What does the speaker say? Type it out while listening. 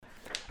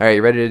All right,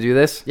 you ready to do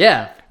this?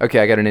 Yeah. Okay,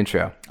 I got an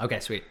intro.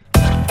 Okay, sweet.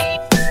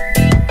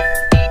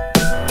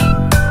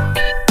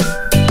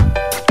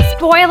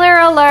 Spoiler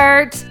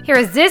alert! Here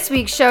is this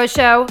week's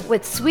show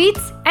with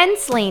Sweets and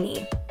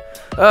Slaney.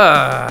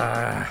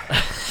 We're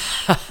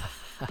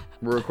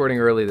recording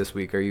early this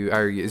week.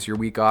 Is your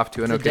week off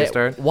to an okay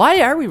start?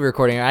 Why are we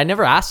recording? I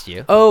never asked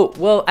you. Oh,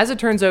 well, as it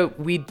turns out,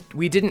 we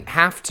didn't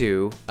have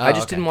to. I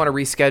just okay. didn't want to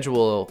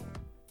reschedule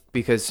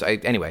because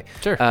anyway.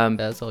 Sure.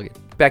 That's all good.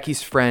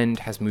 Becky's friend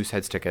has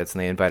Mooseheads tickets, and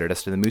they invited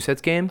us to the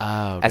Mooseheads game.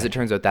 Oh, okay. As it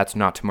turns out, that's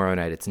not tomorrow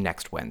night. It's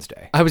next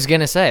Wednesday. I was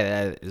going to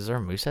say, is there a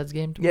Mooseheads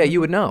game tomorrow? Yeah,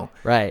 you would know.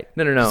 Right.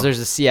 No. 'Cause there's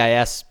the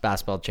CIS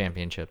basketball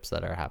championships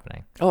that are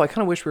happening. Oh, I kind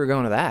of wish we were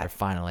going to that.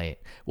 Finally.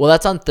 Well,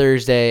 that's on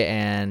Thursday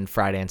and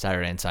Friday and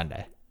Saturday and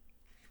Sunday.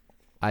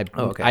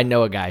 Okay. I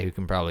know a guy who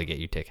can probably get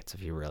you tickets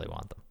if you really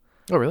want them.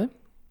 Oh, really?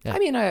 Yeah. I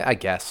mean, I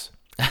guess.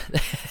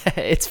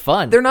 It's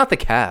fun. They're not the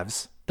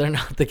Cavs. They're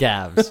not the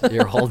Cavs.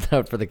 You're holding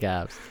out for the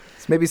Cavs.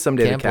 Maybe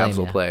someday Can't the Cavs blame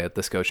will ya. play at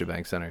the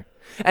Scotiabank Center.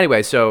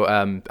 Anyway,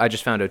 so I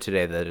just found out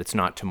today that it's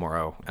not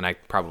tomorrow, and I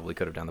probably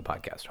could have done the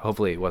podcast.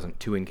 Hopefully it wasn't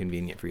too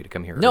inconvenient for you to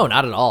come here. No, early.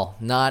 not at all.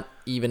 Not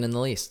even in the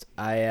least.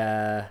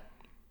 I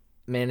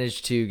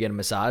managed to get a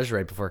massage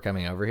right before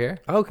coming over here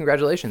Oh,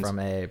 congratulations. from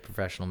a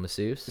professional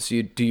masseuse.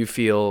 So do you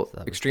feel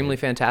extremely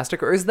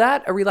fantastic, or is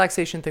that a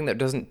relaxation thing that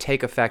doesn't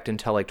take effect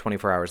until like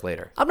 24 hours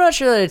later? I'm not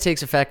sure that it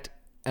takes effect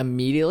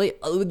immediately.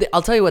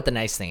 I'll tell you what the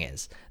nice thing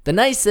is. The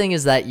nice thing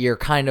is that you're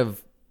kind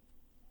of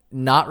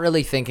not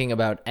really thinking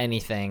about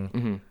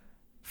anything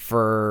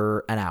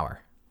for an hour.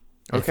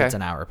 If Okay. it's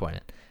an hour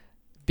appointment.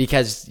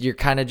 Because you're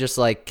kind of just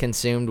like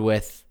consumed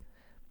with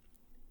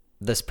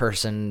this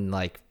person,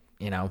 like,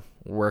 you know,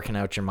 working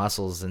out your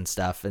muscles and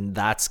stuff. And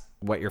that's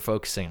what you're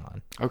focusing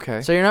on.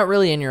 Okay. So you're not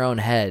really in your own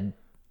head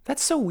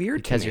That's so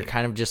weird because to me. you're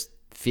kind of just,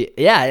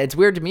 yeah, it's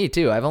weird to me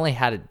too. I've only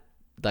had it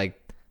like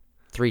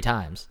 3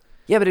 times.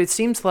 Yeah, but it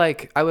seems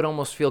like I would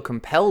almost feel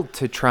compelled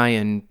to try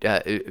and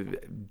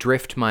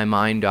drift my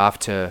mind off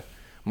to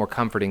more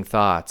comforting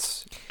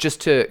thoughts,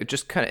 just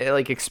kind of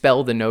like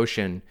expel the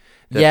notion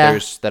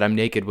that that I'm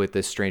naked with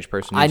this strange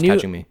person who's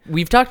touching me.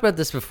 We've talked about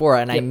this before,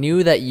 and I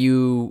knew that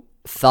you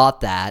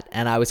thought that,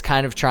 and I was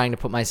kind of trying to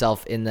put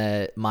myself in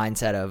the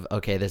mindset of,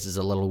 okay, this is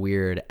a little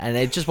weird, and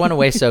it just went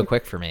away so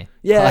quick for me.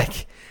 Yeah.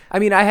 Like, I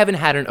mean, I haven't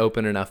had an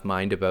open enough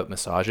mind about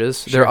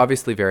massages. They're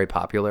obviously very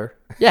popular.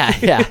 yeah,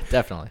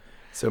 definitely.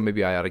 So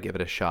maybe I ought to give it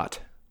a shot.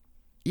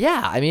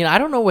 Yeah, I mean, I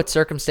don't know what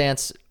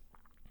circumstance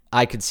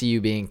I could see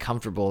you being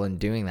comfortable in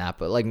doing that,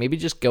 but like maybe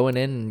just going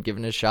in and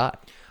giving it a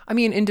shot. I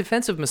mean, in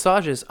defense of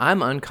massages,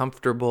 I'm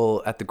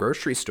uncomfortable at the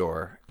grocery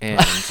store and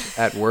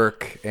at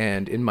work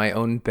and in my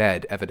own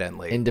bed,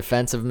 evidently. In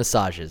defense of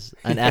massages,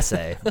 an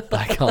essay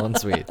by Colin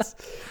Sweets.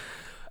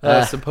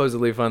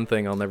 Supposedly fun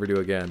thing I'll never do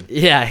again.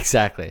 Yeah,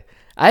 exactly.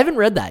 I haven't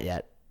read that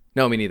yet.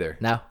 No, me neither.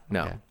 No?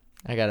 No. Okay.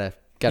 I gotta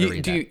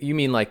read that. You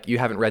mean like you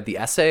haven't read the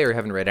essay or you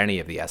haven't read any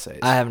of the essays?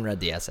 I haven't read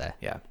the essay.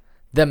 Yeah.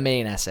 The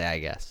main essay, I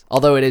guess.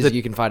 Although it is,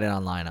 you can find it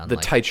online on The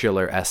like,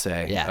 titular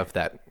essay Yeah. of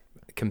that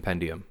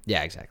compendium.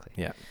 yeah, exactly.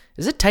 Yeah.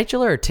 Is it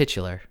titular or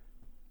titular?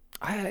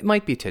 It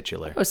might be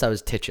titular. I always thought it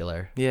was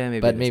titular. Yeah,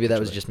 maybe. But it is maybe that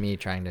was titular. just me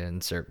trying to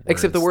insert words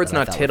Except the word's that I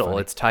not thought were tittle, funny.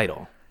 it's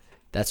title.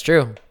 That's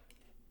true.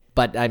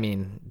 But, I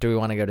mean, do we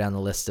want to go down the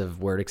list of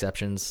word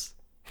exceptions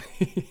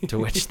to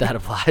which that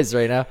applies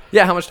right now?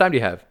 Yeah, how much time do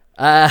you have?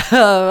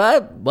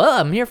 Well,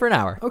 I'm here for an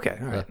hour. Okay,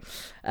 all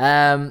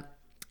right.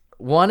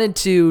 Wanted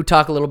to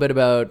talk a little bit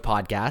about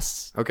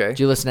podcasts. Okay. Did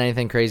you listen to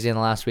anything crazy in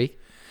the last week?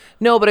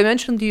 No, but I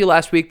mentioned to you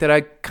last week that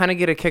I kind of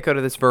get a kick out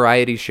of this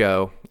variety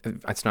show.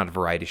 It's not a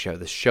variety show.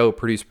 This show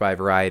produced by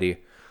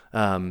Variety,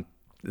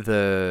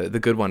 the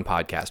Good One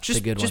podcast.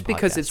 Just Good One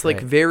because podcast, it's like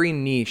right. very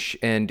niche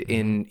and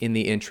in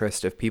the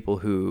interest of people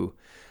who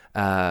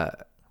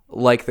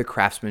like the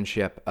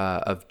craftsmanship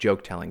of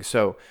joke telling.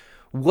 So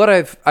what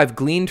I've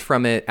gleaned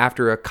from it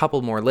after a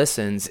couple more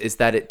listens is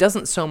that it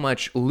doesn't so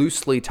much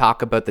loosely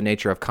talk about the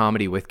nature of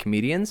comedy with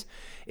comedians.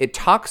 It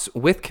talks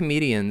with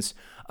comedians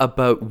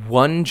about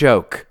one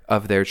joke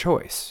of their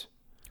choice.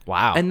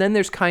 Wow. And then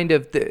there's kind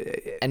of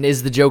And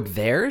is the joke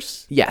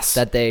theirs? Yes.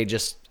 That they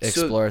just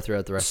explore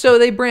throughout the rest So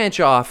they branch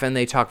off and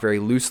they talk very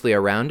loosely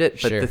around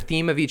it. But Sure. the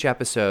theme of each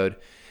episode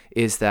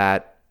is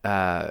that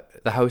the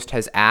host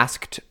has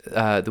asked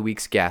the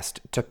week's guest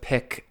to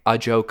pick a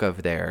joke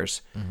of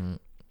theirs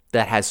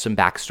that has some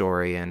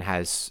backstory and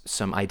has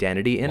some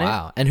identity in it.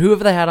 Wow. And who have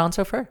they had on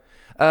so far?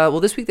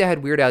 Well, this week they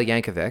had Weird Al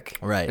Yankovic.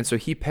 Right. And so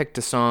he picked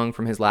a song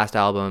from his last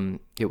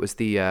album. It was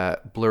the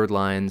Blurred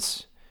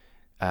Lines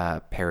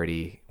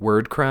parody,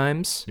 Word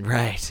Crimes.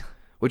 Right.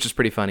 Which is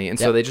pretty funny. And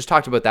so Yep. they just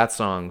talked about that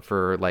song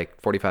for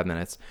like 45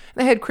 minutes.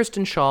 And they had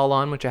Kristen Schaal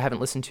on, which I haven't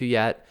listened to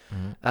yet.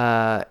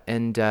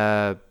 And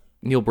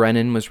Neil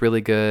Brennan was really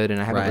good. And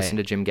I haven't Right. listened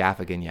to Jim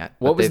Gaffigan yet.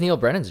 What But was they've- Neil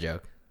Brennan's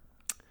joke?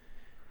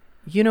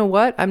 You know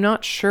what? I'm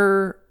not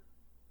sure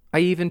I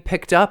even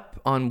picked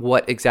up on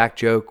what exact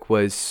joke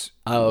was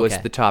okay.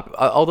 the top.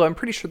 Although I'm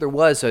pretty sure there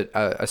was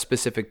a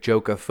specific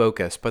joke of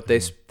focus, but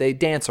they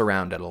dance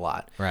around it a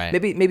lot. Right.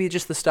 Maybe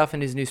just the stuff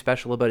in his new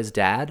special about his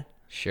dad.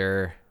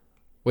 Sure.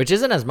 which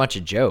isn't as much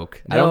a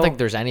joke. I don't No. think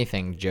there's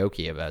anything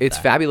jokey about It's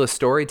that. fabulous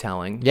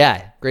storytelling.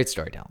 Yeah, great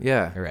storytelling.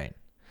 Yeah. You're right.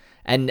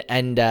 And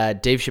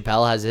Dave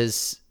Chappelle has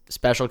his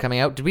special coming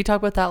out. Did we talk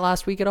about that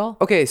last week at all?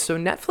 Okay, so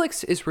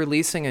Netflix is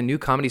releasing a new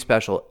comedy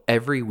special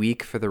every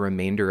week for the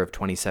remainder of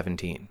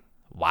 2017.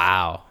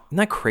 Wow. Isn't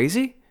that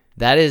crazy?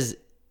 That is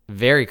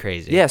very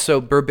crazy. Yeah,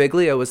 so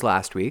Birbiglia was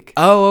last week.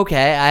 Oh,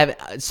 okay.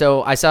 I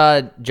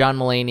saw John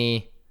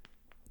Mulaney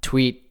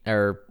tweet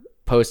or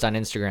post on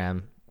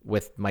Instagram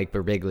with Mike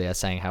Birbiglia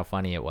saying how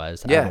funny it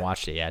was. I Yeah, haven't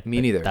watched it yet. me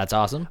but neither. That's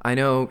awesome. I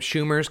know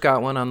Schumer's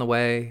got one on the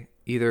way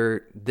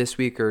either this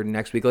week or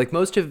next week. Like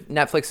most of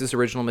Netflix's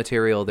original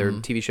material, their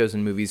TV shows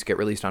and movies get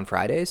released on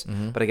Fridays,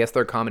 but I guess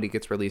their comedy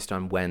gets released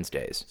on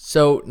Wednesdays.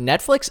 So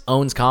Netflix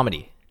owns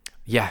comedy.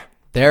 Yeah.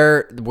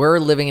 We're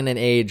living in an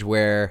age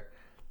where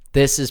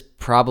this is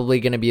probably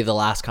going to be the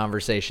last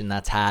conversation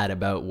that's had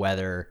about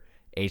whether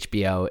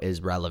HBO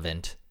is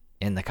relevant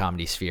in the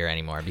comedy sphere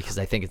anymore, because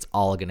I think it's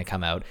all going to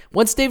come out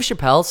once Dave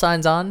Chappelle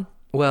signs on.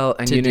 Well,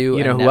 and To you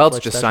do know a who else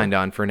Netflix just special? signed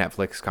on for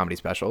Netflix comedy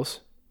specials?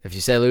 If you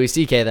say Louis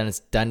C.K., then it's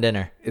done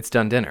dinner. It's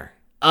Done Dinner.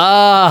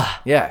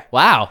 Yeah.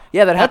 Wow.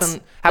 Yeah, that That's-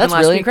 happened That's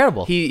last really week.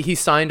 incredible. He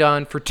signed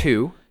on for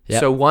 2. Yep.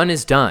 So 1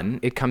 is done.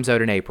 It comes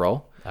out in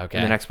April. Okay.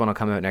 And the next one will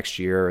come out next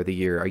year or a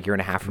year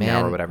and a half from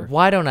now or whatever.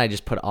 Why don't I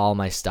just put all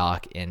my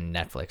stock in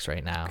Netflix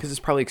right now? Because it's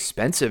probably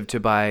expensive to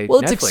buy. Well,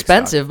 it's Netflix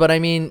expensive, but I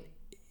mean,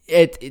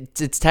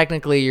 it's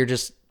technically you're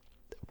just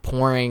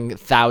pouring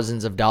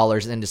thousands of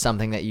dollars into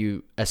something that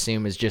you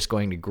assume is just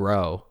going to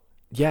grow.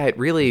 stock. Yeah, it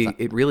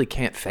really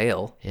can't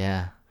fail.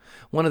 Yeah.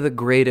 One of the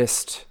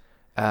greatest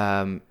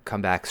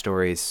comeback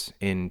stories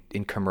in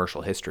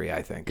commercial history,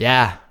 I think.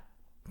 Yeah.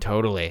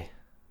 Totally.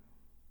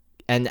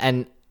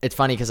 And it's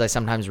funny because I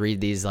sometimes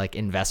read these like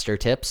investor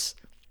tips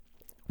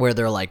where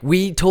they're like,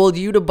 we told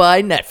you to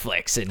buy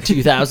Netflix in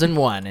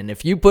 2001, and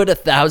if you put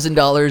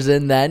 $1,000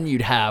 in, then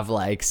you'd have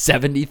like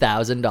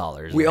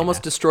 $70,000. We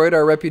almost destroyed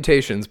our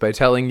reputations by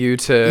telling you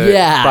to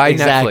buy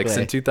exactly. Netflix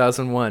in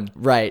 2001.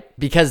 Right,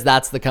 because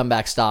that's the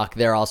comeback stock.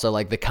 They're also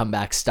like the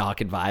comeback stock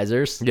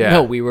advisors. Yeah.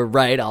 No, we were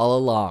right all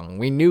along.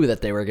 We knew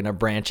that they were going to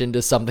branch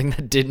into something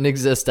that didn't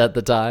exist at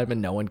the time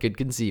and no one could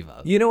conceive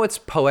of. You know what's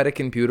poetic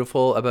and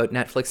beautiful about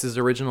Netflix's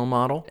original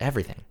model?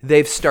 Everything.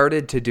 They've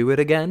started to do it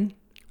again.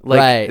 Like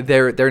Right.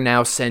 they're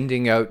now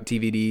sending out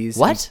DVDs.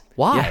 What?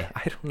 Why? Yeah,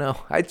 I don't know.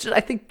 I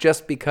think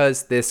just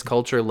because this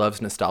culture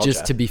loves nostalgia.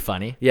 Just to be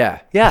funny.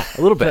 yeah,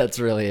 a little bit. That's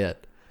really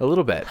it. A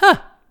little bit.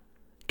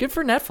 Good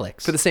for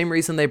Netflix. For the same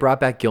reason they brought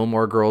back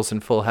Gilmore Girls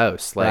and Full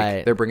House. Like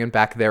Right. they're bringing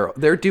back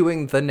they're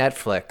doing the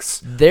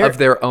Netflix They're- of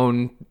their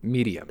own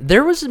medium.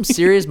 There was some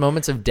serious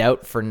moments of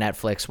doubt for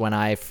Netflix when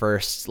I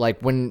first, like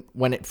when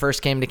it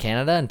first came to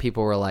Canada and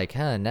people were like,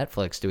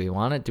 Netflix, do we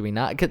want it? Do we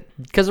not?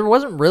 Because there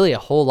wasn't really a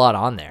whole lot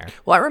on there.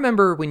 Well, I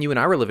remember when you and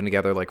I were living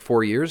together like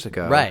 4 years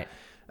ago. Right.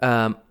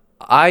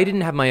 I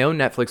didn't have my own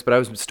Netflix, but I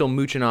was still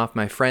mooching off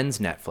my friend's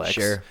Netflix.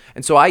 Sure.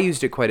 And so I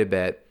used it quite a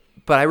bit.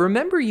 But I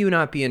remember you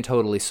not being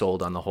totally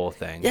sold on the whole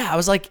thing. Yeah, I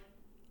was like,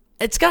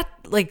 it's got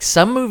like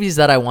some movies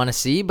that I want to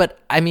see, but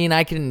I mean,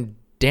 I can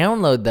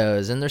download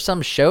those, and there's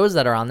some shows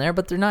that are on there,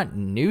 but they're not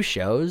new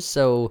shows.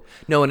 So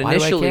No, and why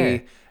do I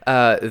initially,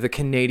 the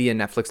Canadian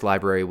Netflix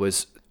library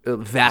was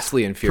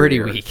vastly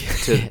inferior Pretty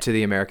weak. to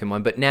the American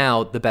one. But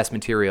now the best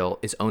material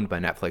is owned by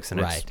Netflix, and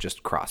it's Right.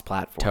 just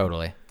cross-platform.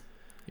 Totally.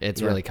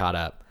 It's really caught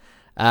up.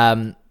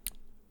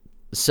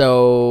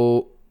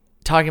 So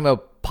talking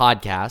about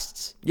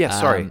podcasts. Yeah,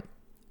 sorry.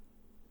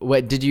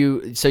 What did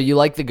you, so you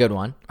like The Good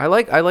One? I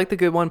like the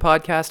Good One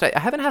podcast. I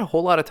haven't had a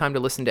whole lot of time to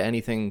listen to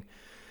anything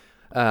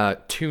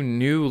too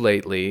new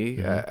lately.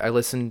 Mm-hmm. I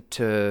listened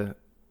to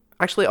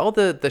actually all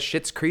the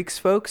Schitt's Creek's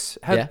folks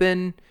have Yeah.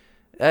 been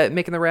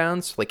making the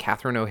rounds. Like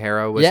Catherine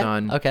O'Hara was Yeah,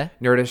 on okay.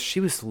 Nerdist. She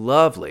was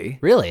lovely.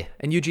 Really?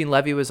 And Eugene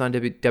Levy was on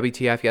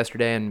WTF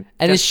yesterday. And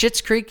Is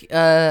Schitt's Creek,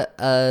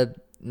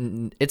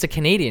 it's a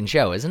Canadian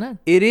show, isn't it?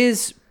 it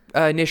is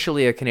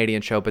initially a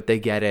Canadian show, but they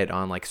get it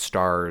on like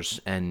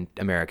Starz and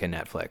American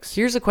Netflix.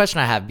 Here's a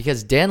question I have,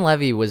 because Dan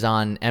Levy was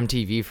on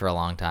MTV for a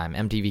long time,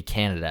 MTV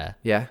Canada,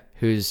 Yeah.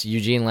 who's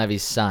Eugene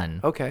Levy's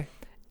son. Okay.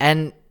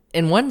 And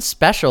in one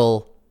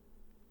special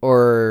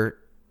or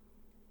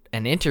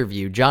an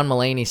interview, John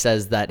Mulaney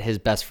says that his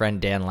best friend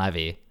Dan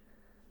Levy,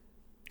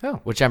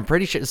 Oh. which I'm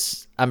pretty sure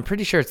it's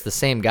the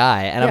same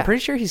guy, and Yeah. I'm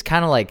pretty sure he's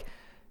kind of like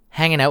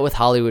hanging out with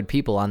Hollywood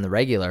people on the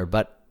regular.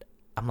 But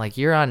I'm like,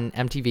 you're on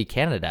MTV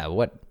Canada.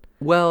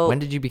 Well, When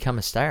did you become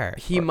a star?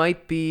 he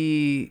might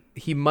be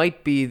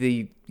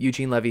the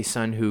Eugene Levy's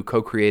son who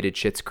co-created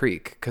Schitt's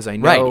Creek, because I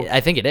know. Right,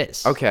 I think it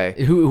is. Okay.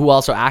 Who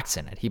also acts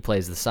in it? He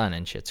plays the son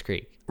in Schitt's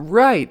Creek.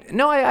 Right.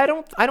 No, I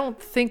don't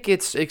think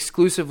it's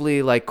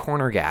exclusively like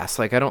corner gas.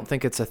 Like I don't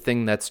think it's a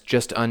thing that's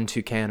just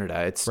unto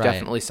Canada. It's Right.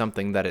 definitely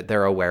something that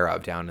they're aware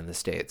of down in the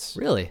States.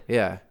 Really?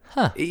 Yeah.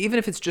 Huh. Even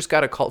if it's just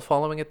got a cult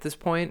following at this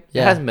point,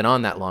 Yeah. it hasn't been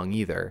on that long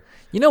either.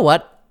 You know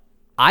what?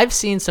 I've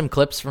seen some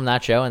clips from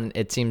that show, and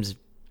it seems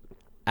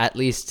at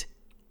least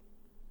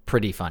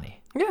pretty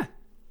funny. Yeah.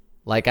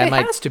 Like It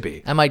has to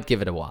be. I might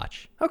give it a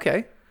watch,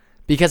 Okay.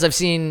 because I've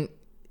seen,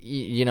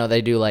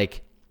 they do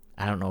like,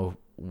 I don't know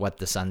what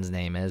the son's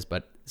name is,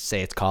 but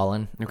say it's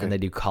Colin, and they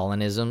do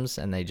Colinisms,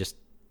 and they just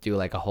do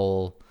like a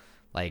whole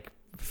like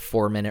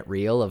 4-minute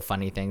reel of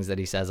funny things that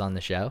he says on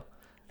the show.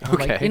 I'm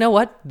Okay. like, you know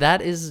what?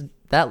 That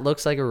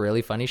looks like a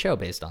really funny show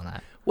based on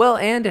that. Well,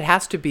 and it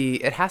has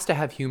to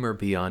have humor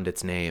beyond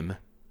its name.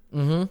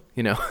 Mm-hmm.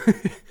 You know,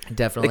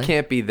 Definitely. it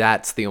can't be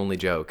that's the only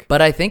joke.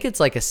 But I think it's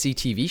like a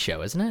CTV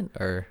show, isn't it?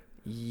 Or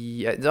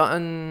Yeah, it's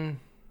on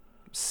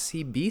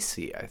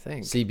CBC, I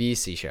think.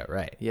 CBC show,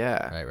 right?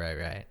 Yeah,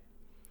 Right.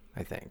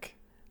 I think.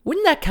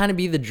 Wouldn't that kind of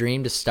be the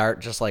dream to start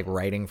just like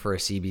writing for a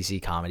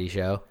CBC comedy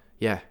show?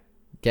 Yeah.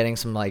 Getting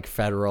some like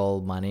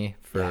federal money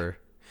for...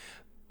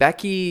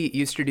 Becky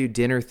used to do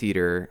dinner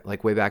theater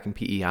like way back in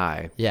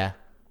PEI. Yeah.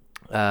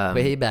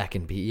 Way back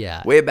in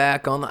PEI. Way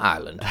back on the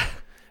island.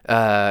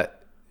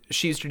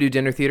 She used to do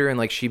dinner theater and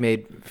like she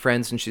made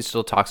friends and she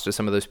still talks to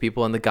some of those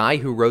people. And the guy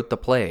who wrote the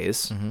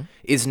plays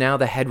is now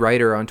the head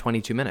writer on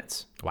 22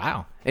 Minutes.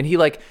 Wow. And he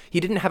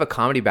didn't have a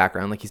comedy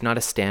background. Like he's not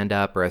a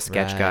stand-up or a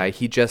sketch guy.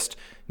 He just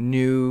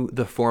knew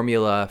the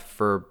formula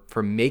for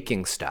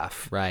making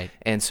stuff. Right.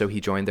 And so he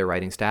joined their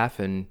writing staff,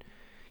 and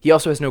he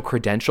also has no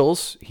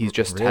credentials. He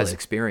just has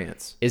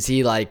experience. Is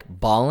he like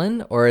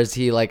ballin', or is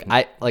he like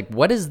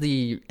what is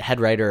the head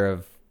writer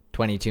of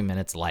 22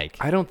 Minutes like?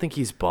 I don't think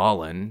he's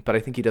ballin', but I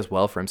think he does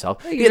well for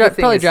himself. He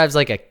probably drives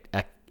like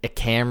a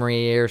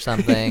Camry or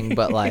something,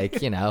 but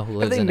like, you know,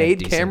 lives Have they in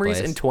made a decent Camrys place.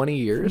 in 20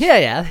 years?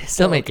 Yeah, they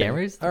still make okay.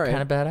 Camrys. All They're right.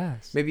 kind of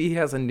badass. Maybe he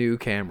has a new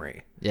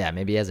Camry. Yeah,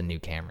 maybe he has a new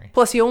Camry.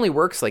 Plus, he only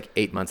works like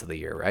 8 months of the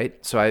year, right?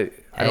 So I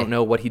don't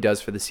know what he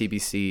does for the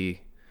CBC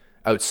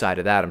outside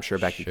of that. I'm sure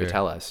Becky could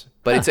tell us.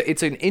 But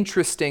it's an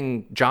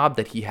interesting job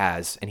that he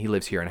has, and he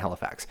lives here in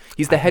Halifax.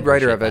 He's the head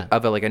writer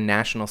of a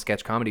national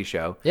sketch comedy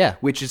show. Yeah.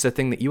 Which is a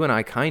thing that you and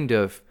I kind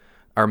of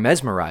are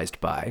mesmerized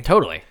by.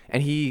 Totally.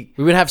 And We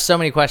would have so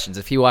many questions.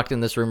 If he walked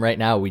in this room right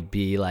now, we'd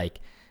be like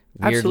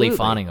weirdly absolutely.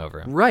 fawning over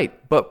him.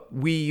 Right. But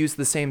we use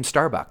the same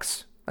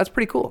Starbucks. That's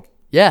pretty cool.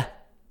 Yeah,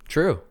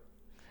 true.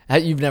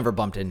 You've never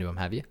bumped into him,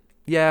 have you?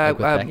 Yeah, Like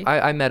with Becky?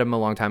 I met him a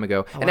long time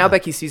ago. And now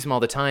Becky sees him all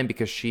the time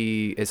because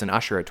she is an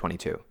usher at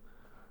 22.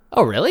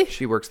 Oh, really?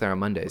 She works there on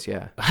Mondays,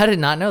 yeah. I did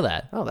not know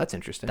that. Oh, that's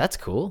interesting. That's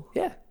cool.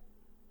 Yeah.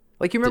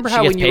 Like, you remember She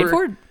how gets when you paid were...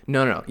 for it?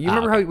 No. You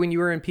remember how when you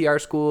were in PR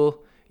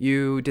school,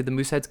 you did the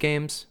Mooseheads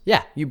games?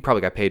 Yeah. You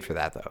probably got paid for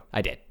that, though.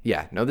 I did.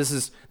 Yeah. No, this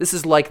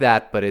is like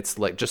that, but it's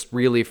like just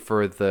really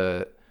for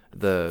the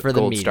the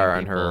gold meeting star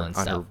on people her and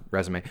on her stuff.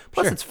 resume.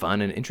 Plus, Sure. it's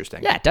fun and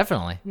interesting. Yeah,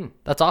 definitely.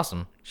 That's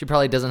awesome. She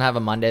probably doesn't have a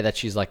Monday that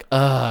she's like,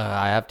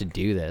 I have to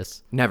do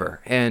this.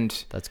 Never.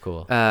 And That's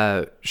cool.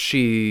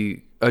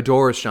 she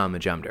adores Sean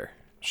Majumder.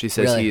 She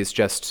says Really? he is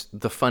just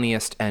the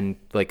funniest and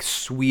like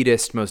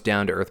sweetest, most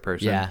down to earth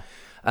person.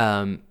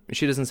 Yeah.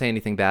 She doesn't say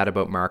anything bad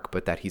about Mark,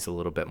 but that he's a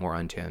little bit more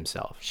unto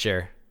himself.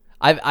 Sure.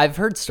 I've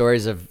heard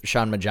stories of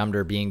Sean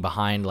Majumder being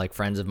behind like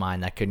friends of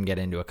mine that couldn't get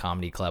into a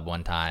comedy club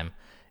one time,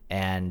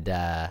 and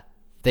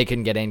they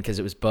couldn't get in because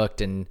it was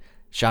booked, and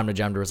Sean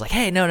Majumder was like,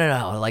 hey, no,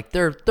 like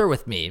they're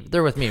with me,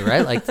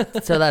 right? Like,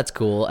 so that's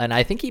cool. And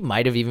I think he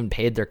might have even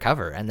paid their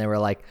cover, and they were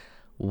like,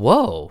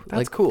 whoa, That's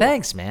like, cool.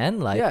 thanks, man.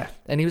 Like, Yeah.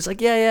 And he was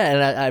like, yeah.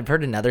 And I've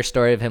heard another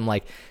story of him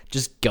like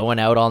just going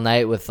out all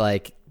night with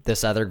like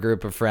this other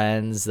group of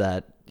friends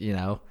that, you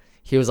know,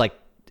 he was like,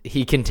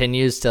 he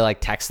continues to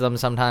like text them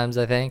sometimes,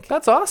 I think.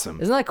 That's awesome.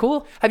 Isn't that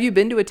cool? Have you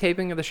been to a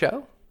taping of the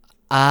show?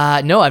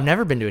 No, I've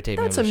never been to a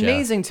taping That's of a show.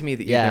 amazing to me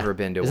that you've never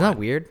been to Isn't one. that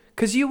weird?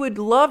 Because you would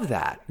love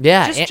that.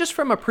 Yeah, Just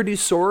from a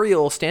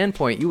producerial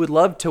standpoint, you would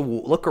love to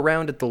look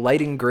around at the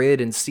lighting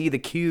grid and see the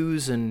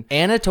cues and...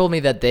 Anna told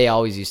me that they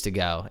always used to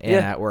go Yeah.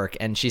 at work,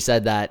 and she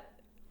said that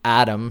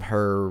Adam,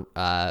 her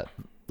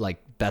like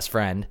best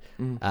friend,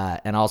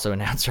 and also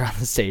announcer on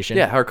the station.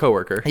 Yeah, our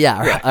coworker.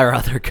 Our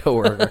other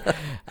coworker,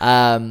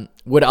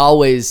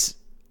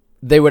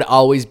 they would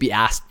always be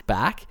asked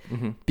back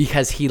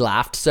because he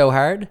laughed so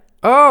hard.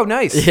 Oh,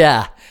 nice.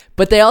 Yeah,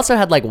 but they also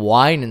had like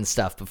wine and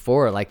stuff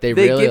before. Like they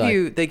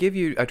really they give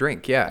you a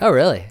drink. Yeah. Oh,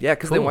 really? Yeah,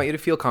 because they Cool. want you to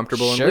feel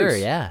comfortable and Sure. loose.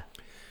 Yeah.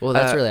 Well,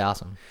 that's really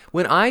awesome.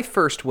 When I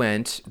first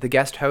went, the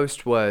guest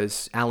host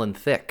was Alan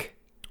Thicke,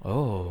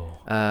 Oh,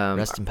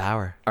 rest in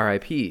power.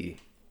 R.I.P.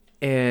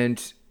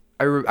 And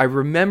I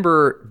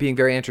remember being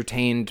very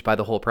entertained by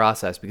the whole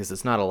process because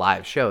it's not a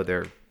live show;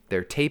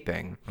 they're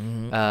taping,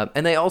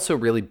 and they also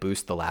really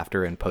boost the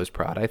laughter in post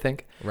prod, I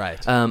think.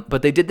 Right.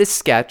 But they did this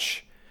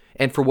sketch,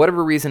 and for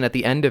whatever reason, at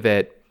the end of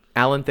it,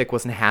 Alan Thicke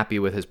wasn't happy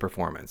with his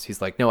performance.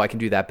 He's like, "No, I can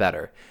do that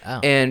better." Oh.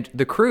 And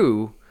the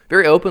crew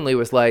very openly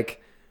was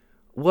like,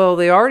 "Well,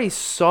 they already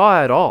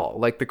saw it all.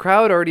 Like the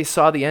crowd already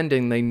saw the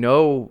ending. They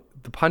know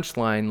the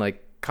punchline.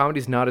 Like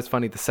comedy's not as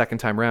funny the second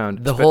time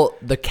round."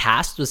 The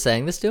cast was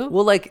saying this to him?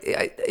 Well, like,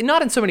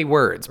 not in so many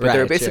words, but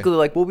they're Right, basically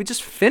like, well, we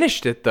just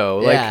finished it, though.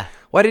 Like, Yeah.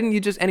 why didn't you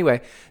just... Anyway,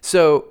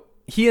 so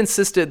he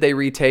insisted they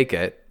retake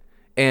it,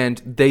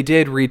 and they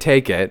did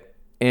retake it,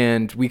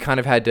 and we kind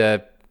of had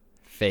to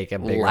Fake a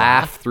big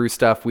laugh through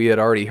stuff we had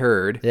already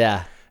heard.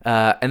 Yeah.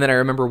 And then I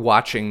remember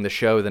watching the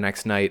show the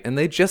next night, and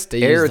they just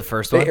used aired the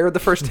first one? They aired the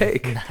first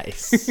take.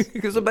 Nice.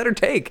 It was a better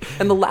take,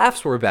 and the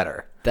laughs were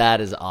better.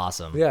 That is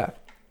awesome. Yeah.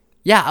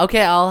 Yeah,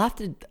 okay, I'll have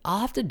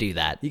to do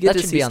that. You get That to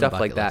should see be on the stuff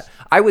like bucket that. list.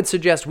 I would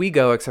suggest we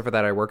go, except for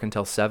that I work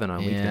until 7 on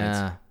weekends.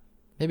 Yeah.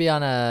 Maybe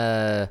on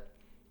a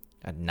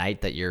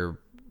night that you're...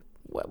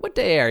 What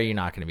day are you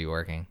not going to be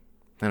working?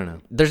 I don't know.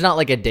 There's not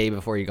like a day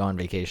before you go on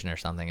vacation or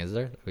something, is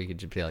there? We could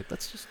just be like,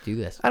 let's just do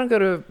this. I don't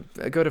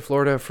go to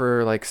Florida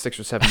for like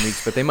 6 or 7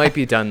 weeks, but they might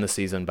be done the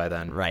season by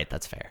then. Right,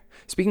 that's fair.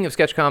 Speaking of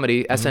sketch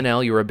comedy,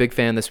 SNL, you were a big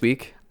fan this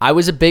week. I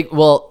was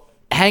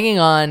hanging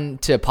on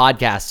to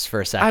podcasts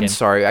for a second. I'm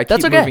sorry. I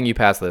keep moving you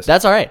past this.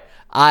 That's all right.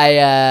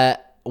 I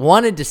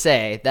wanted to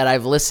say that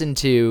I've listened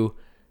to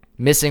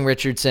Missing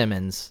Richard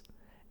Simmons.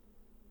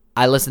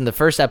 I listened to the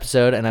first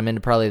episode, and I'm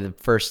into probably the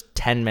first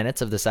 10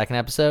 minutes of the second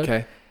episode.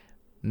 Okay.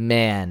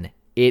 Man,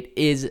 it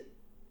is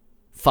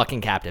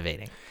fucking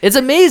captivating. It's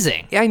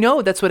amazing. Yeah, I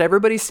know. That's what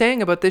everybody's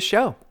saying about this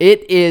show.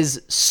 It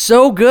is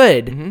so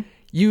good.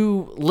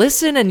 You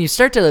listen and you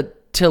start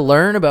to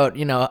learn about,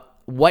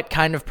 what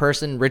kind of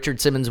person Richard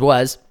Simmons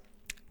was.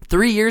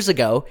 3 years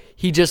ago,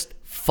 he just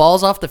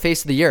falls off the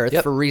face of the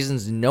earth for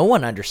reasons no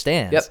one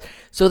understands. Yep.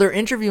 So they're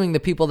interviewing the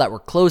people that were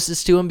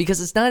closest to him,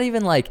 because it's not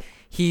even like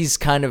he's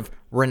kind of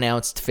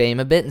renounced fame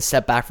a bit and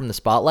stepped back from the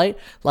spotlight.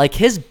 Like,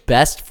 his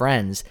best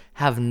friends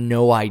have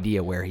no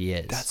idea where he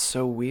is. That's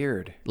so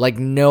weird. Like,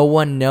 no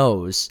one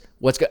knows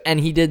what's going. And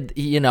he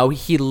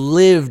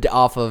lived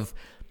off of,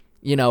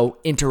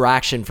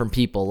 interaction from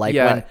people. Like,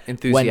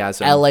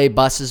 enthusiasm. when LA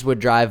buses would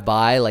drive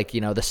by, like,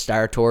 the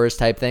Star Tours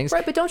type things.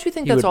 Right, but don't you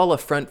think that's all a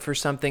front for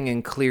something?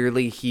 And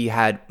clearly he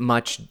had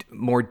much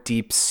more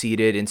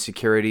deep-seated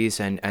insecurities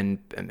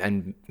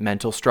and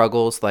mental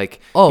struggles.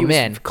 Like, he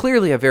was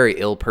clearly a very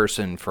ill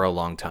person for a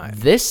long time.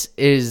 This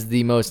is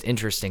the most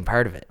interesting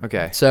part of it.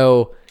 Okay.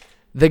 So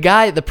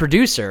the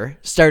producer,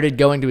 started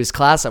going to his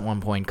class at one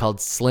point called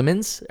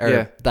Slimmons,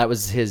 or that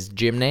was his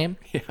gym name.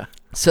 Yeah.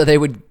 So they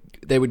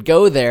would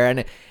go there,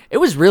 and it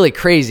was really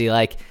crazy.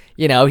 Like,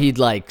 he'd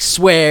like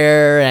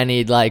swear, and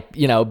he'd like,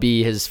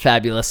 be his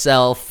fabulous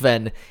self,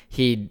 and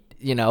he'd,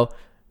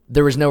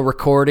 there was no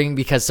recording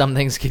because some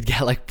things could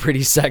get like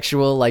pretty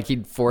sexual. Like,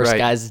 he'd force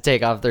guys to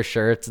take off their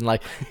shirts and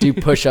like do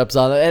push-ups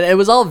on them. And it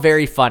was all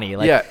very funny.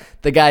 Like,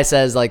 the guy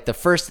says, like, the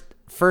first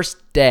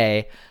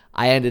day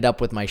I ended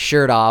up with my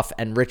shirt off,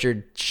 and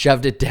Richard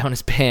shoved it down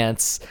his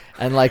pants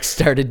and like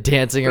started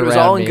dancing around me. It was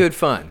all in good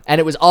fun. And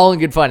it was all in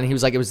good fun. And he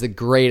was like, it was the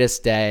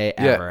greatest day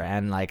ever. Yeah.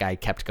 And like, I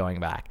kept going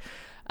back.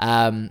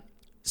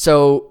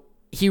 So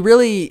he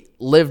really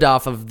lived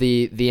off of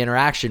the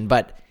interaction,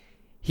 but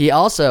he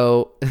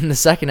also, in the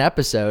second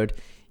episode,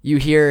 you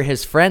hear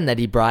his friend that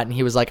he brought, and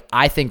he was like,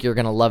 I think you're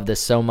going to love this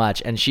so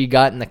much. And she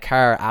got in the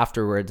car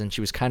afterwards, and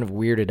she was kind of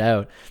weirded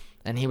out.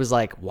 And he was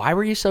like, why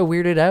were you so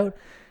weirded out?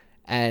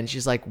 And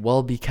she's like,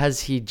 well,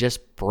 because he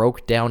just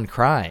broke down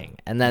crying.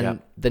 And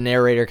then the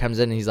narrator comes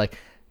in, and he's like,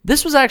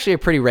 this was actually a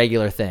pretty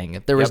regular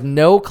thing. There was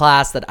no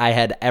class that I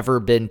had ever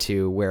been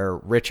to where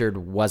Richard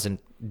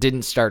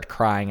didn't start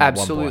crying at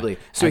one point.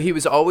 So he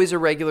was always a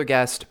regular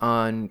guest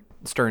on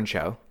Stern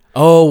Show.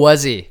 Oh,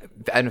 was he?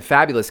 And a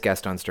fabulous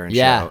guest on Stern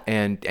Show.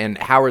 And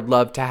Howard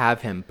loved to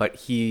have him,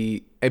 but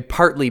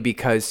partly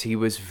because he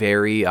was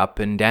very up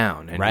and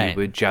down, and he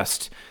would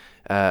just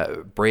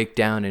break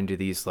down into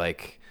these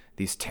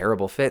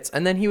terrible fits,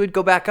 and then he would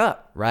go back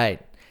up.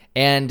 Right.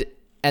 And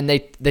they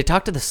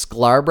talked to the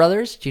Sklar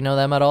brothers. Do you know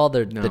them at all?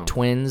 They're the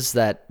twins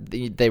that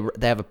they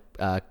have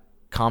a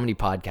comedy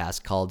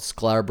podcast called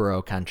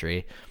Scarborough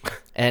Country,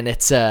 and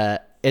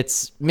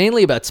it's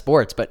mainly about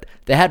sports, but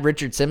they had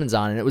Richard Simmons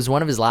on, and it was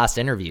one of his last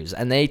interviews,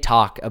 and they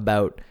talk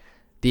about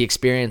the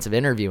experience of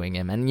interviewing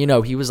him. And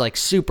he was like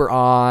super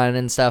on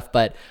and stuff,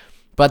 but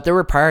there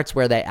were parts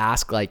where they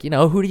ask, like,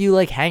 who do you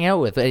like hang out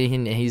with?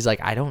 And he's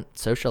like, I don't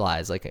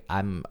socialize. Like,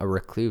 I'm a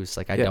recluse.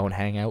 Like, I don't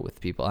hang out with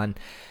people.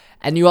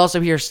 And you also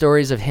hear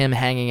stories of him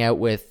hanging out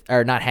with,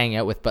 or not hanging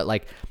out with, but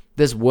like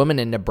this woman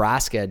in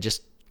Nebraska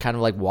just kind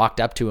of like walked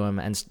up to him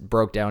and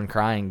broke down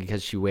crying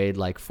because she weighed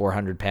like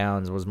 400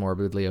 pounds, was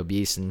morbidly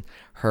obese, and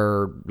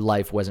her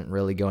life wasn't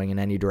really going in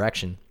any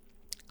direction.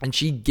 And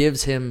she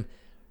gives him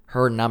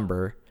her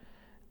number,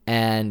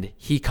 and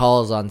he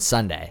calls on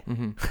Sunday.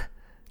 Mm-hmm.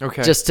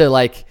 Okay. Just to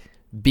like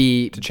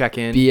to check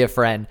in, be a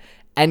friend,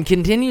 and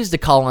continues to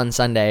call on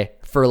Sunday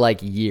for like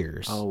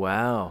years. Oh,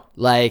 wow.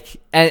 Like,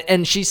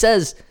 and she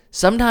says,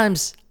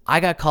 sometimes I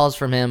got calls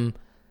from him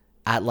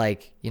at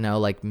like,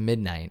 like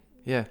midnight.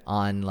 Yeah.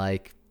 On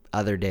like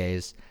other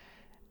days.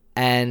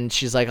 And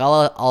she's like,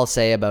 all I'll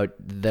say about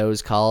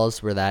those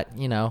calls were that,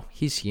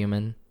 he's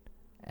human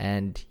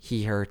and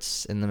he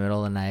hurts in the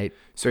middle of the night.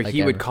 So like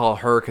he would call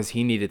her because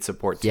he needed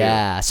support too.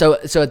 Yeah. So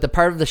at the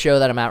part of the show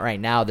that I'm at right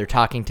now, they're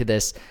talking to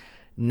this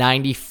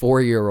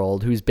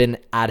 94-year-old who's been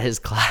at his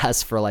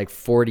class for like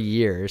 40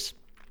 years.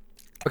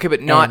 Okay,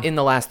 but not in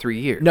the last 3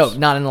 years. No,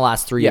 not in the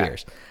last 3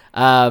 years.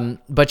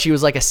 But she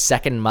was like a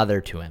second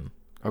mother to him.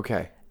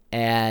 Okay.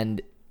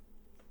 And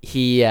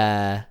he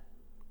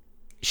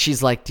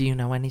she's like, do you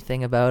know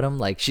anything about him?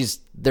 Like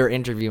they're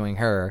interviewing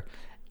her,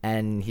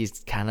 and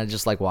he's kind of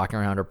just like walking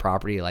around her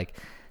property like,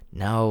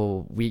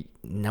 no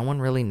one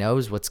really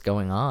knows what's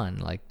going on.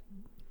 Like,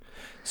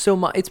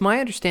 so it's my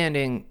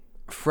understanding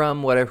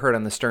from what I've heard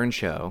on the Stern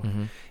Show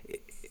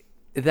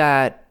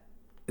that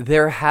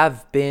there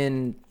have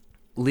been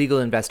legal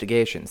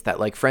investigations, that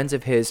like friends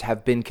of his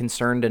have been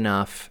concerned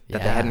enough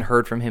that they hadn't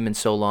heard from him in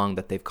so long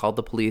that they've called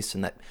the police,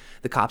 and that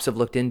the cops have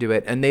looked into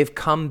it, and they've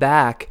come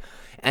back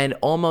and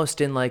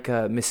almost in like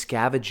a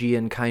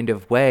Miscavigean kind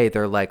of way,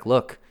 they're like,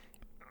 look,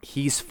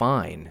 he's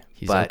fine.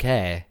 He's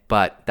okay.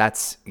 But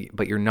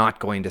you're not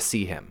going to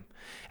see him.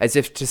 As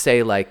if to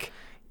say, like,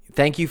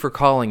 thank you for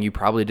calling. You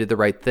probably did the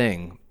right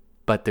thing,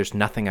 but there's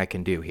nothing I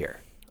can do here.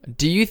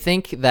 Do you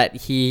think that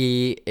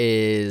he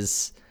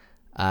is,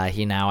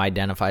 he now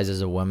identifies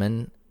as a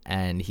woman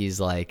and he's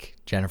like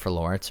Jennifer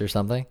Lawrence or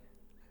something?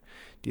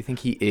 Do you think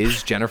he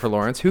is Jennifer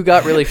Lawrence, who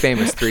got really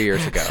famous 3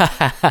 years ago?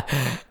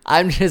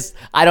 I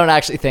don't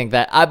actually think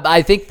that.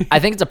 I think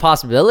it's a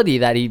possibility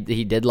that he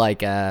did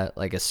like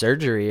a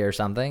surgery or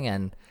something.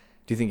 And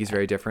do you think he's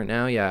very different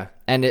now? Yeah.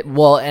 And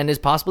is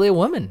possibly a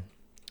woman.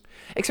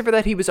 Except for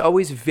that, he was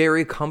always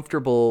very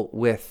comfortable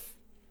with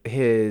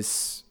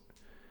his.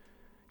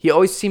 He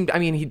always seemed. I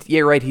mean,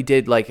 you're right. He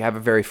did like have a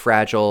very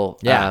fragile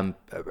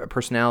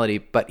personality,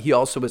 but he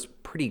also was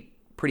pretty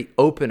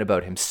open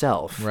about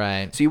himself.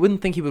 Right. So you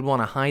wouldn't think he would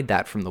want to hide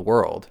that from the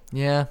world.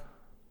 Yeah.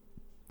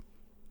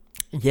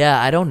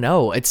 Yeah, I don't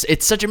know.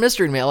 It's such a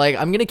mystery to me. Like,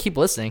 I'm gonna keep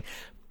listening,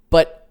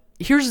 but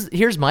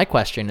here's my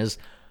question: is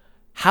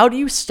how do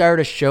you start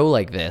a show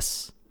like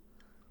this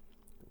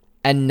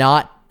and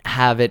not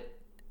have it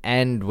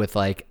end with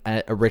like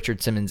a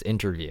Richard Simmons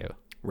interview?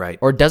 Right.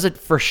 Or does it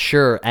for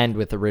sure end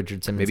with a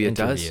Richard Simmons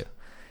interview? Maybe it does.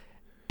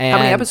 And how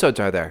many episodes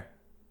are there?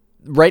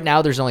 Right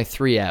now, there's only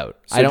 3 out.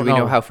 So I don't do we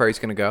know how far he's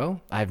going to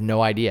go? I have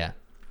no idea.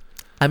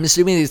 I'm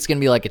assuming it's going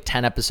to be like a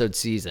 10-episode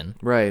season.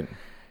 Right.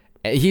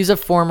 He's a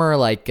former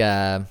like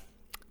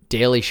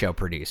Daily Show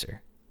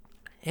producer.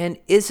 And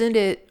isn't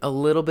it a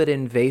little bit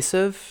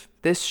invasive,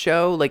 this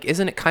show? Like,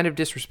 isn't it kind of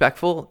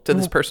disrespectful to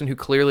this person who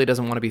clearly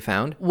doesn't want to be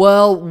found?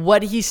 Well,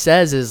 what he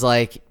says is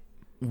like,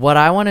 what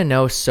I want to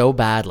know so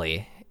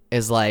badly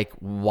is like,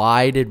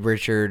 why did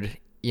Richard,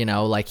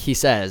 like he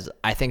says,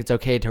 I think it's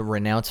okay to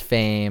renounce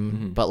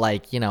fame, but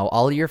like,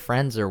 all your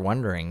friends are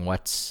wondering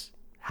what's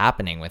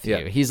happening with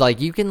you. He's like,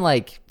 you can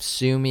like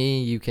sue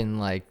me, you can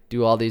like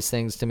do all these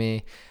things to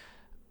me.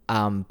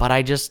 But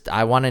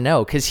I want to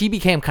know, because he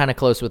became kind of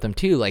close with him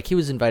too. Like he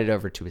was invited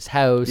over to his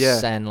house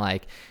and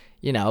like,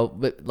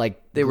 but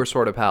like they were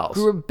sort of pals.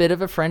 Grew a bit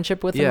of a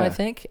friendship with him, I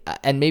think.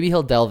 And maybe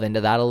he'll delve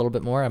into that a little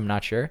bit more. I'm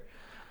not sure.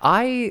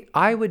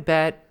 I would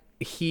bet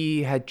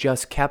he had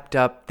just kept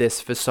up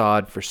this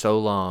facade for so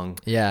long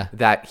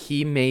that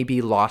he maybe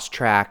lost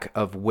track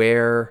of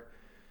where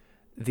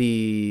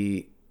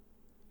he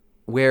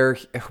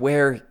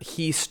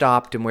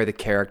stopped and where the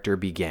character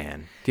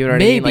began. Do you know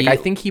what I mean? Like, I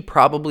think he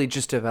probably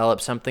just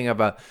developed something of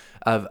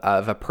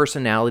a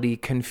personality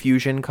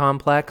confusion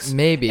complex.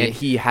 Maybe. And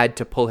he had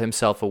to pull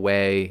himself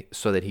away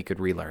so that he could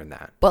relearn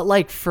that. But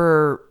like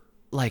for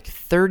like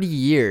 30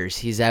 years,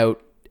 he's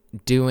out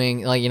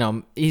doing like,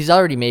 he's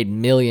already made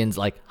millions,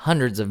 like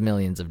hundreds of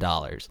millions of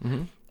dollars.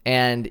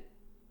 And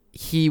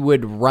he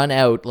would run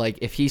out, like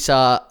if he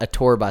saw a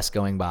tour bus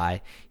going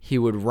by, he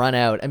would run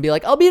out and be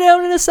like, I'll be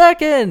down in a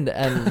second,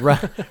 and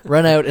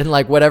run out in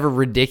like whatever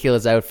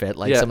ridiculous outfit.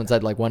 Like someone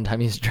said like one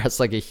time he's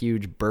dressed like a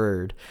huge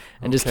bird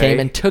and just came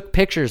and took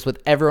pictures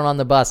with everyone on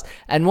the bus.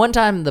 And one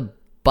time the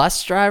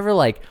bus driver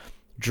like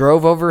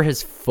drove over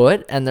his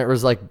foot and there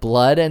was like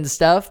blood and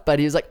stuff, but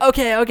he was like,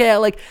 okay,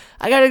 like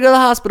I gotta go to the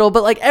hospital,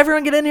 but like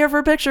everyone get in here for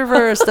a picture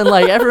first, and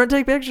like everyone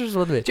take pictures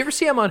with me. Did you ever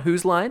see him on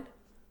Whose Line?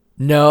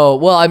 No.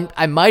 Well,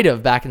 I might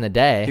have back in the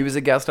day. He was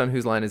a guest on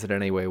Whose Line Is It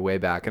Anyway way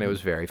back, and it was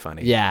very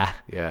funny. Yeah.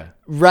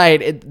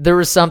 Right. There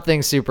was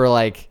something super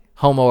like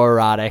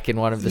homoerotic in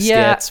one of the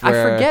skits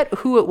where I forget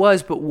who it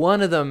was, but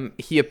one of them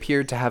he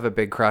appeared to have a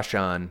big crush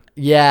on.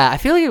 Yeah, I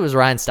feel like it was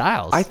Ryan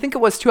Stiles. I think it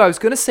was too. I was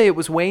going to say it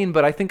was Wayne,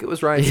 but I think it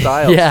was Ryan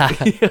Stiles. Yeah.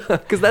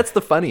 Because that's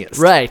the funniest.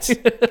 Right.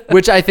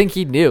 Which I think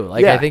he knew.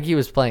 Like, I think he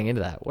was playing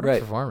into that. What a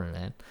performer,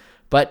 man.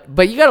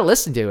 But you got to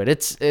listen to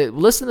it.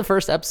 Listen to the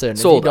first episode. And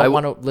Sold. If you don't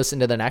want to listen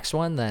to the next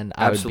one, then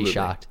I would be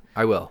shocked.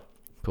 I will.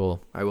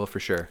 Cool. I will for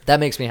sure.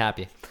 That makes me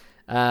happy.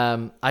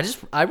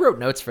 I wrote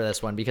notes for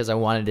this one because I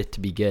wanted it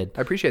to be good.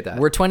 I appreciate that.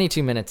 We're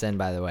 22 minutes in,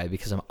 by the way,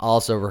 because I'm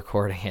also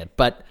recording it.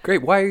 But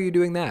great. Why are you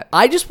doing that?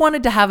 I just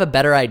wanted to have a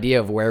better idea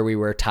of where we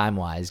were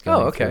time-wise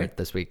going through it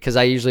this week, because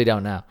I usually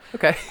don't know.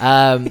 Okay.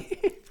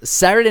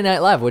 Saturday Night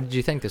Live, what did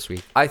you think this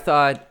week? I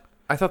thought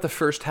the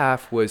first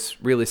half was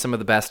really some of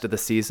the best of the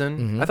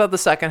season. I thought the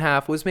second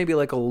half was maybe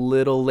like a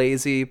little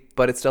lazy,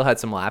 but it still had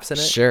some laughs in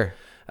it. Sure.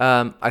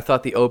 I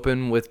thought the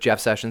open with Jeff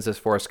Sessions as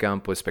Forrest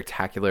Gump was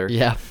spectacular.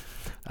 Yeah.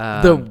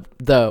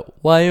 The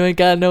why you ain't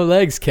got no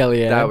legs,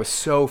 Kellyanne. That was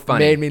so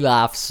funny. Made me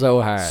laugh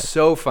so hard.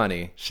 So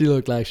funny. She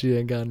looked like she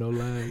ain't got no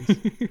legs.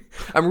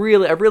 I've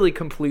really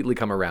completely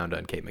come around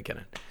on Kate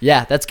McKinnon.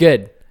 Yeah, that's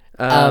good.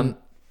 Go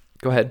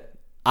ahead.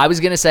 I was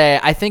going to say,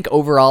 I think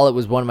overall it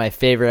was one of my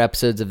favorite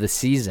episodes of the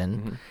season.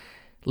 Mm-hmm.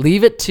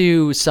 Leave it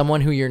to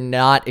someone who you're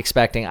not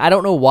expecting. I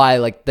don't know why.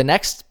 Like the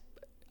next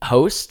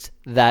host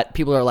that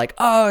people are like,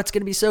 oh, it's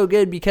going to be so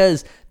good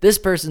because this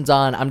person's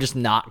on. I'm just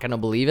not going to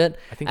believe it.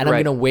 think and you're I'm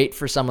right. going to wait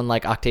for someone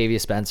like Octavia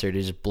Spencer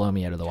to just blow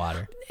me out of the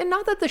water. And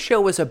not that the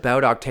show was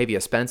about Octavia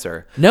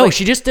Spencer. No,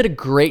 she just did a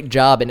great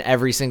job in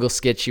every single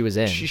skit she was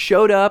in. She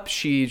showed up.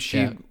 She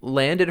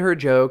landed her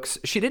jokes.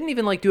 She didn't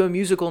even like do a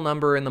musical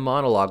number in the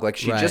monologue. Like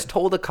she just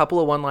told a couple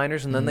of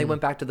one-liners and then they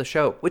went back to the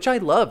show, which I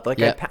loved. Like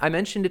I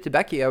mentioned it to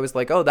Becky. I was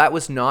like, oh, that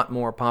was not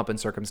more pomp and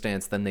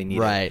circumstance than they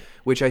needed. Right.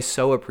 Which I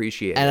so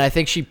appreciate. And I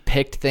think she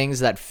picked things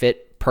that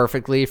fit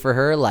perfectly for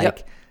her,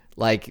 like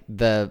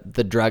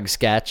the drug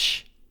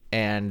sketch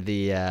and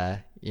the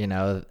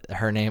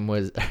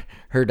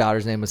her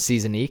daughter's name was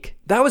Seasonique.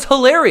 That was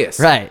hilarious.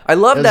 Right. I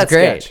love that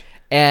great. sketch.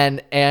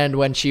 And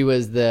when she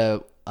was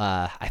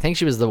I think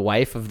she was the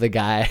wife of the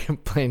guy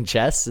playing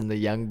chess in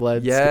the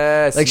Youngbloods.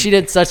 Yes. Like she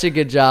did such a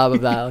good job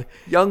of that.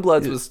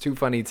 Youngbloods was too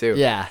funny too.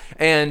 Yeah.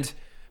 And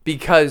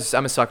because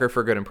I'm a sucker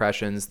for good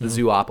impressions, the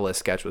Zoopolis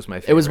sketch was my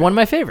favorite. It was one of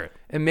my favorite.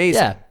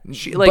 Amazing. Yeah.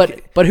 She,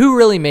 like, but who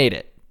really made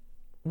it?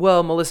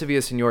 well, Melissa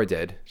Villaseñor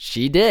did.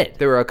 She did.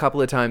 There were a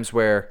couple of times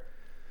where,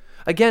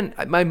 again,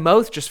 my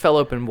mouth just fell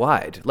open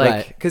wide.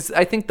 Like, because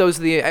I think those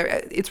are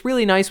it's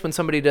really nice when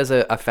somebody does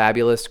a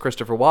fabulous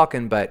Christopher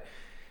Walken, but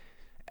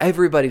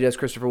everybody does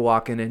Christopher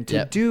Walken. And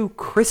to do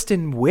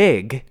Kristen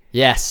Wiig.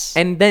 Yes.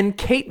 And then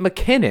Kate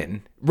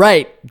McKinnon.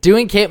 Right.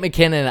 Doing Kate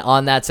McKinnon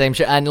on that same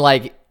show. And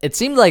like, it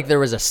seemed like there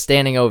was a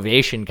standing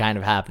ovation kind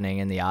of happening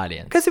in the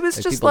audience. Because it was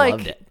just people like,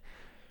 loved it.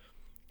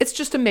 It's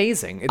just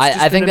amazing. It's I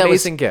just think an that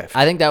amazing was, gift.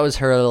 I think that was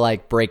her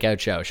like breakout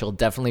show. She'll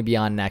definitely be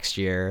on next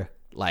year.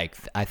 Like,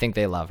 I think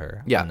they love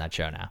her on that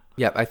show now.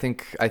 Yeah, I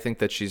think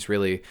that she's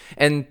really,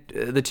 and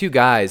the two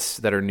guys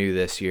that are new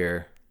this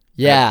year,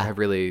 have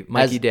really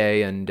Mikey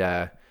Day and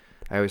I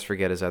always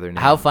forget his other name.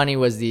 How funny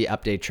was the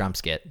Update Trump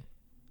skit?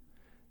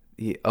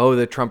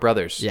 The Trump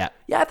brothers. Yeah,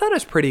 I thought it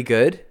was pretty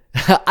good.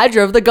 I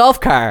drove the golf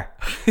car.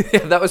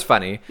 Yeah, that was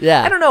funny.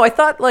 Yeah, I don't know. I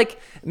thought like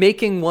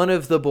making one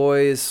of the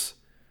boys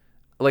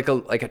like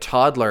a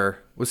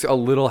toddler was a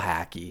little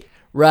hacky.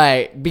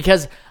 Right,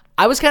 because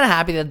I was kind of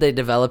happy that they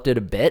developed it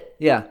a bit.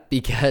 Yeah,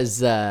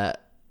 because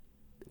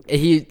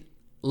he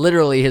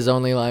literally his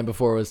only line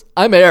before was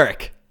 "I'm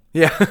Eric."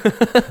 Yeah.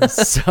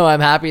 So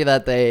I'm happy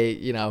that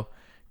they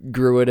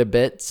grew it a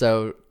bit.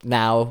 So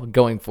now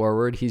going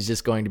forward, he's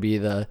just going to be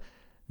the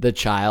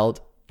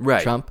child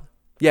Trump.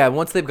 Yeah,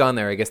 once they've gone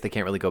there, I guess they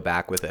can't really go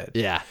back with it.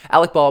 Yeah.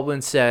 Alec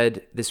Baldwin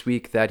said this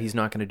week that he's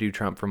not going to do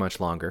Trump for much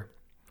longer.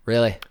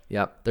 Really?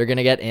 Yep. They're going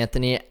to get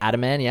Anthony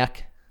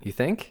Adamaniak. You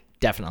think?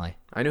 Definitely.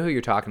 I know who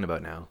you're talking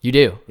about now. You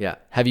do? Yeah.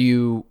 Have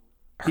you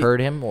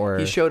heard him or?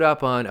 He showed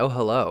up on Oh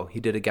Hello.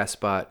 He did a guest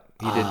spot.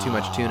 He did Too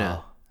Much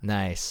Tuna.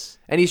 Nice.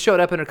 And he showed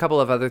up in a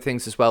couple of other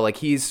things as well. Like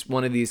he's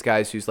one of these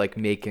guys who's like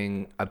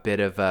making a bit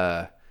of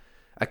a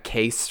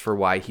case for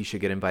why he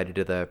should get invited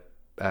to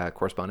the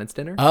correspondence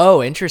dinner.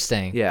 Oh,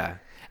 interesting. Yeah.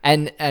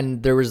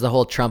 And there was the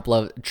whole Trump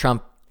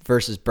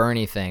versus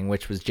Bernie thing,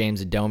 which was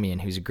James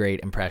Adomian, who's a great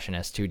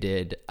impressionist, who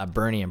did a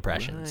Bernie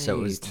impression. Right.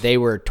 So they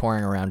were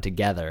touring around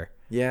together.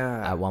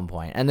 Yeah. At one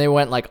point, and they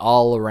went like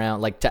all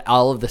around, like to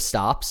all of the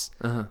stops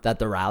that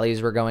the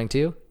rallies were going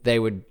to. They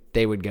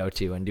would go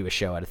to and do a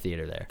show at a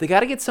theater there. They got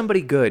to get somebody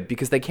good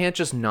because they can't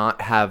just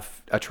not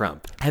have a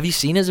Trump. Have you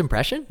seen his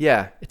impression?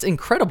 Yeah, it's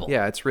incredible.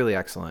 Yeah, it's really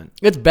excellent.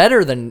 It's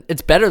better than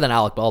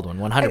Alec Baldwin,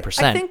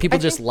 100%. People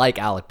just like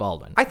Alec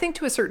Baldwin. I think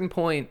to a certain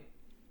point,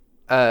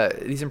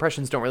 these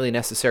impressions don't really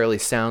necessarily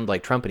sound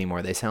like Trump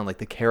anymore. They sound like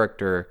the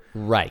character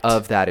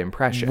of that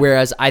impression.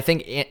 Whereas I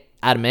think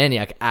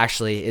Adamaniak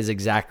actually is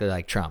exactly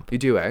like Trump. You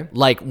do, eh?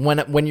 Like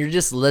when you're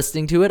just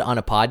listening to it on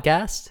a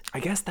podcast. I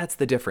guess that's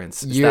the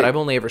difference. Is that I've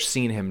only ever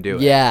seen him do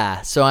it.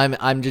 Yeah, so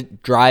I'm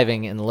just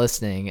driving and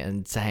listening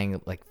and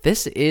saying like,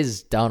 this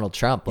is Donald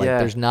Trump. Like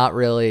there's not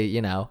really,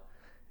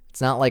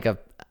 it's not like a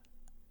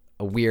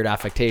weird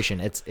affectation.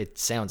 It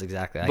sounds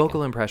exactly like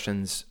vocal him.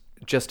 Impressions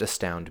just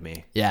astound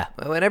me. Yeah.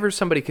 Whenever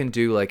somebody can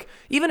do like,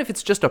 even if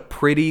it's just a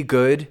pretty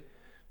good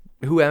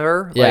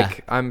whoever,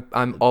 like I'm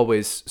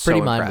always pretty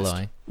so mind impressed.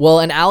 blowing. Well,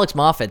 and Alex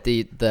Moffat,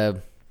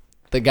 the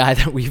guy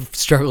that we've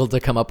struggled to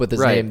come up with his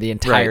name the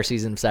entire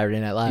season of Saturday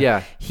Night Live.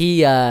 Yeah,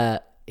 he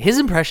his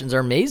impressions are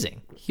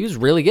amazing. He was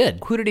really good.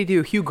 Who did he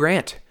do? Hugh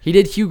Grant. He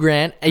did Hugh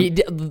Grant.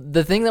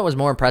 The thing that was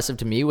more impressive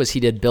to me was he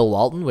did Bill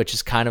Walton, which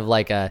is kind of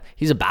like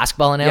he's a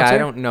basketball announcer. Yeah, I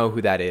don't know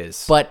who that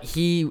is, but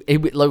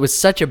it was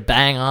such a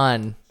bang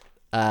on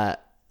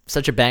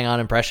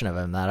impression of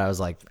him that I was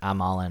like, I'm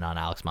all in on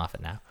Alex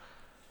Moffat now.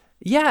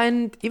 Yeah,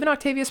 and even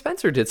Octavia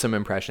Spencer did some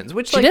impressions,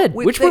 which she did,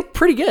 which were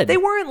pretty good. They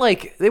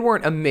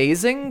weren't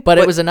amazing, but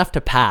it was enough to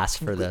pass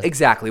for the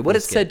exactly. What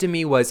it said to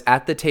me was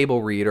at the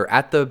table read or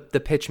at the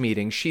pitch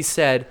meeting, she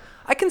said,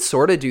 "I can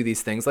sort of do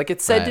these things." Like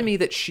it said to me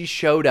that she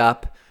showed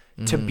up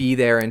to be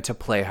there and to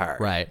play hard.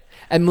 Right.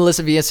 And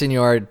Melissa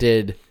Villaseñor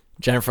did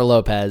Jennifer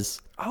Lopez.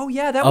 Oh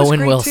yeah, that was Owen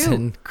great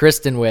Wilson, too.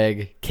 Kristen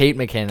Wiig, Kate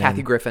McKinnon,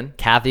 Kathy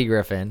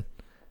Griffin.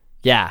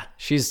 Yeah,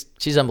 she's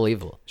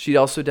unbelievable. She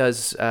also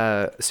does,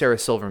 Sarah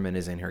Silverman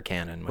is in her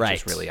canon, which is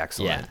Right. really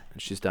excellent. Yeah.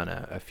 And she's done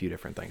a few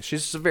different things.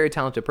 She's just a very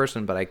talented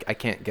person, but I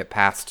can't get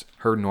past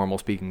her normal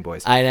speaking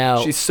voice. I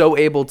know. She's so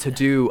able to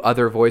do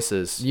other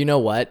voices. You know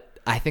what?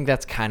 I think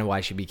that's kind of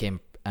why she became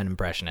an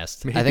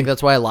impressionist. I think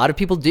that's why a lot of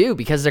people do,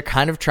 because they're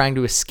kind of trying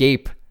to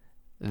escape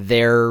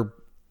their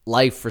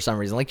life for some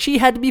reason. Like, she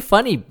had to be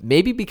funny,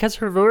 maybe because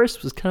her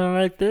voice was kind of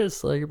like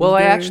this. Like, Well,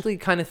 I actually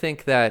kind of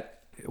think that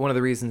one of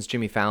the reasons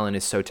Jimmy Fallon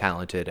is so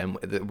talented and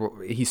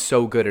he's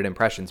so good at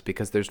impressions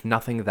because there's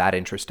nothing that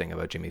interesting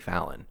about Jimmy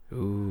Fallon.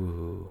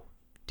 Ooh,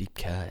 deep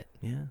cut.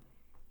 Yeah,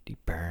 Deep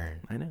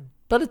burn. I know.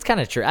 But it's kind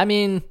of true. I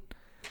mean,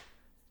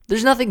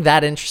 there's nothing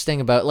that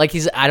interesting about, like,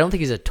 I don't think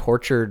he's a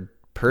tortured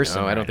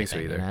person. No, I or don't think so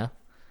anything, either.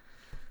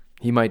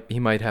 You know? He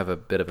might have a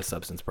bit of a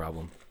substance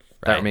problem.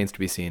 That Right. remains to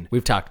be seen.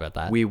 We've talked about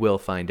that. We will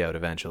find out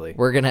eventually.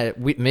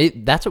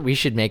 That's what we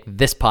should make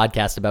this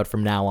podcast about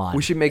from now on.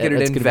 We should make it an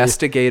That's gonna be-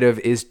 investigative,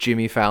 is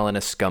Jimmy Fallon a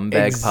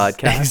scumbag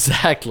podcast?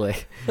 Exactly.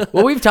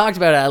 Well, we've talked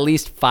about it at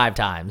least 5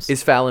 times.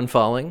 Is Fallon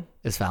falling?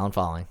 Is Fallon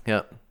falling?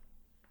 Yep.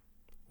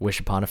 Wish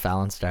upon a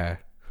Fallon star.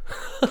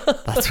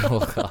 That's what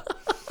we'll call.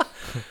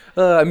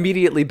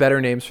 Immediately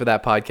better names for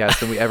that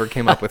podcast than we ever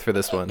came up with for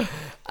this one.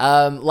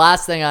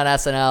 Last thing on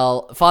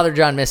SNL, Father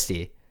John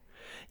Misty.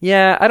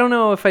 Yeah, I don't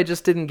know if I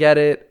just didn't get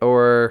it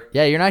or...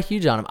 Yeah, you're not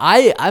huge on him.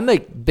 I'm a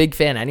big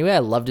fan anyway. I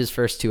loved his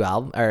first 2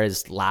 albums, or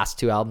his last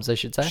 2 albums, I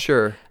should say.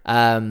 Sure.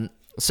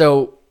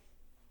 So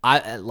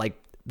I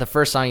like the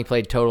first song he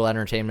played, Total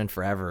Entertainment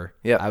Forever.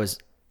 Yeah. I was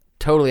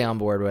totally on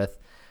board with.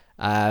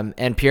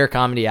 And pure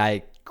comedy,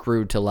 I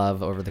grew to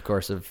love over the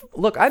course of.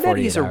 Look, I bet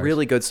 48 he's a hours.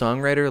 really good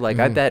songwriter. Like,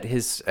 I bet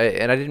his...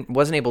 and I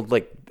wasn't able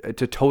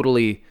to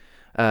totally...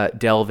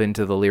 delve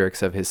into the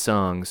lyrics of his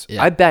songs.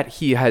 Yeah. I bet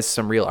he has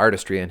some real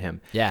artistry in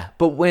him. Yeah.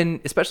 But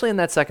especially in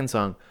that second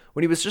song,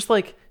 when he was just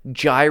like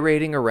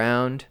gyrating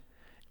around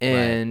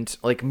and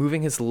like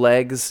moving his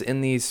legs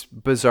in these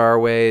bizarre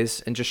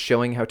ways and just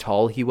showing how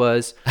tall he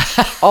was,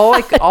 all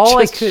I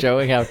could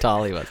showing how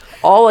tall he was.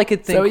 all I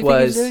could that what think you think he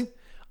was was doing?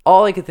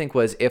 all I could think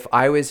was if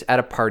I was at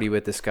a party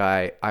with this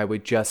guy, I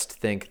would just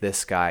think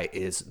this guy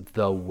is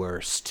the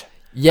worst.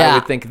 Yeah. I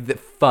would think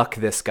fuck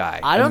this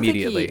guy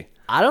immediately.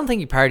 I don't think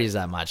he parties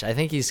that much. I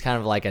think he's kind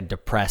of like a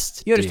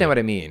depressed. You understand dude. what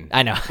I mean?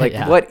 I know. Like,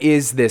 Yeah. what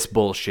is this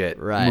bullshit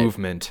Right.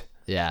 movement?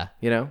 Yeah.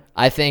 You know?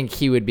 I think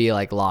he would be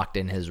like locked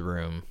in his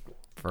room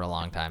for a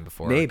long time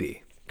before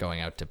Maybe. going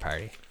out to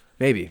party.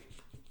 Maybe.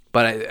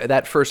 But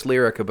that first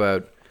lyric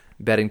about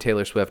betting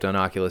Taylor Swift on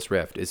Oculus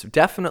Rift is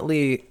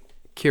definitely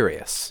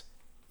curious.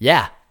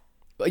 Yeah.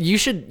 You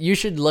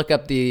should look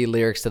up the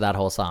lyrics to that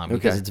whole song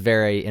because Okay. it's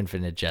very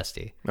Infinite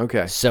Jesty.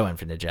 Okay. So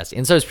Infinite Jesty.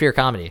 And so is pure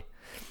comedy.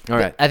 All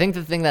right. I think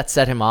the thing that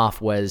set him off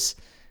was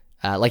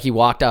like he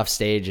walked off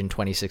stage in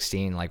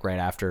 2016, like right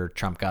after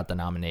Trump got the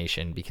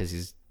nomination,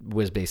 because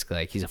was basically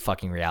like, he's a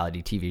fucking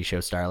reality TV show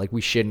star. Like,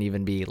 we shouldn't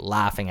even be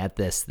laughing at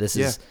this. This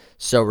is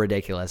so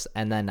ridiculous.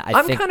 And then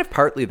I'm think kind of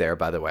partly there,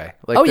 by the way.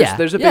 Like, Oh, there's, yeah.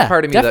 there's a big Yeah,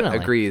 part of me definitely.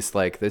 that agrees,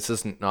 like, this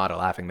is not a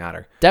laughing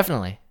matter.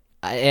 definitely.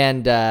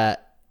 And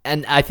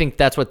I think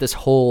that's what this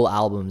whole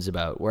album's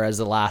about. Whereas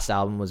the last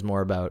album was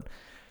more about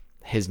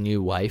his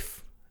new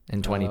wife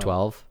in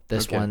 2012.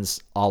 This okay.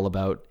 one's all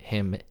about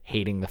him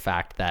hating the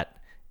fact that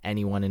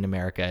anyone in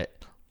America,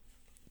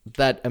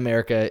 that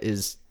America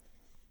is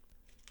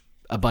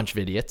a bunch of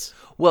idiots.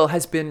 Well,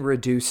 has been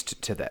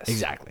reduced to this.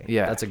 Exactly.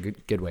 Yeah. That's a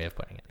good way of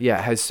putting it.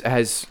 Yeah,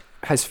 has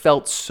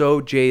felt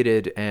so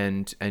jaded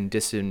and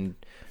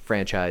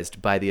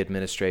disenfranchised by the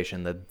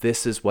administration that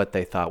this is what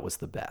they thought was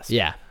the best.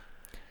 Yeah.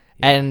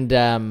 And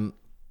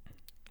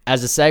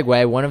as a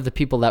segue, one of the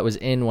people that was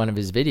in one of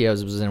his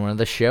videos was in one of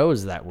the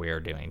shows that we're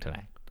doing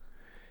tonight.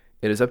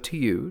 It is up to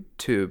you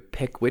to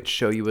pick which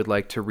show you would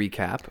like to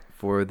recap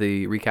for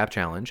the recap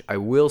challenge. I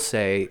will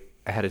say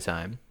ahead of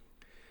time,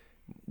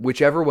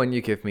 whichever one you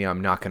give me,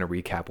 I'm not going to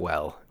recap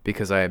well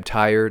because I am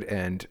tired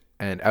and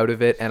out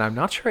of it, and I'm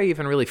not sure I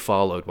even really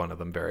followed one of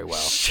them very well.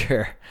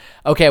 Sure.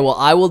 Okay, well,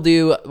 I will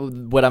do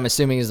what I'm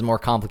assuming is the more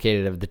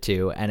complicated of the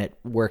two, and it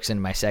works in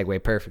my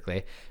segue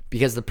perfectly,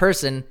 because the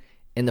person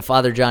in the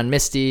Father John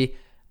Misty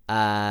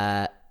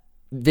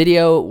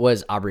video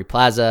was Aubrey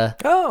Plaza,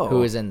 who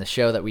was in the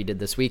show that we did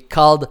this week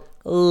called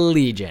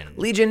Legion.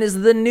 Legion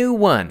is the new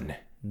one.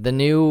 The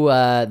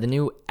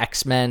new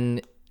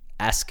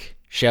X-Men-esque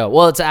show.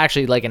 Well, it's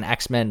actually like an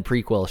X-Men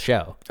prequel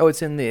show. Oh,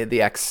 it's in the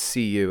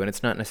XCU, and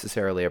it's not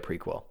necessarily a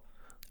prequel.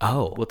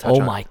 Oh, We'll touch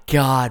on my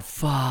God.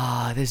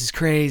 Fuck, this is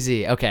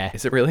crazy. Okay.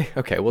 Is it really?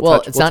 Okay,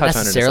 Well, it's we'll not touch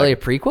on it in a necessarily a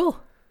second. prequel?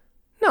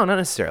 No, not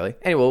necessarily.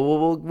 Anyway,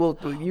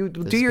 you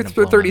do your gonna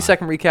blow my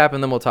 30-second recap,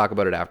 and then we'll talk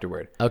about it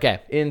afterward. Okay.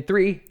 In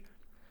 3,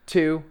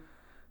 2,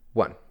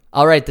 1.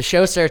 All right, the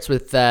show starts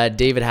with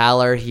David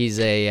Haller. He's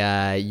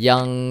a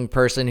young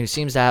person who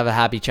seems to have a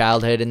happy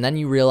childhood, and then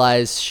you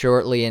realize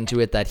shortly into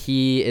it that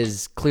he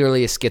is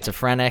clearly a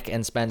schizophrenic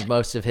and spends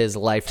most of his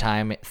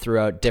lifetime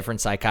throughout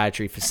different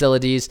psychiatry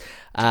facilities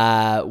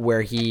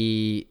where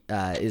he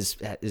is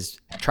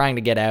trying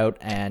to get out,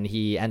 and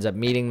he ends up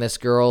meeting this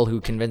girl who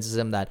convinces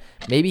him that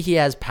maybe he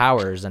has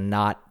powers and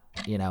not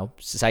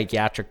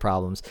psychiatric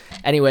problems.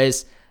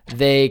 Anyways,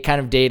 they kind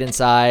of date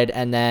inside,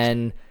 and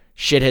then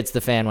shit hits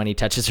the fan when he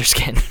touches her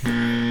skin.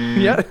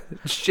 Yeah,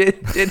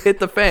 shit did hit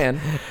the fan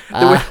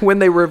when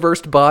they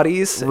reversed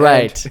bodies.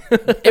 Right.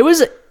 It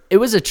was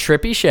a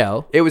trippy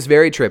show. It was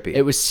very trippy.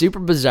 It was super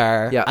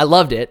bizarre. Yeah. I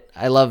loved it.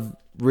 I love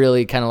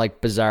really kind of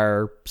like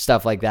bizarre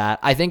stuff like that.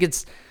 I think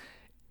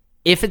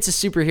if it's a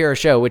superhero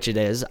show, which it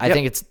is, I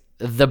think it's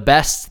the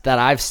best that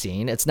I've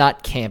seen. It's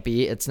not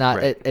campy. It's not.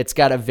 Right. It's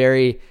got a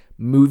very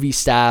movie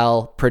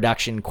style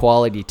production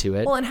quality to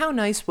it. Well, and how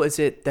nice was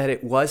it that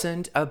it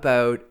wasn't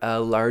about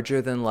a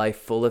larger than life,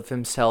 full of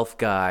himself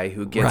guy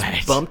who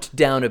gets bumped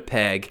down a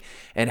peg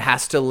and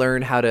has to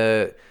learn how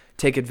to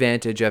take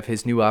advantage of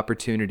his new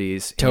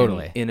opportunities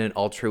in an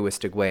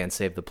altruistic way and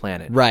save the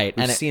planet. Right.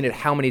 We've seen it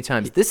how many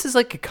times? This is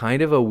like a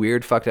kind of a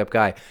weird, fucked up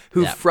guy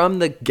who from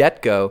the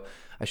get-go,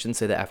 I shouldn't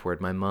say the F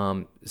word. My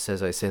mom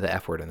says I say the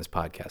F word on this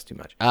podcast too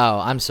much. Oh,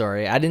 I'm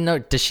sorry. I didn't know.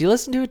 Does she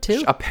listen to it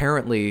too?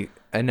 Apparently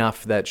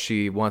enough that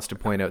she wants to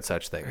point out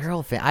such things.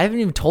 Girl, I haven't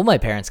even told my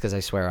parents because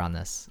I swear on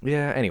this.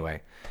 Yeah,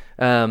 anyway.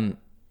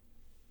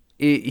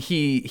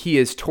 He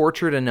is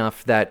tortured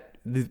enough that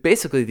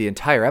basically the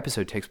entire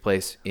episode takes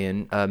place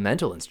in a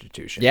mental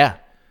institution. Yeah.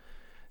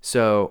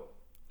 So,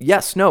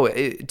 yes, no,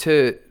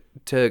 to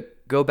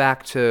go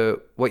back to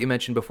what you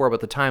mentioned before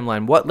about the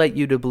timeline, what led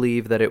you to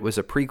believe that it was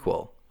a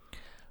prequel?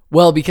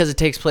 Well, because it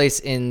takes place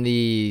in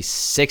the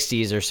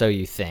 60s or so,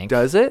 you think.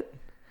 Does it?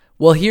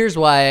 Well, here's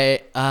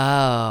why.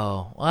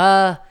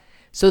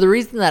 So the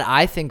reason that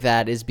I think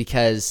that is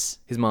because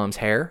His mom's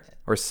hair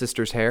or his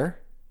sister's hair?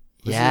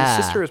 Was it Yeah.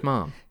 his sister or his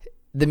mom?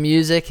 the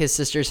music, his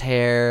sister's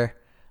hair.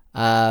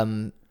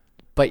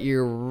 But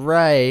you're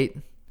right.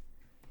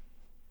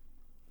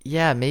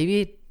 Yeah,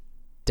 maybe it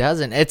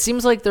doesn't. It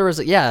seems like there was,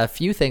 a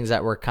few things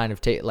that were kind of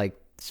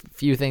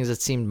few things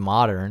that seemed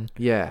modern.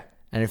 Yeah.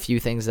 And a few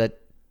things that.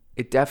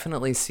 It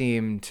definitely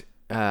seemed.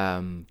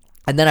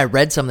 And then I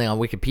read something on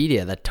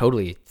Wikipedia that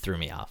totally threw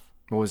me off.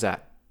 What was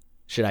that?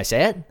 Should I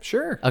say it?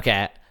 Sure.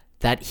 Okay.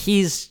 That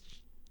he's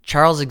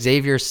Charles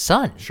Xavier's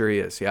son. Sure he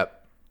is. Yep.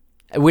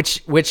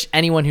 Which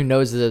anyone who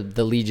knows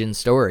the Legion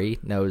story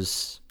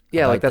knows.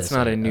 Yeah, about like that's this,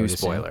 not I a new would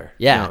assume. spoiler.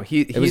 Yeah, No,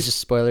 it was just a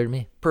spoiler to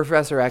me.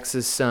 Professor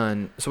X's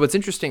son. So what's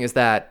interesting is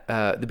that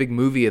the big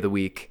movie of the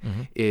week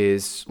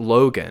is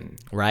Logan.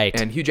 Right.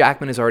 And Hugh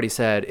Jackman has already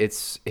said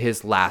it's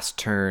his last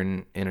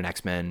turn in an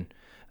X-Men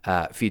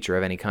feature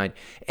of any kind.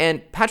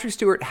 And Patrick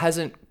Stewart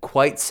hasn't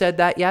quite said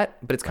that yet,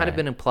 but it's kind of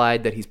been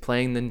implied that he's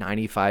playing the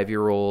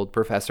 95-year-old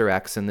Professor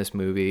X in this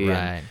movie.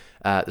 Right.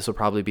 And this will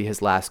probably be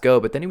his last go.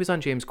 But then he was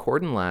on James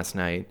Corden last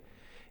night.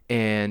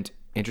 And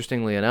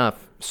interestingly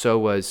enough, so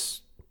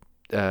was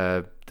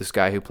this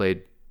guy who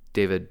played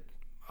David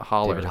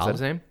Haller. Is that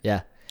his name?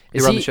 Yeah.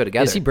 They were on the show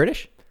together. Is he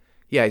British?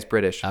 Yeah, he's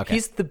British. Okay.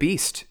 He's the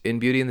Beast in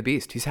Beauty and the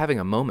Beast. He's having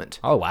a moment.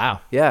 Oh,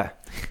 wow. Yeah.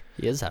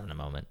 He is having a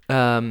moment.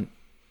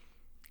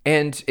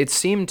 And it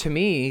seemed to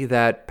me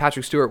that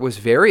Patrick Stewart was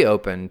very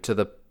open to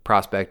the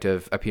prospect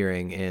of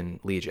appearing in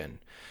Legion.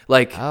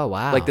 Like, oh,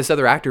 wow. Like this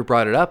other actor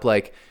brought it up,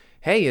 like,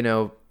 hey,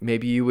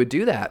 maybe you would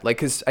do that. Like,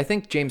 because I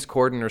think James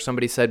Corden or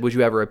somebody said, would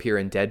you ever appear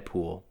in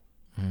Deadpool?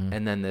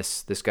 And then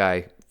this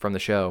guy from the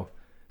show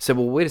said,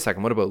 well, wait a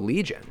second, what about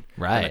Legion?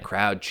 Right. And the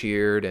crowd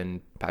cheered,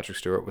 and Patrick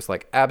Stewart was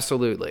like,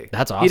 absolutely.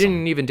 That's awesome. He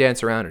didn't even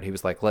dance around it. He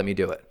was like, let me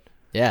do it.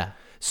 Yeah.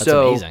 That's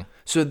amazing.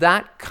 So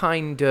that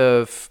kind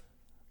of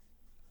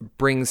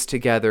brings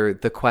together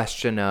the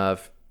question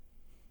of,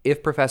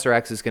 if Professor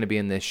X is going to be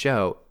in this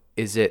show,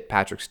 is it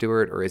Patrick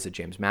Stewart or is it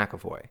James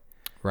McAvoy?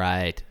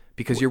 Right.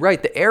 Because you're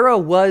right, the era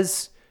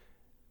was,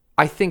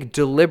 I think,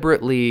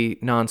 deliberately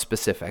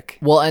non-specific.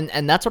 Well,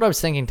 and that's what I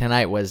was thinking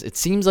tonight was it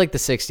seems like the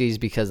 60s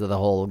because of the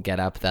whole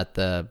get-up that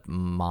the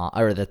mom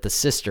or that the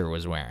sister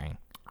was wearing.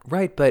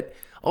 Right, but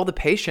all the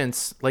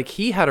patients, like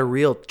he had a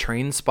real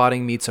Train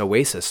Spotting meets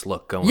Oasis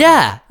look going on.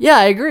 Yeah,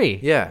 I agree.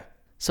 Yeah.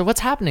 So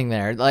what's happening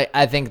there? Like,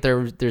 I think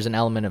there's an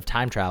element of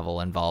time travel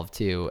involved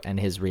too, and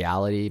his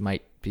reality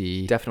might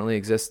be Definitely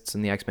exists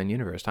in the X-Men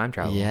universe, time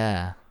travel.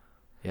 Yeah.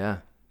 Yeah.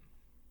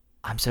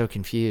 I'm so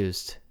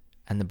confused.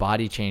 And the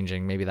body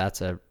changing, maybe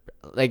that's it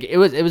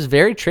was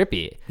very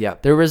trippy. Yeah.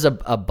 There was a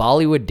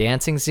Bollywood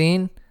dancing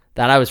scene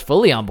that I was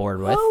fully on board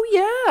with.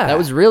 Oh, yeah. That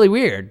was really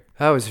weird.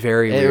 That was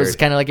very weird. It was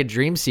kind of like a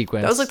dream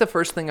sequence. That was like the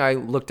first thing I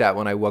looked at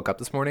when I woke up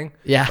this morning.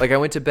 Yeah. Like I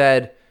went to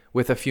bed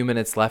with a few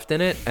minutes left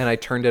in it, and I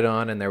turned it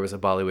on, and there was a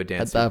Bollywood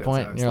dance at that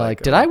sequence. point. You're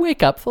like, did I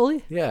wake up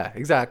fully? Yeah,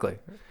 exactly.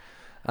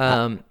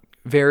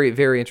 Very,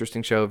 very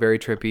interesting show. Very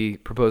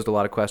trippy. Proposed a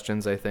lot of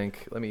questions, I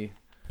think. Let me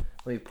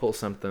pull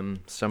some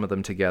of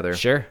them together.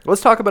 Sure.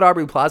 Let's talk about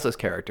Aubrey Plaza's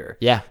character.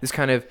 Yeah. This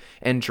kind of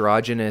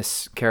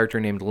androgynous character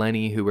named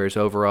Lenny who wears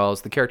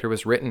overalls. The character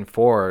was written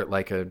for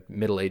like a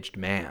middle-aged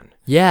man.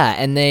 Yeah,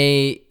 and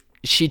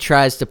she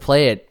tries to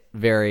play it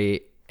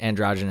very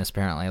androgynous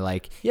apparently.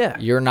 Like, yeah,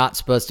 you're not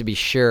supposed to be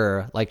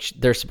sure. Like,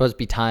 there's supposed to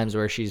be times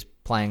where she's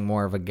playing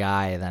more of a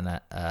guy than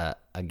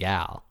a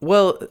gal.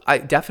 Well, I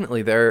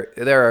definitely there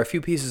are a few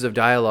pieces of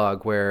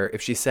dialogue where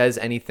if she says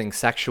anything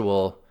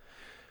sexual,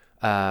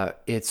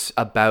 it's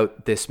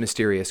about this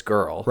mysterious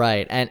girl.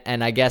 Right.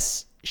 And I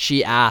guess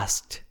she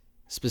asked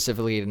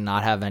specifically to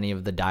not have any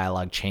of the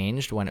dialogue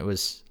changed when it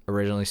was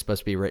originally supposed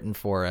to be written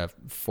for a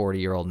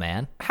 40-year-old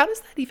man. How does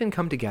that even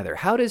come together?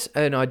 How does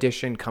an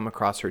audition come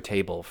across her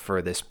table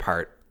for this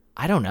part?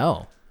 I don't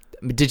know.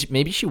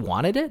 Maybe she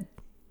wanted it?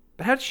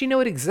 But how did she know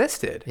it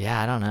existed?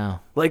 Yeah, I don't know.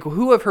 Like,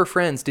 who of her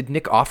friends did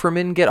Nick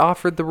Offerman get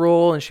offered the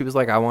role and she was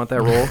like, I want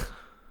that role?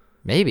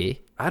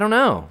 Maybe. I don't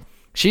know.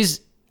 She's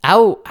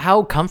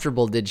how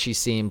comfortable did she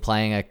seem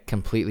playing a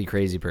completely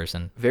crazy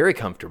person? Very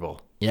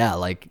comfortable. Yeah,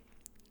 like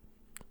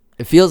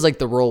it feels like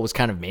the role was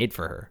kind of made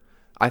for her.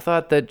 I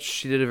thought that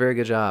she did a very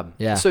good job.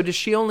 Yeah. So does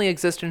she only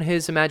exist in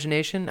his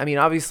imagination? I mean,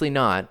 obviously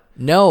not.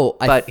 No,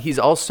 But he's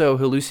also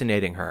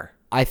hallucinating her.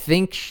 I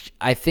think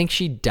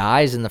she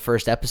dies in the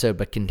first episode,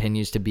 but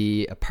continues to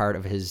be a part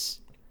of his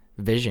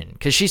vision.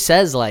 Because she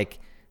says, like,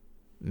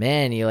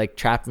 man, you like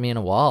trapped me in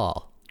a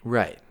wall.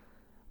 Right.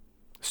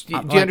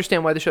 So do you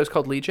understand why the show's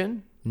called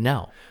Legion?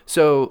 No.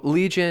 So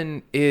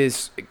Legion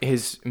is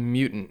his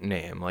mutant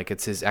name. Like,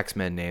 it's his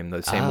X-Men name,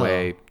 the same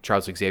way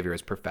Charles Xavier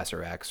is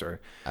Professor X or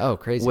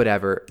crazy.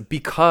 whatever.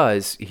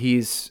 Because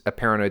he's a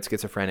paranoid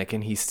schizophrenic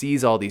and he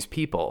sees all these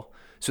people.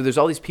 So there's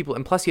all these people,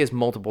 and plus he has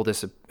multiple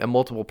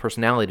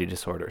personality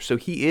disorder. So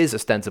he is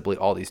ostensibly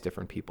all these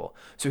different people.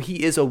 So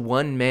he is a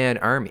one-man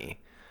army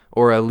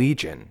or a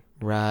legion,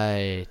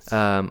 Right.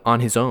 on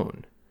his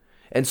own.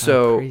 And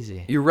so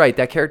crazy. You're right.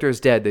 That character is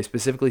dead. They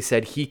specifically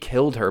said he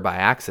killed her by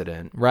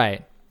accident.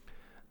 Right.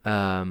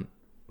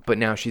 But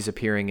now she's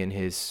appearing in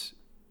his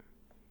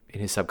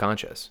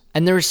subconscious.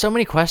 And there were so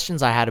many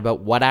questions I had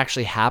about what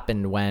actually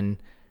happened when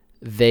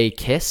they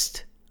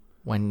kissed,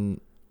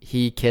 when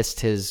he kissed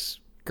his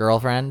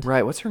girlfriend.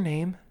 Right. What's her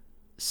name?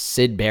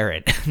 Syd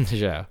Barrett in the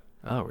show.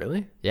 Oh,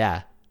 really?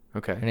 Yeah.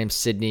 Okay. Her name's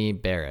Sydney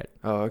Barrett.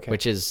 Oh, okay.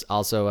 Which is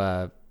also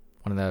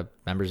one of the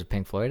members of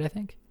Pink Floyd, I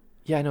think.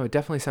 Yeah, no, it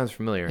definitely sounds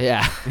familiar.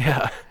 Yeah.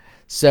 Yeah.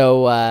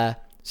 So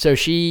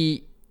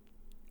she,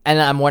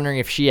 and I'm wondering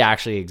if she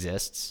actually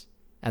exists.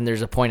 And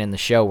there's a point in the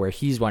show where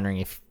he's wondering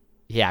if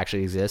he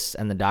actually exists.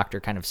 And the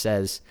doctor kind of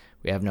says,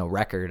 we have no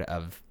record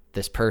of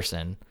this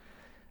person.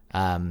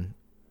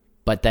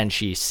 But then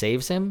she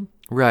saves him.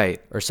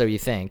 Right. Or so you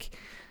think.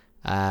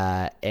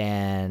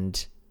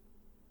 And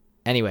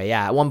anyway,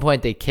 yeah, at one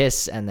point they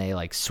kiss and they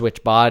like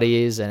switch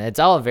bodies and it's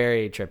all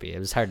very trippy. It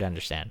was hard to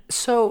understand.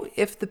 So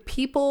if the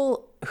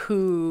people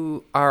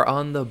who are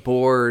on the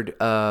board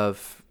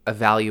of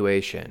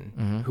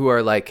evaluation, who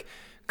are like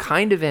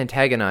kind of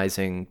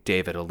antagonizing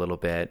David a little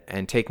bit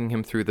and taking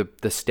him through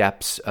the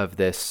steps of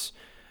this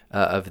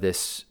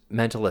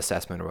mental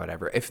assessment or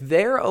whatever, if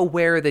they're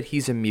aware that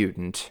he's a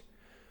mutant,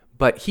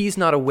 but he's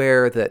not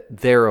aware that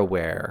they're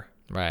aware,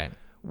 Right.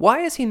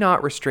 why is he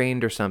not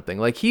restrained or something?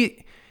 Like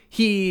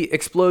he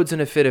explodes in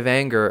a fit of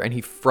anger and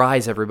he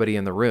fries everybody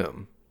in the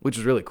room, which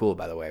is really cool,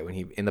 by the way, when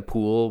he in the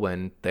pool,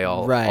 when they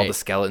all the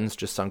skeletons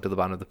just sunk to the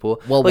bottom of the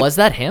pool. Well, like, was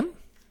that him?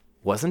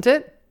 Wasn't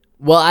it?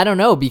 Well, I don't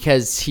know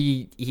because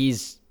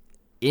he's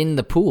in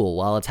the pool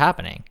while it's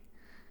happening.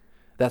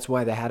 That's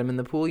why they had him in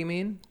the pool, you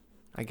mean?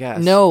 I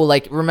guess. No,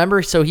 like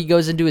remember, so he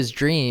goes into his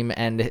dream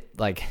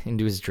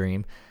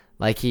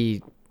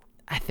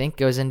I think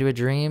goes into a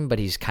dream, but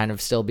he's kind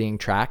of still being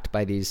tracked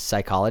by these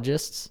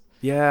psychologists.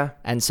 Yeah.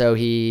 And so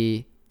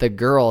the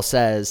girl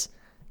says,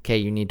 okay,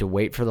 you need to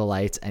wait for the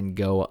lights and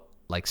go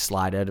like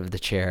slide out of the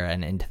chair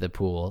and into the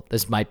pool.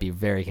 This might be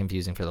very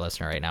confusing for the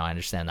listener right now. I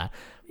understand that.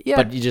 Yeah.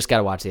 But you just got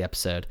to watch the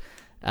episode.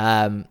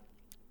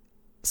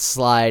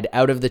 Slide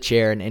out of the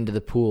chair and into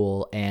the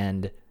pool.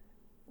 And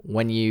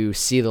when you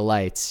see the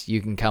lights,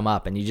 you can come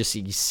up and you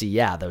see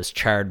those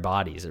charred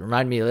bodies. It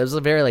reminded me, it was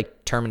a very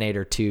like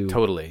Terminator 2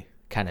 Totally.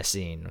 kind of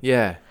scene.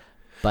 Yeah.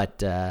 But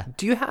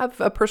do you have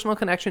a personal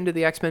connection to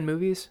the X-Men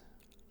movies?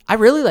 I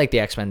really like the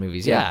X-Men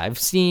movies. Yeah. I've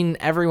seen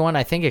everyone,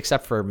 I think,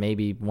 except for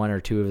maybe one or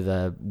two of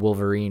the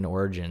Wolverine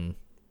origin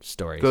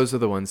stories. Those are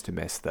the ones to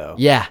miss, though.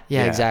 Yeah,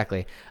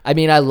 exactly. I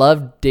mean, I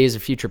love Days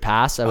of Future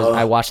Past.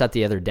 I watched that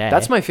the other day.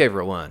 That's my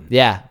favorite one.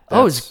 Yeah.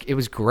 It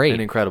was great.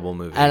 An incredible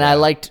movie. And I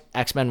liked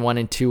X-Men 1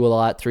 and 2 a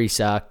lot. 3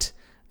 sucked.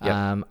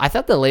 Yep. I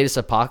thought the latest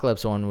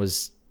Apocalypse one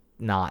was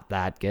not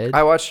that good.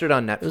 I watched it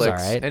on Netflix, was all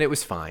right. and it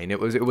was fine. It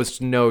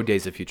was no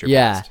Days of Future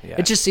Yeah. Past. Yeah.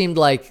 It just seemed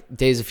like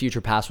Days of Future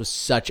Past was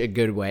such a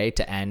good way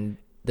to end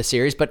the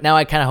series, but now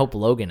I kind of hope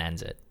Logan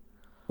ends it.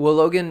 Well,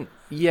 Logan's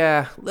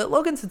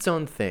its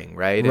own thing,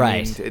 right?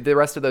 Right. I mean, the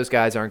rest of those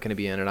guys aren't going to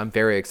be in it. I'm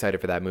very excited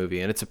for that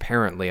movie, and it's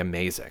apparently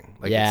amazing.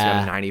 Like,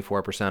 Yeah. it's got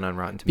 94% on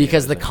Rotten Tomatoes.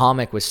 Because the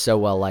comic was so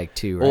well liked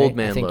too, right? Old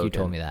Man I think you Logan.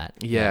 told me that.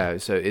 Yeah,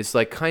 so it's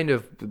like kind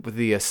of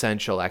the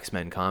essential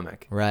X-Men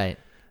comic. Right.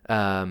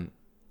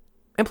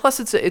 And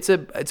plus, it's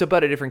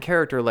about a different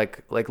character.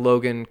 Like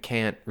Logan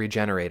can't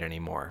regenerate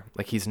anymore.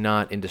 Like, he's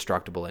not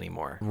indestructible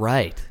anymore.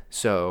 Right.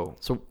 So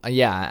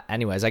yeah,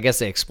 anyways, I guess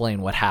they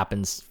explain what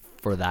happens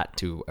for that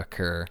to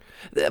occur.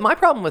 my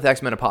problem with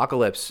X-Men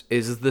Apocalypse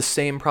is the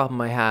same problem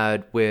I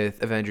had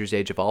with Avengers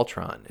Age of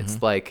Ultron.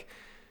 It's like,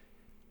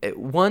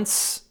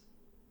 once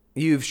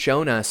you've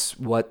shown us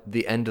what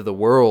the end of the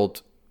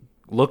world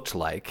looked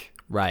like,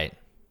 Right.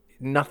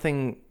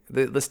 nothing.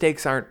 The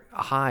stakes aren't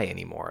high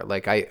anymore.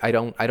 Like I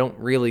don't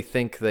really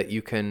think that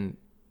you can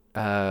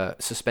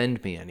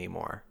suspend me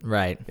anymore.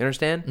 Right. You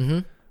understand? Mm-hmm.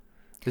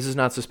 This is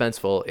not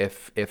suspenseful.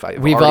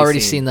 We've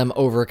already seen them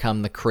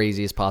overcome the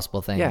craziest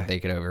possible thing Yeah. they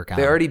could overcome.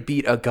 They already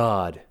beat a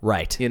god.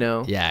 Right. You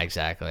know? Yeah,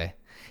 exactly.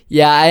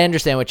 Yeah, I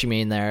understand what you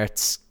mean there.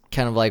 It's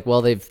kind of like,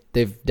 well,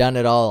 they've done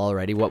it all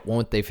already. What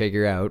won't they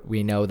figure out?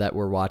 We know that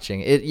we're watching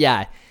it.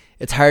 Yeah,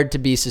 it's hard to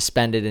be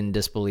suspended in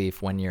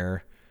disbelief when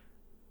you're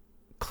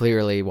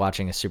clearly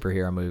watching a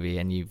superhero movie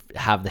and you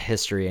have the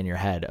history in your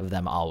head of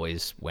them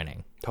always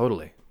winning.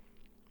 Totally.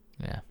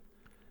 Yeah.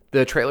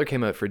 The trailer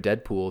came out for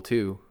Deadpool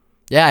too.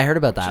 Yeah, I heard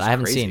about that. Which is I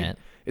haven't crazy. seen it.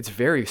 It's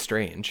very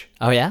strange.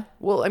 Oh, yeah?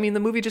 Well, I mean, the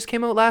movie just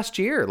came out last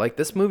year. Like,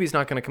 this movie's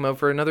not going to come out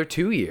for another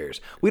 2 years.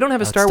 We don't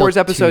have a it's Star still Wars 2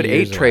 Episode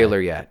years 8 trailer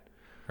away. yet.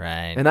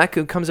 Right. And that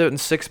comes out in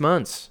 6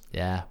 months.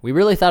 Yeah. We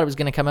really thought it was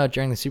going to come out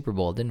during the Super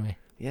Bowl, didn't we?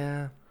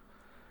 Yeah,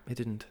 it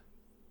didn't.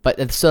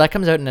 But so that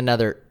comes out in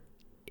another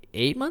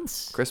 8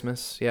 months?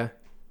 Christmas, yeah.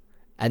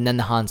 And then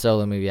the Han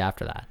Solo movie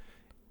after that.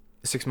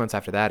 6 months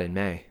after that in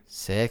May.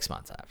 6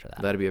 months after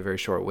that. That'd be a very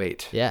short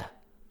wait. Yeah.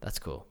 That's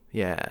cool.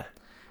 Yeah.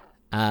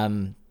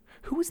 Um,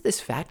 Who was this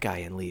fat guy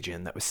in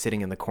Legion that was sitting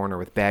in the corner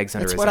with bags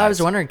under that's his what eyes? I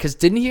was wondering, because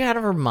didn't he kind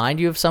of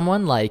remind you of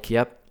someone like,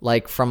 Yep.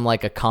 like from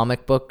like a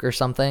comic book or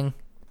something?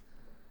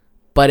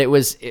 But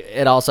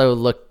it also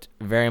looked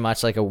very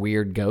much like a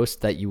weird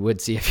ghost that you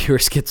would see if you were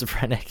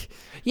schizophrenic.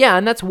 Yeah,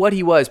 and that's what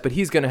he was, but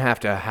he's going to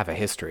have a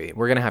history.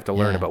 We're going to have to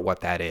learn Yeah. about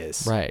what that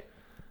is. Right.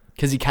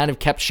 Because he kind of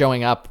kept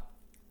showing up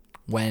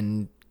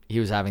when he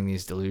was having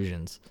these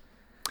delusions.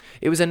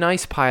 It was a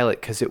nice pilot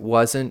because it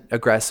wasn't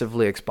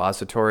aggressively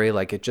expository.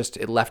 Like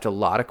it left a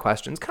lot of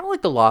questions, kind of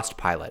like the Lost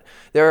pilot.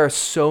 There are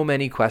so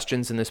many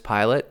questions in this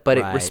pilot, but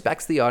it Right.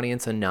 respects the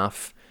audience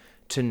enough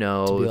to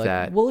know Be like,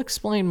 that, we'll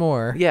explain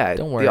more. yeah,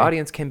 Don't worry. the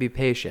audience can be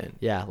patient.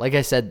 Yeah, like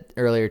I said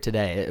earlier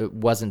today, it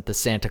wasn't the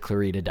Santa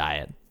Clarita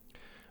diet.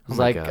 It was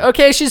my like, God.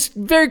 okay, she's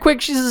very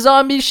quick. She's a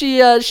zombie.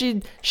 She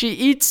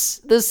eats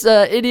this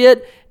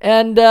idiot,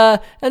 and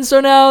so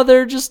now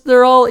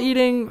they're all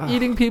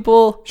eating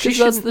people. She Because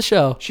that's shouldn't- the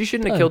show. She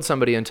shouldn't have killed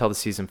somebody until the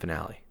season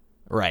finale.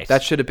 Right.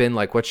 That should have been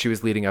like what she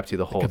was leading up to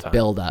the whole time.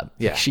 build up.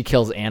 Yeah. She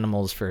kills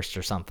animals first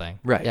or something.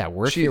 Right. Yeah.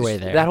 Work your way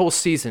there. That whole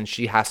season,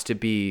 she has to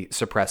be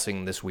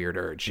suppressing this weird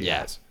urge she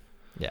Yeah. has.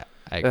 Yeah.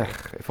 I agree.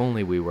 Ugh, if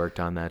only we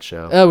worked on that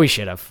show. Oh, we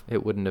should have.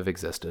 It wouldn't have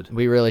existed.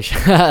 We really should.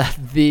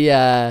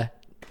 The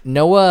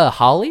Noah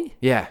Hawley.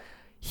 Yeah.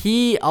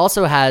 He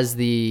also has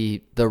the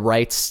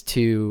rights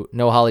to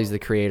Noah Hawley's the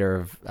creator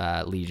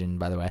of Legion,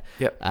 by the way.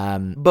 Yep.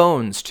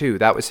 Bones too.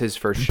 That was his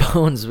first show.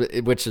 Bones,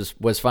 which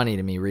was funny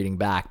to me reading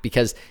back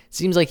because it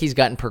seems like he's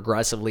gotten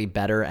progressively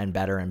better and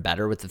better and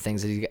better with the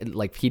things that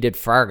like he did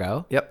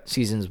Fargo. Yep.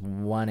 Seasons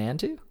 1 and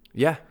 2,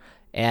 Yeah.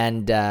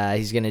 and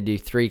he's going to do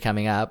 3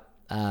 coming up.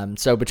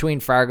 So between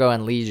Fargo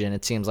and Legion,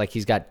 it seems like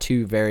he's got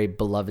 2 very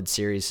beloved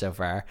series so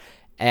far,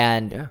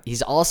 and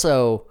he's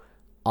also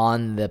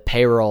on the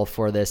payroll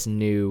for this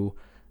new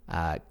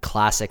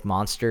classic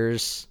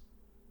monsters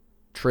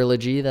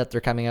trilogy that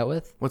they're coming out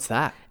with. What's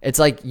that? It's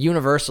like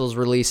Universal's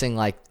releasing,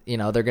 like, you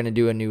know, they're going to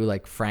do a new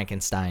like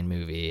Frankenstein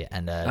movie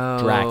and a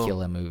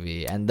Dracula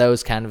movie and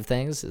those kind of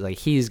things. Like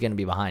he's going to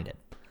be behind it.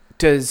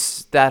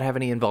 Does that have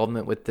any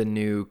involvement with the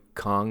new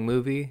Kong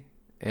movie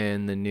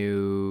and the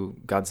new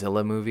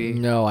Godzilla movie?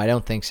 No, I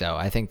don't think so.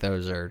 I think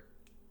those are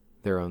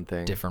Their own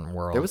thing. different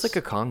worlds. There was like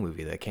a Kong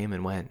movie that came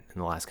and went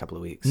in the last couple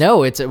of weeks. No,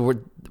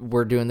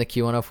 we're doing the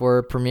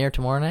Q104 premiere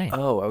tomorrow night.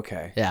 Oh,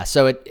 okay. Yeah,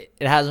 so it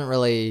hasn't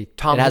really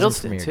Tom it hasn't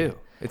Hiddleston premiered too. yet.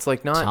 It's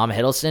like not Tom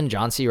Hiddleston,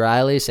 John C.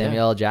 Reilly,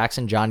 Samuel L.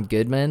 Jackson, John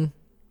Goodman.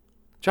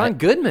 John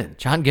Goodman.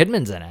 John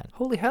Goodman's in it.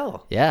 Holy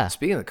hell. Yeah.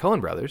 Speaking of the Coen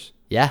brothers.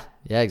 Yeah,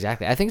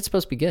 exactly. I think it's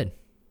supposed to be good.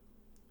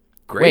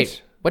 Great.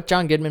 Wait, what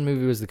John Goodman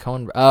movie was the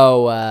Coen?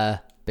 Oh,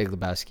 Big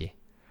Lebowski.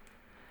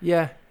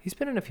 Yeah. He's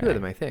been in a few of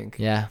them, I think.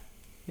 Yeah.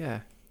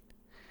 Yeah.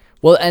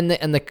 Well, and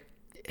the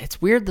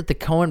it's weird that the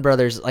Coen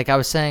brothers, like I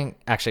was saying,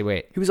 actually,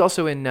 wait. He was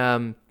also in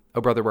Oh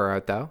Brother, Where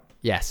Art Thou?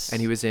 Yes. And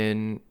he was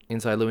in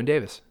Inside Llewyn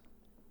Davis.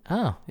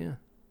 Oh. Yeah.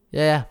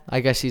 Yeah.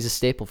 I guess he's a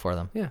staple for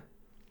them. Yeah.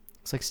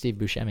 It's like Steve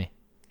Buscemi.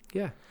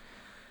 Yeah.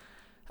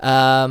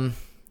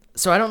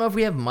 So I don't know if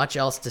we have much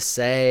else to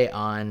say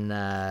on.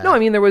 No, I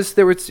mean it was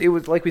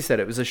like we said,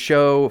 it was a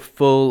show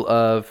full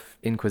of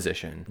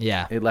inquisition.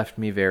 Yeah. It left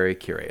me very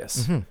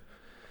curious. Mm-hmm.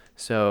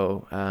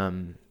 So,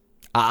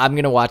 I'm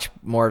gonna watch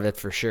more of it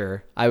for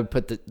sure. I would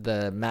put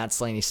the Matt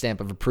Slaney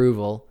stamp of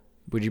approval.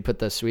 Would you put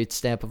the Sweet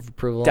stamp of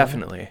approval?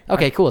 definitely. On it?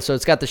 Okay, cool. So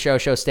it's got the show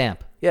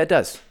stamp. Yeah, it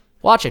does.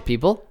 Watch it,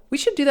 people. We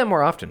should do that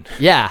more often.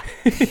 Yeah,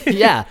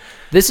 yeah.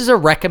 This is a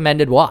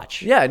recommended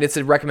watch. Yeah, and it's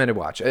a recommended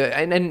watch.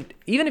 And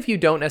even if you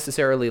don't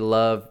necessarily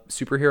love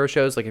superhero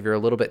shows, like if you're a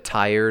little bit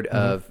tired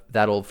of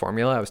that old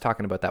formula, I was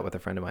talking about that with a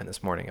friend of mine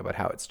this morning about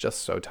how it's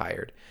just so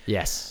tired.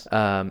 Yes.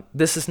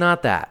 This is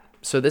not that.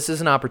 So this is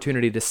an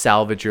opportunity to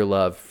salvage your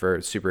love for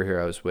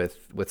superheroes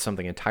with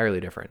something entirely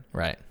different.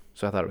 Right.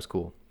 So I thought it was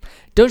cool.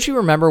 Don't you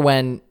remember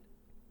when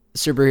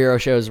superhero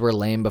shows were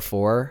lame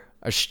before?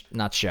 or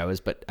not shows,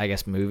 but I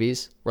guess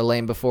movies were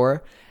lame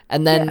before.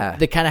 And then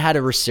they kind of had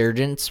a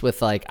resurgence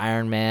with like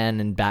Iron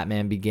Man and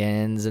Batman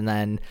Begins. And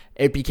then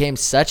it became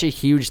such a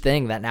huge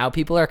thing that now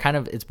people are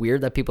it's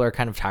weird that people are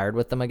kind of tired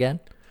with them again.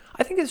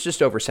 I think it's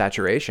just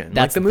oversaturation.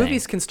 That's like the the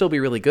movies thing. can still be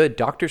really good.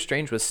 Doctor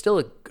Strange was still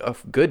a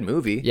good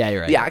movie. Yeah,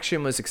 you're right. The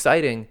action was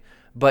exciting,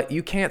 but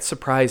you can't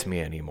surprise me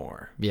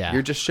anymore. Yeah.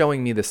 You're just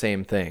showing me the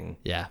same thing.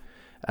 Yeah,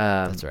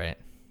 that's right.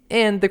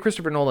 And the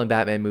Christopher Nolan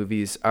Batman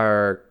movies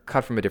are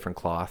cut from a different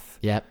cloth.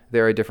 Yep.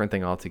 They're a different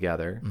thing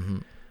altogether.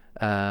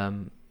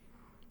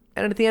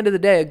 And at the end of the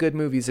day, a good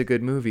movie is a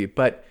good movie.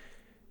 But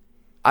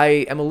I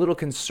am a little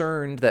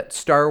concerned that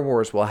Star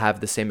Wars will have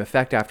the same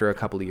effect after a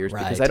couple of years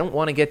because I don't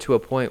want to get to a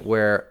point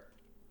where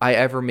I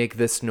ever make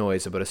this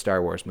noise about a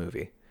Star Wars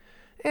movie.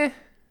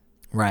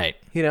 Right.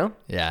 You know?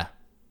 Yeah.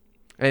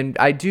 And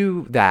I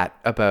do that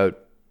about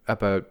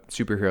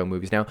superhero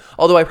movies now.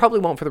 Although I probably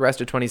won't for the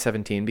rest of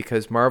 2017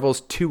 because Marvel's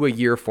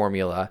 2-a-year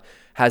formula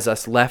has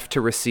us left to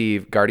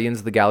receive Guardians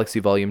of the Galaxy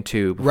Volume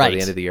 2 before the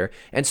end of the year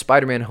and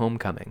Spider-Man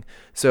Homecoming.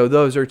 So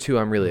those are two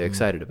I'm really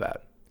excited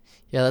about.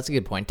 Yeah, that's a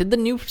good point. Did the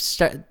new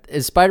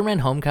is Spider-Man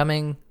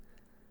Homecoming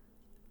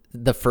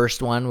the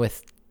first one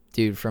with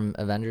dude from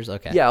Avengers?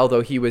 Okay. Yeah,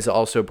 although he was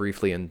also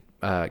briefly in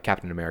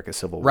Captain America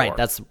Civil War. Right,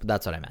 that's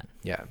what I meant.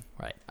 Yeah.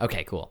 Right.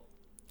 Okay, cool.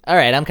 All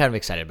right, I'm kind of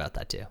excited about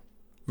that too.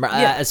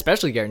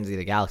 Especially Guardians of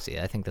the Galaxy.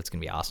 I think that's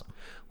going to be awesome.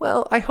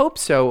 Well, I hope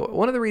so.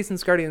 One of the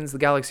reasons Guardians of the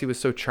Galaxy was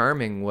so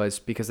charming was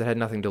because it had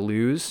nothing to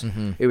lose.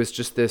 It was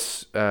just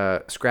this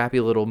scrappy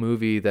little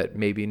movie that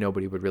maybe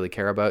nobody would really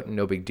care about,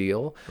 no big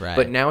deal. Right.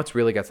 But now it's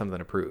really got something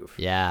to prove.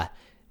 Yeah.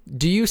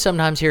 Do you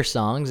sometimes hear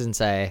songs and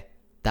say,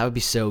 that would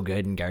be so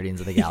good in Guardians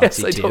of the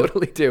Galaxy Yes, I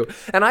totally do.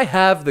 And I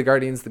have the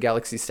Guardians of the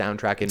Galaxy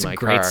soundtrack in my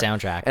car. It's a great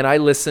soundtrack. And I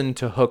listened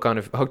to Hooked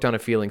on a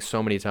Feeling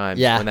so many times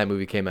when that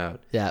movie came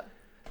out. Yeah.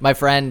 My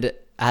friend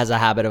has a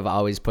habit of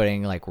always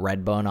putting like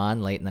Redbone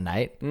on late in the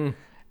night. And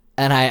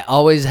I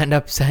always end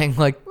up saying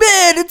like,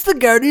 man, it's the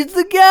Guardians of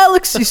the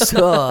Galaxy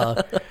song.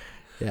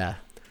 Yeah.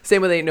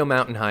 Same with Ain't No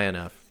Mountain High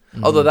Enough.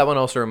 Although that one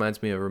also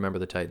reminds me of Remember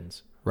the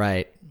Titans.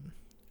 Right.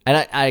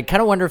 And I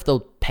kind of wonder if they'll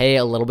pay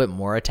a little bit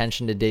more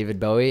attention to David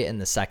Bowie in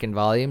the second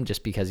volume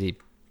just because he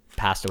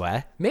passed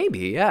away.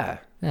 Maybe, yeah.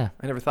 Yeah.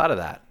 I never thought of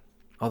that.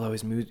 Although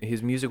his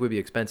music would be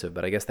expensive,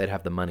 but I guess they'd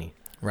have the money.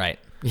 Right.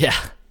 Yeah.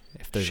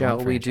 If there's Shall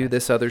one we do franchise.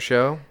 this other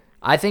show?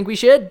 I think we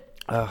should.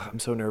 I'm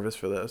so nervous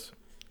for this.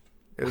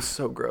 It was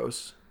so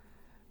gross.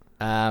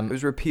 It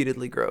was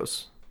repeatedly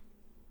gross.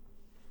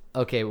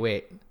 Okay,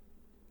 wait.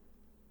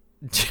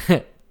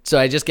 So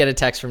I just get a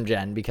text from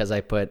Jen because I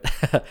put,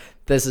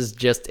 this is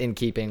just in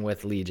keeping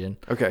with Legion.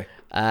 Okay.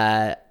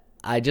 I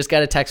just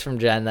got a text from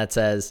Jen that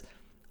says,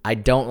 I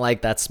don't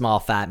like that small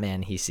fat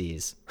man he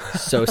sees.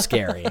 So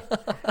scary.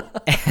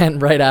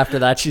 And right after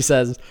that, she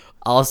says,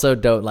 also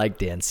don't like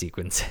dance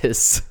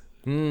sequences.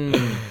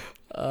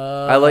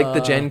 I like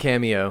the Jen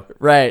cameo.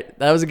 Right.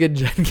 That was a good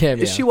Jen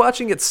cameo. Is she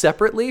watching it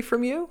separately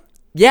from you?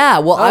 Yeah.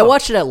 Well, I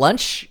watched it at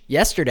lunch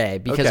yesterday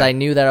because Okay. I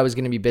knew that I was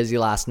going to be busy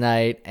last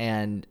night.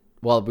 And,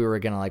 well, we were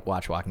going to like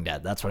watch Walking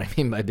Dead. That's what I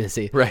mean by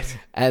busy. Right.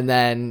 And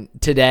then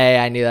today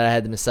I knew that I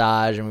had the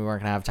massage and we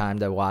weren't going to have time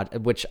to watch,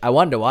 which I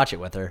wanted to watch it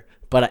with her.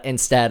 But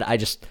instead I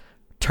just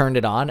turned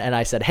it on and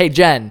I said, hey,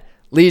 Jen,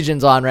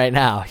 Legion's on right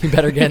now. You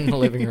better get in the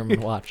living room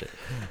and watch it.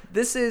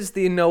 This is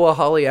the Noah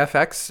Hawley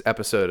FX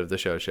episode of the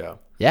show.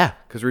 Yeah.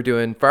 Because we're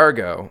doing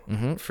Fargo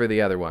for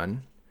the other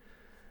one.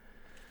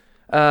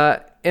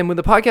 And when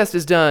the podcast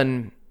is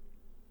done,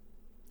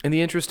 in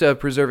the interest of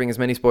preserving as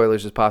many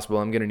spoilers as possible,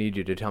 I'm going to need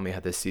you to tell me how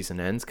this season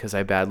ends because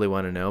I badly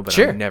want to know, but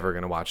Sure. I'm never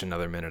going to watch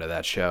another minute of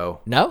that show.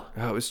 No?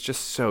 Oh, it was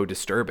just so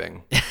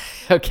disturbing.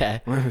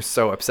 Okay. It was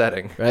so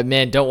upsetting. Right,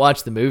 man, don't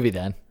watch the movie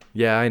then.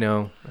 Yeah, I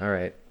know. All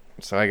right.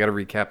 So I got to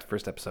recap the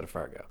first episode of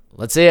Fargo.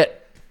 Let's see it.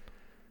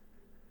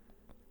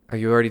 Are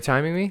you already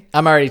timing me?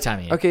 I'm already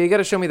timing you. Okay, you got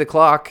to show me the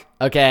clock.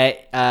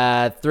 Okay.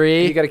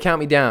 You got to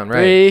count me down,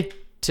 right? 3,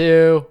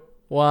 2,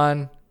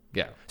 1,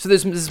 go. So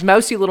there's this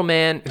mousy little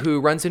man who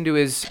runs into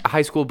his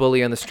high school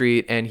bully on the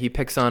street, and he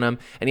picks on him,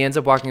 and he ends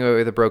up walking away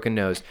with a broken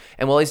nose.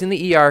 And while he's in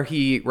the ER,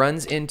 he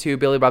runs into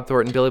Billy Bob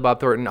Thornton. Billy Bob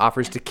Thornton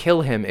offers to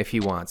kill him if he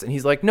wants. And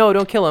he's like, no,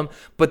 don't kill him.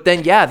 But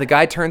then, the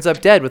guy turns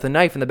up dead with a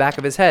knife in the back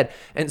of his head.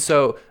 And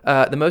so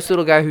the mousy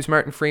little guy, who's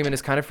Martin Freeman,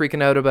 is kind of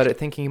freaking out about it,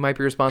 thinking he might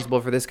be responsible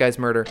for this guy's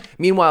murder.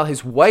 Meanwhile,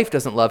 his wife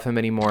doesn't love him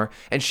anymore,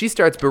 and she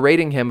starts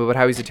berating him about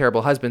how he's a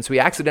terrible husband, so he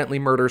accidentally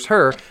murders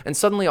her, and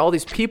suddenly all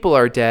these people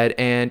are dead,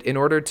 and in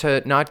order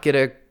to not get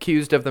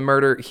accused of the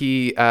murder,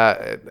 he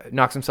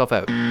knocks himself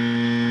out.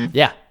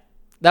 Yeah.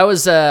 That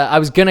was, I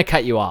was going to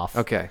cut you off.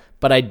 Okay.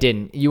 But I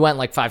didn't. You went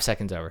like 5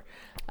 seconds over.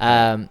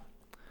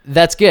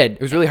 That's good.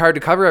 It was really hard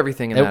to cover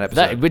everything in that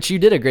episode. Which you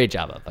did a great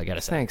job of, I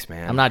gotta say. Thanks,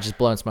 man. I'm not just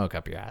blowing smoke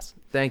up your ass.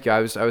 Thank you. I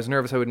was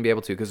nervous I wouldn't be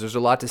able to because there's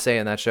a lot to say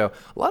in that show.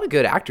 A lot of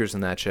good actors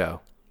in that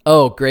show.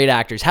 Oh, great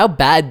actors. How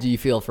bad do you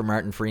feel for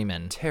Martin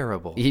Freeman?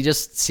 Terrible. He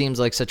just seems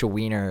like such a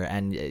wiener,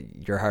 and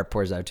your heart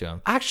pours out to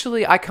him.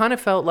 Actually, I kind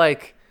of felt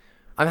like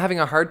I'm having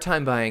a hard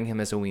time buying him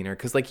as a wiener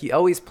because like he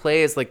always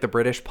plays like the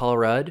British Paul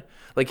Rudd.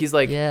 Like he's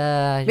like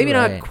maybe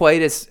not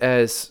quite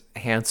as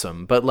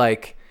handsome, but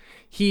like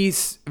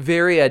he's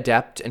very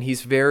adept and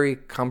he's very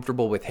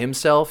comfortable with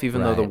himself,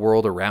 even though the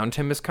world around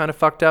him is kind of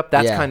fucked up.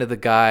 That's kind of the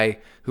guy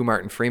who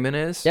Martin Freeman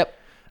is. Yep.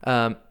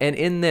 And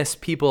in this,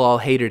 people all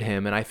hated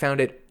him, and I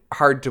found it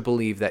hard to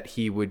believe that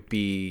he would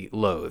be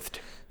loathed.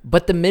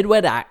 But the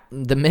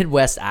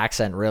Midwest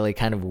accent really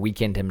kind of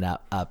weakened him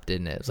up,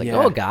 didn't it? It was like,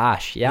 oh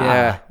gosh,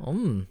 yeah.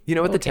 You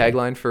know what the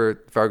tagline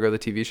for Fargo the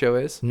TV show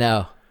is?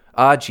 No.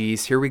 Ah,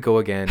 geez, here we go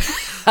again.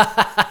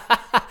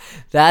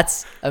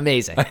 That's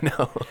amazing. I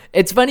know.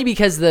 It's funny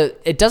because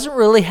it doesn't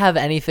really have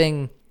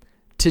anything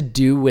to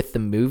do with the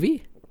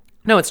movie.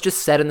 No, it's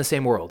just set in the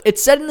same world.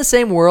 It's set in the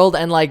same world,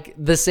 and like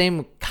the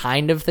same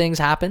kind of things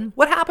happen.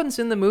 What happens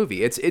in the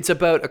movie? It's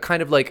about a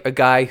kind of like a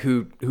guy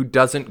who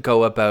doesn't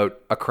go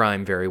about a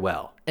crime very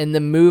well. In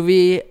the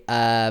movie,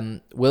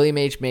 William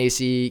H.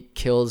 Macy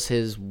kills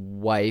his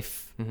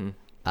wife.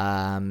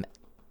 Mm-hmm.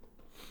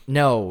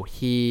 No,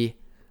 he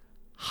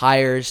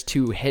hires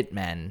 2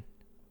 hitmen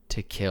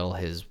to kill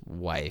his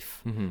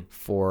wife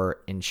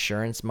for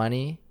insurance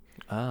money.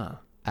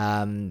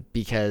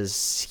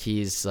 Because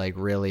he's like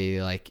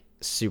really like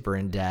super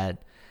in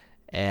debt,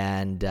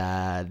 and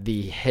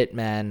the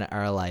hitmen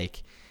are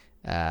like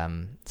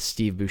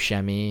Steve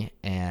Buscemi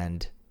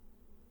and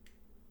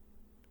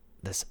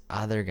this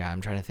other guy. I'm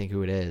trying to think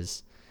who it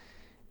is,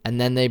 and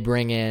then they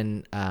bring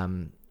in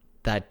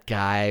that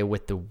guy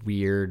with the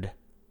weird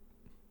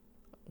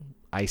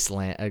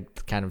Iceland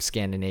kind of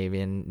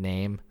Scandinavian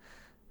name.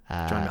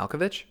 John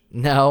Malkovich?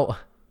 No,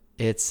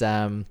 it's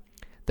the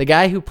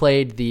guy who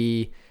played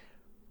the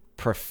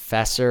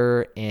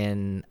professor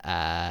in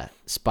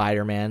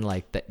Spider-Man,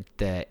 like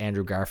the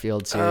Andrew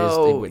Garfield series.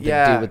 The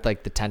dude with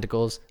like the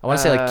tentacles. I want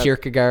to say like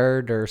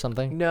Kierkegaard or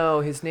something.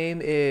 No, his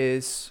name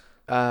is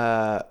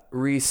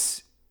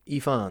Rhys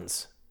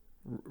Ifans.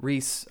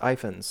 Rhys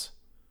Ifans.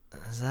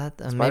 Is that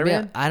Spider-Man?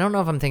 Maybe I don't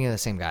know if I'm thinking of the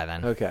same guy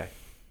then. Okay.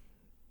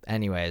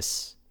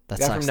 Anyways, that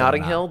guy sucks from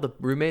Notting Hill, the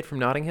roommate from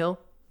Notting Hill.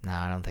 No,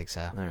 I don't think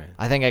so. All right.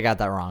 I think I got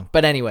that wrong.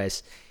 But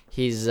anyways,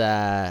 he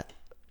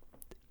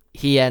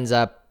ends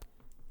up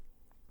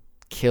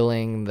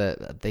killing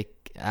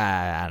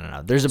I don't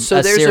know. There's a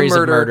series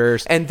of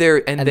murders, and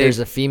there's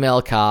a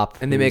female cop,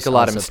 and they make a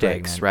lot of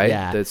mistakes,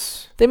 pregnant. right? Yeah,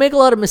 they make a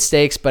lot of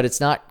mistakes, but it's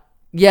not.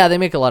 Yeah, they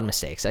make a lot of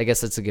mistakes. I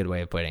guess that's a good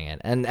way of putting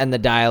it. And the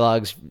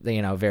dialogue's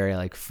very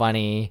like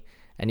funny,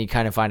 and you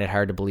kind of find it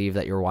hard to believe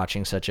that you're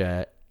watching such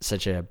a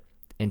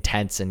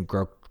intense and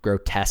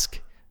grotesque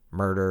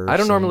murder. I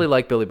don't normally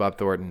like Billy Bob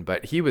Thornton,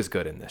 but he was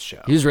good in this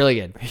show. He was really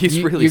good. He's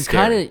really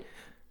scary.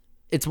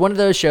 It's one of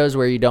those shows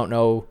where you don't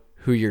know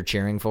who you're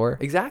cheering for.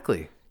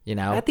 Exactly.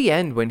 At the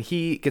end, when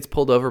he gets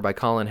pulled over by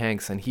Colin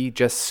Hanks and he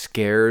just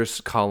scares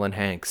Colin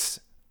Hanks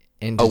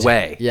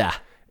away. Yeah.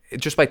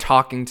 Just by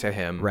talking to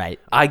him. Right.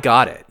 I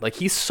got it. Like,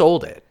 he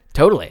sold it.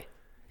 Totally.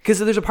 Because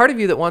there's a part of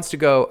you that wants to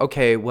go,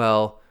 okay,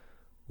 well,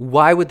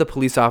 why would the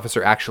police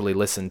officer actually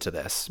listen to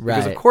this?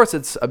 Because, of course,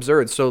 it's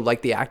absurd. So,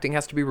 like, the acting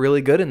has to be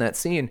really good in that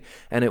scene.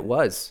 And it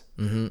was.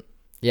 Mm-hmm.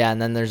 Yeah,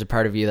 and then there's a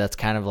part of you that's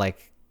kind of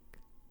like,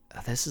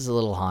 this is a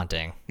little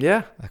haunting.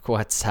 Yeah. Like,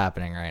 what's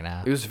happening right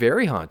now? It was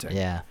very haunting.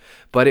 Yeah.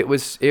 But I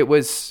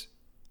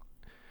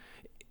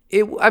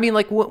mean,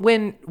 like,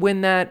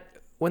 when that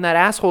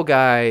asshole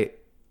guy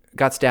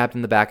got stabbed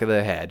in the back of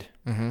the head,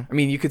 I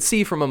mean, you could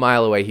see from a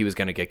mile away he was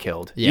going to get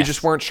killed. Yes. You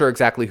just weren't sure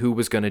exactly who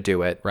was going to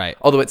do it. Right.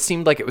 Although it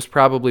seemed like it was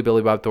probably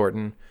Billy Bob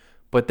Thornton,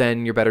 but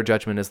then your better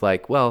judgment is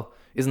like, well,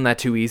 isn't that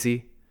too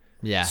easy?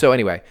 Yeah. So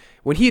anyway,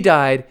 when he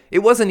died, it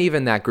wasn't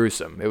even that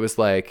gruesome. It was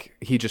like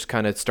he just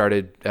kind of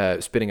started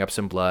spitting up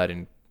some blood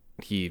and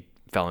he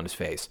fell on his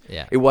face.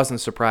 Yeah. It wasn't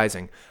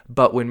surprising.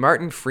 But when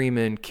Martin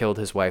Freeman killed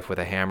his wife with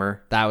a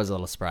hammer, that was a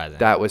little surprising.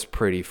 That was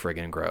pretty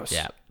friggin' gross.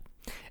 Yeah.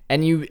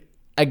 And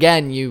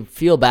you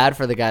feel bad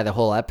for the guy the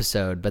whole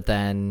episode, but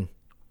then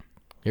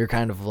you're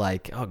kind of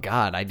like, oh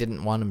God, I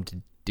didn't want him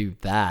to do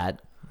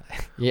that.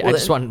 Yeah, I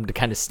just want him to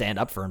kind of stand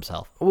up for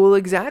himself. Well,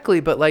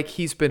 exactly. But like,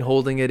 he's been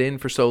holding it in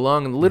for so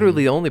long, and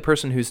literally the only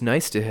person who's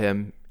nice to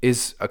him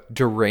is a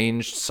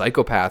deranged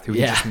psychopath who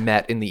he just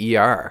met in the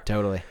ER.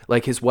 Totally.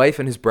 Like, his wife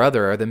and his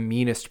brother are the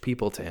meanest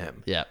people to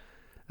him. Yeah.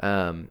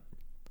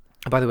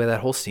 By the way,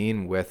 that whole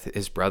scene with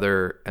his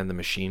brother and the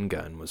machine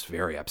gun was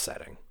very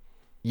upsetting.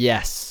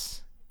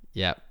 Yes.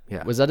 Yep.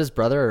 Yeah. Was that his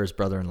brother or his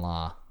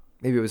brother-in-law?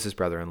 Maybe it was his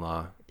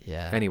brother-in-law.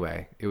 Yeah.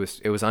 Anyway, it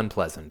was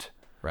unpleasant.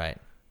 Right.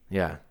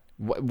 Yeah.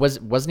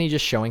 Wasn't he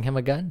just showing him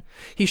a gun?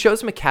 He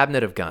shows him a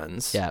cabinet of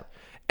guns. Yeah.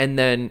 And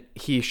then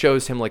he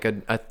shows him like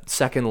a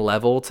second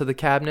level to the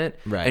cabinet.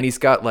 Right. And he's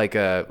got like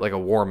a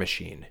war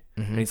machine.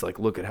 And he's like,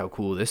 look at how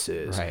cool this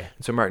is. Right.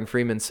 And so Martin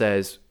Freeman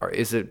says,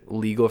 is it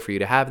legal for you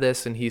to have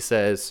this? And he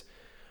says,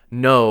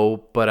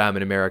 no, but I'm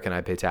an American. I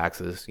pay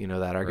taxes. You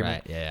know that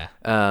argument? Right.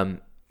 Yeah.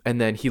 And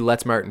then he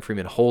lets Martin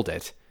Freeman hold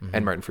it,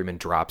 and Martin Freeman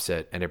drops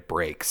it, and it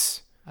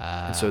breaks.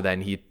 And so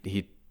then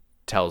he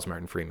tells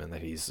Martin Freeman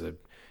that he's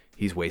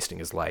wasting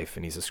his life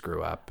and he's a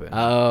screw up. And,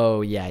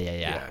 oh,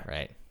 yeah.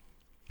 Right.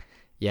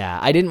 Yeah,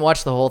 I didn't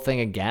watch the whole thing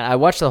again. I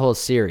watched the whole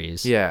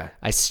series. Yeah.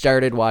 I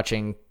started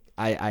watching.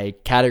 I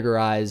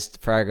categorized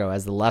Fargo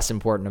as the less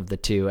important of the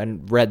two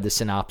and read the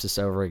synopsis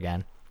over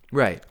again.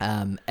 Right.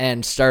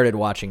 And started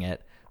watching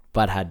it,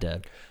 but had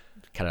to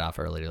cut it off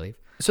early to leave.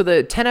 So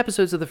the 10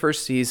 episodes of the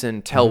first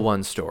season tell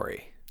one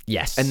story.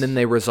 Yes. And then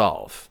they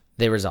resolve.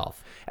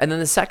 And then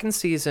the second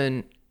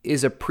season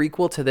is a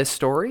prequel to this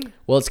story?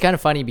 Well, it's kind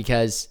of funny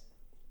because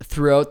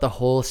throughout the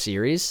whole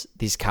series,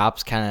 these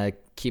cops kind of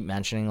keep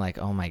mentioning like,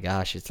 oh my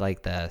gosh, is it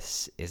like the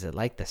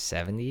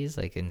 70s,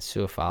 like in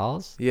Sioux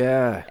Falls?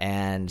 Yeah.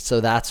 And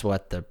so that's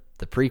what the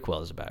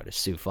prequel is about, is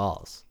Sioux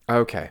Falls.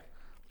 Okay.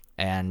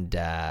 And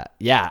I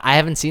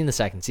haven't seen the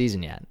second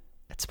season yet.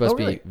 It's supposed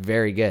to be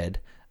very good.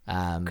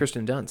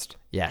 Kirsten Dunst.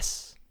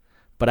 Yes.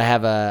 But I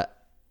have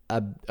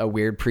a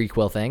weird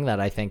prequel thing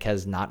that I think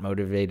has not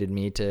motivated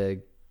me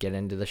to get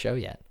into the show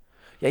yet.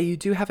 Yeah, you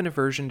do have an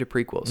aversion to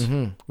prequels.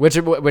 Mm-hmm.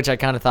 Which I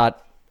kind of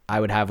thought I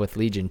would have with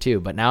Legion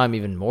too, but now I'm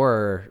even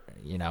more,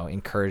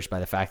 encouraged by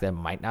the fact that it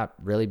might not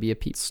really be a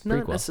prequel. It's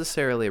not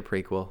necessarily a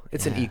prequel.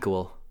 It's an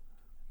equal.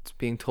 It's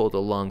being told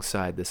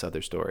alongside this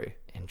other story.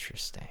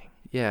 Interesting.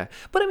 Yeah.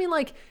 But I mean,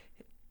 like,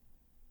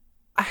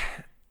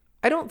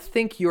 I don't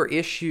think your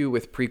issue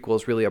with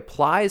prequels really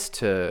applies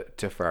to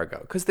Fargo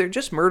because they're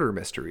just murder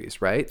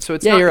mysteries, right? So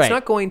it's not, you're right. It's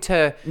not going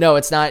to... No,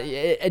 it's not.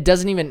 It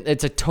doesn't even...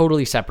 It's a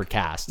totally separate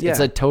cast. Yeah. It's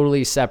a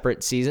totally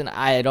separate season.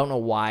 I don't know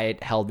why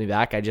it held me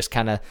back. I just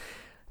kind of...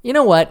 You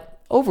know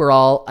what?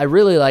 Overall, I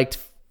really liked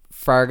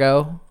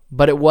Fargo,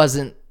 but it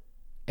wasn't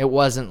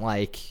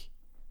like,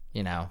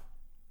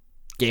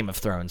 Game of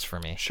Thrones for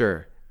me.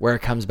 Sure. Where it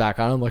comes back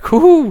on, I'm like,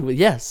 whoo,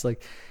 yes.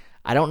 Like,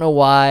 I don't know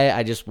why.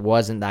 I just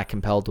wasn't that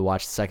compelled to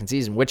watch the second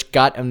season, which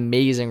got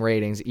amazing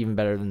ratings, even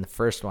better than the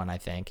first one, I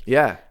think.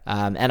 Yeah.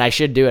 And I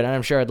should do it, and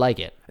I'm sure I'd like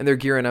it. And they're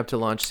gearing up to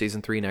launch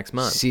season 3 next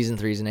month. Season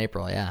 3's in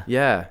April, yeah.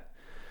 Yeah.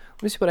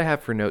 Let me see what I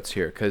have for notes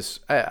here,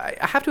 because I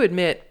have to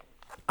admit,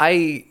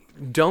 I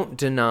don't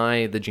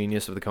deny the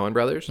genius of the Coen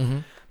brothers,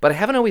 but I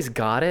haven't always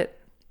got it.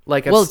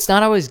 Like, it's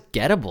not always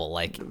gettable.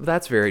 Like,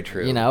 that's very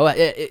true.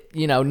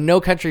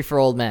 No Country for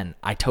Old Men.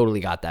 I totally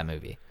got that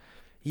movie.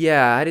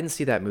 Yeah, I didn't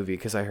see that movie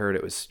because I heard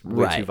it was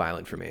way too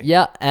violent for me.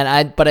 Yeah,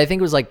 but I think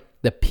it was like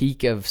the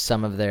peak of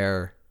some of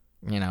their,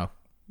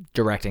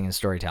 directing and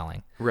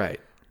storytelling. Right.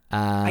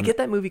 I get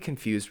that movie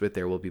confused with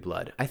There Will Be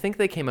Blood. I think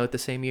they came out the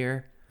same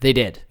year. They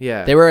did.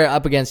 Yeah. They were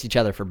up against each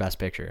other for Best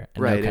Picture.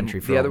 And right. No Country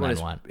and for the Old other Men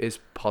one is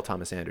Paul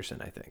Thomas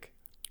Anderson, I think.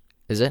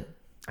 Is it?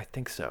 I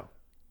think so.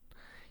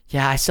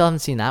 Yeah, I still haven't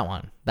seen that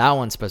one. That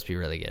one's supposed to be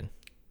really good.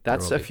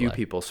 That's a few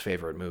people's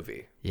favorite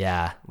movie.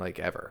 Yeah. Like,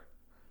 ever.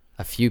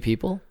 A few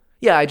people?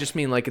 Yeah, I just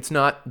mean, like, it's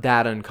not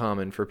that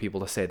uncommon for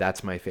people to say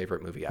that's my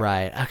favorite movie ever.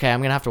 Right. Okay, I'm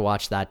going to have to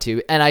watch that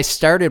too. And I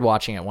started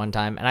watching it one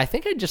time, and I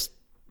think I just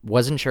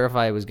wasn't sure if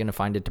I was going to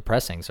find it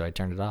depressing, so I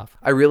turned it off.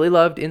 I really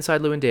loved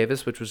Inside Llewyn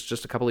Davis, which was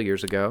just a couple of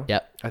years ago.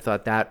 Yep. I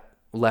thought that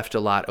left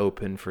a lot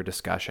open for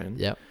discussion.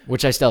 Yep.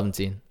 Which I still haven't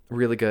seen.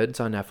 Really good. It's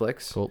on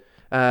Netflix. Cool.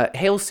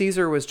 Hail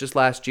Caesar was just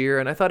last year,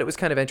 and I thought it was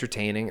kind of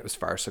entertaining. It was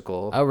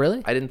farcical. Oh,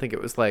 really? I didn't think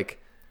it was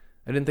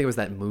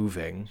that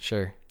moving.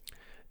 Sure.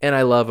 And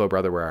I love Oh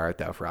Brother, Where Art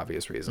Thou for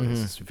obvious reasons.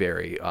 Mm-hmm. It's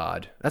very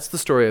odd. That's the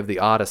story of the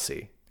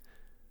Odyssey.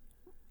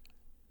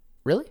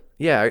 Really?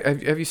 Yeah.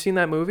 Have you seen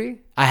that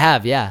movie? I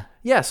have, yeah.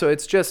 Yeah, so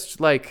it's just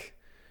like,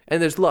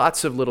 and there's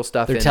lots of little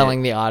stuff They're in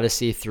telling it. the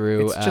Odyssey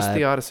through... It's just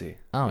the Odyssey.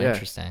 Oh, yeah.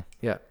 Interesting.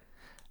 Yeah.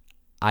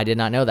 I did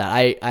not know that.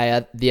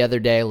 I the other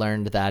day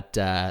learned that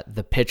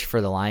the pitch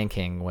for The Lion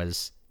King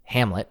was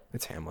Hamlet.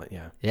 It's Hamlet,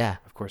 yeah. Yeah.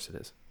 Of course it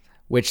is.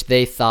 Which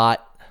they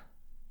thought...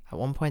 At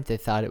one point they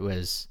thought it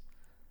was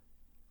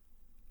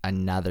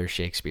another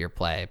Shakespeare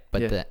play,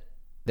 but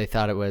they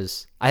thought it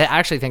was... I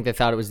actually think they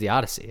thought it was the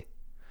Odyssey.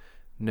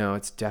 No,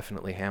 it's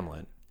definitely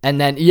Hamlet. And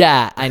then,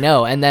 yeah, I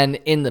know. And then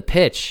in the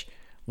pitch,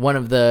 one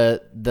of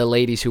the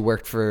ladies who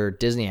worked for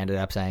Disney ended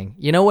up saying,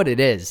 you know what it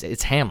is?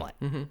 It's Hamlet.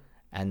 Mm-hmm.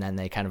 And then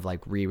they kind of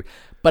like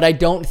But I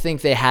don't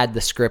think they had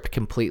the script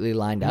completely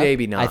lined up.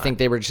 Maybe not. I think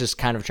they were just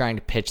kind of trying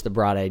to pitch the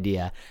broad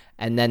idea.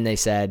 And then they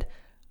said,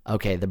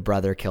 okay, the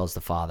brother kills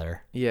the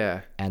father.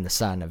 Yeah. And the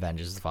son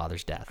avenges the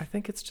father's death. I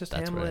think it's just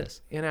That's what it Hamlet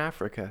is. in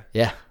Africa.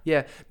 Yeah.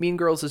 Yeah. Mean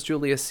Girls is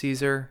Julius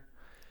Caesar.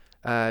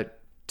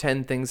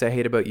 10 Things I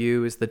Hate About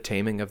You is The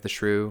Taming of the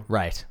Shrew.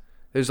 Right.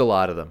 There's a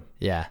lot of them.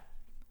 Yeah.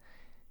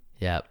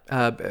 Yeah.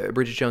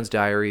 Bridget Jones'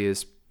 Diary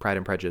is Pride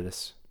and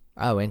Prejudice.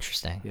 Oh,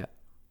 interesting. Yeah.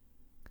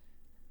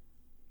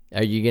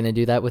 Are you going to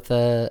do that with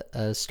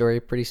a story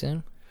pretty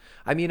soon?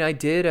 I mean, I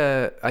did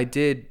A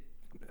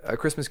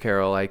Christmas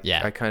Carol. I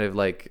kind of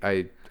like,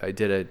 I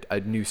did a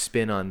new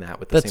spin on that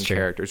with the That's same true.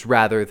 characters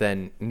rather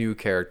than new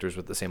characters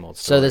with the same old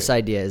story. So this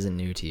idea isn't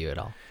new to you at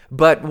all?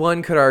 But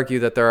one could argue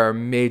that there are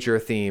major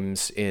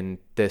themes in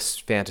this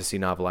fantasy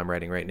novel I'm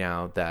writing right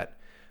now that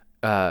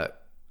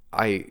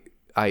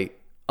I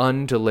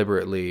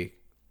undeliberately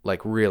like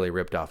really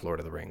ripped off Lord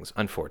of the Rings,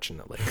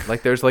 unfortunately.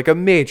 Like there's like a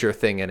major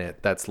thing in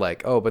it that's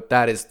like, oh, but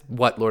that is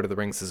what Lord of the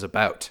Rings is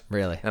about.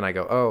 Really? And I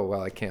go, oh,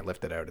 well, I can't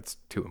lift it out. It's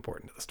too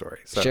important to the story.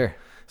 So, Sure.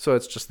 So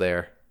it's just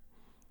there.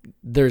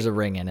 there's a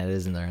ring in it,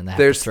 isn't there? And they have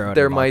to throw it in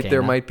there a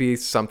volcano. might be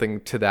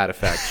something to that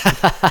effect.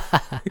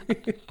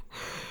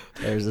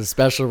 There's a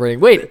special ring.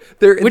 Wait,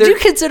 would you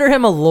consider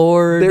him a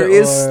lord? There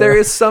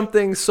is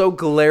something so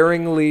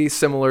glaringly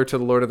similar to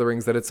the Lord of the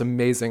Rings that it's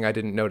amazing I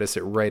didn't notice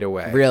it right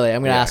away. Really?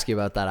 I'm going to ask you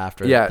about that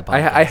after Yeah, the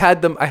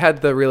podcast. I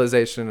had the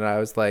realization and I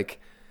was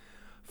like,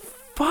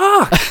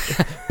 fuck.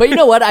 But you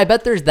know what? I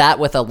bet there's that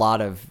with a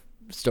lot of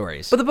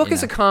stories. But the book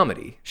is a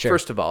comedy,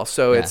 first of all.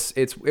 So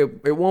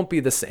it won't be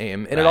the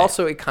same. And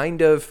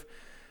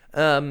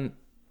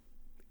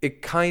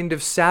it kind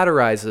of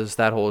satirizes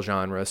that whole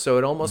genre. So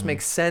it almost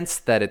makes sense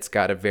that it's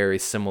got a very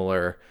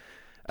similar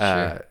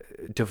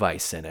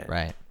device in it.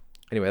 Right.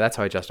 Anyway, that's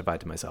how I justified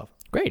to myself.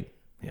 Great.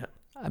 Yeah.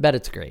 I bet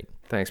it's great.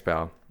 Thanks,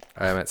 pal.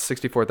 I'm at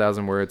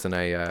 64,000 words and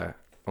I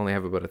only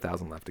have about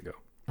 1,000 left to go.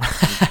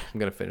 I'm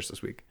going to finish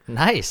this week.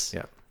 Nice.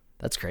 Yeah.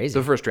 That's crazy.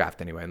 The first draft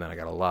anyway, and then I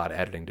got a lot of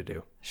editing to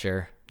do.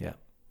 Sure. Yeah.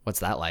 What's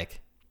that like?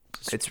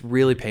 It's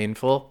really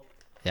painful.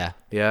 Yeah.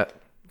 Yeah.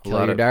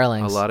 Kill your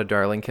darlings. A lot of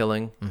darling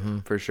killing,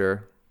 for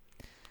sure.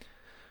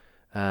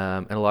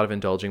 And a lot of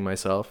indulging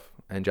myself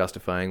and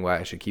justifying why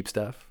I should keep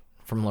stuff.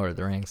 From Lord of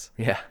the Rings.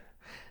 Yeah.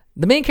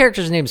 The main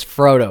character's name's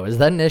Frodo. Is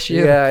that an issue?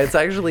 Yeah, it's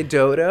actually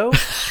Dodo.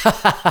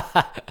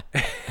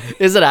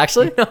 Is it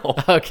actually? No.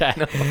 Okay.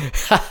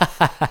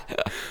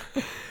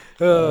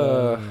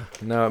 No,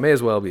 it may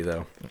as well be,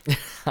 though.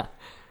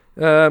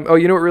 You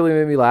know what really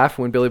made me laugh?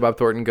 When Billy Bob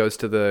Thornton goes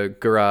to the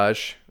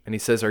garage and he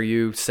says, "Are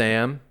you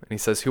Sam?" And he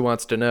says, "Who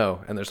wants to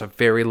know?" And there's a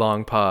very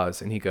long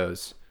pause and he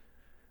goes,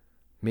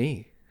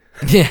 "Me."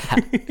 Yeah.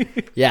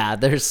 Yeah,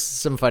 there's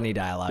some funny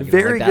dialogue.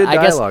 Very like good that.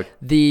 dialogue. I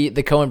guess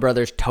the Coen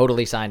brothers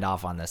totally signed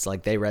off on this.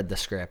 Like, they read the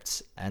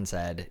scripts and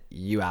said,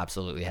 you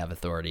absolutely have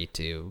authority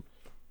to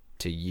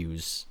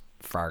use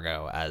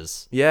Fargo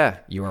as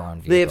your own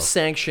vehicle. They have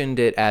sanctioned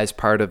it as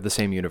part of the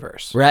same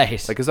universe.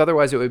 Right. Because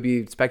otherwise it would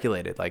be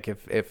speculated. Like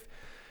if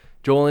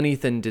Joel and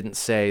Ethan didn't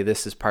say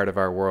this is part of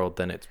our world,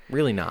 then it's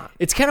really not.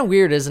 It's kind of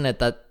weird, isn't it,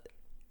 that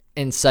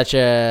in such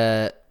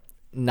a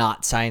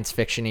not science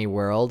fiction-y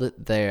world,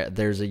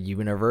 there's a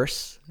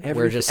universe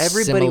where just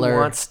everybody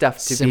wants stuff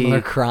to similar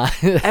be crime.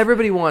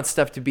 Everybody wants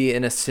stuff to be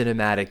in a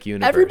cinematic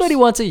universe. Everybody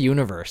wants a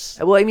universe.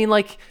 Well, I mean,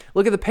 like,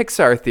 look at the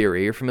Pixar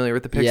theory. You're familiar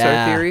with the Pixar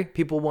Yeah. theory?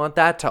 People want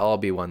that to all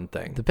be one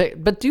thing.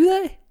 But do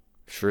they?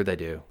 Sure they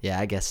do. Yeah,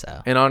 I guess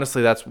so. And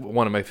honestly, that's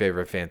one of my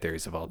favorite fan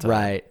theories of all time.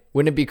 Right.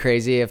 Wouldn't it be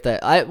crazy if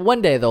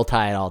one day they'll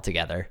tie it all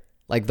together?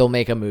 Like, they'll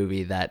make a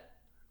movie that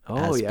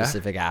has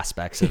specific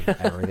aspects of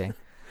everything.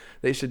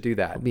 They should do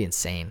that. It'd be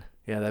insane.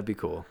 Yeah, that'd be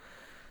cool.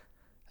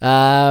 We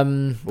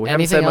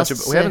haven't said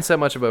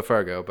much about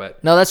Fargo,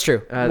 but no, that's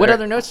true. What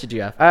other notes did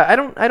you have? I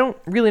don't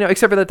really know,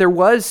 except for that there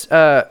was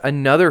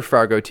another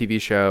Fargo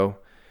TV show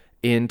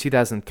in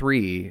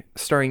 2003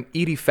 starring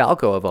Edie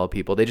Falco of all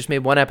people. They just made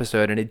one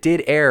episode and it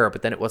did air,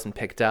 but then it wasn't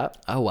picked up.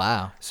 Oh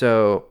wow!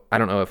 So I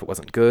don't know if it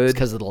wasn't good.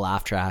 Because of the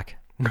laugh track.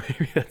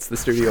 Maybe that's the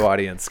studio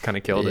audience kind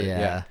of killed it.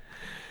 Yeah.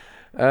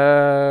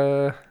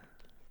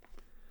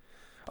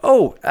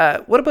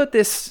 What about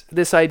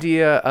this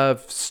idea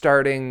of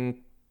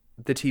starting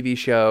the TV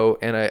show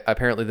and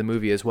apparently the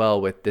movie as well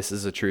with "This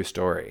is a true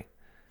story"?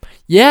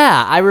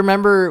 Yeah, I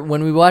remember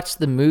when we watched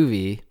the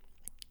movie,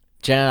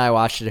 Jen and I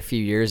watched it a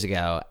few years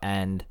ago,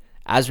 and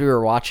as we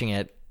were watching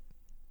it,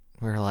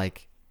 we were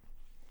like,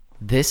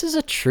 this is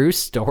a true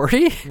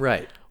story?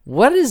 Right.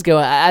 What is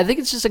going on? I think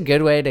it's just a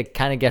good way to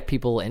kind of get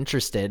people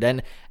interested.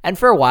 And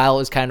for a while, it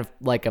was kind of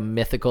like a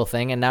mythical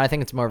thing, and now I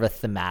think it's more of a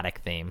thematic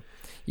theme.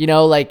 You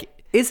know, like...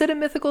 Is it a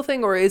mythical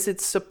thing, or is it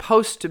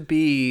supposed to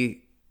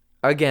be,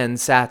 again,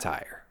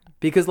 satire?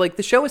 Because, like,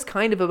 the show is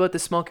kind of about the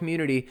small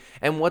community,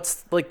 and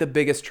what's, like, the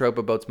biggest trope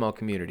about small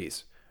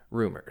communities?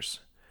 Rumors.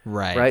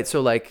 Right?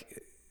 So,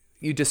 like,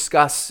 you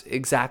discuss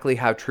exactly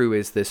how true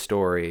is this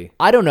story.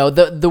 I don't know.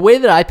 The way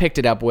that I picked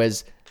it up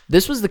was,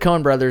 this was the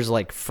Coen brothers,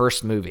 like,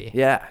 first movie.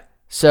 Yeah.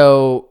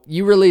 So,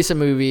 you release a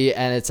movie,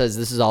 and it says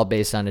this is all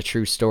based on a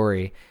true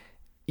story.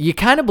 You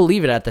kind of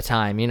believe it at the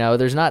time, you know.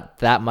 There's not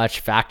that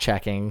much fact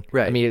checking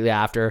immediately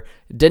after.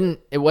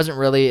 It wasn't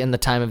really in the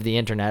time of the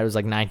internet. It was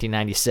like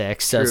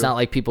 1996, so it's not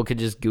like people could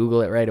just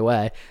Google it right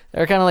away.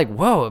 They're kind of like,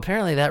 whoa,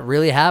 apparently that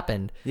really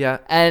happened. Yeah.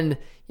 And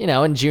you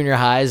know, in junior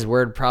highs,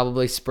 word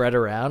probably spread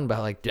around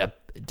about like, did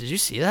you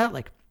see that?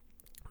 Like,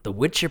 the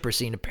wood chipper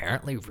scene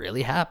apparently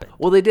really happened.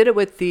 Well, they did it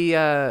with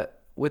the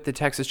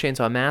Texas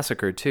Chainsaw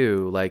Massacre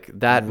too. Like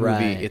that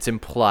movie, it's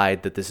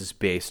implied that this is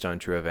based on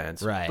true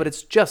events, right? But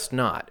it's just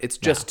not. It's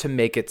just to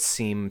make it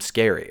seem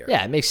scarier.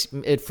 Yeah,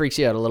 it freaks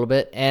you out a little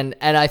bit, and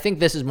I think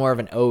this is more of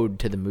an ode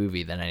to the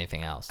movie than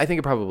anything else. I think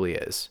it probably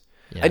is.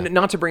 Yeah. And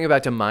not to bring it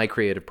back to my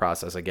creative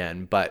process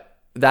again, but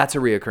that's a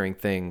reoccurring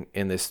thing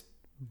in this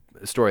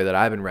story that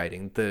I've been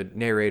writing. The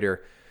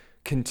narrator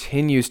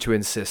continues to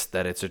insist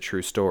that it's a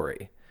true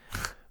story,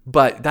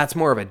 but that's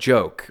more of a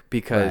joke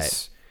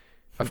because.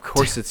 Of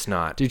course it's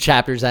not. Do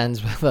chapters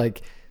ends with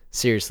like,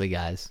 seriously,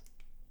 guys,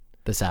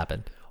 this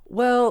happened?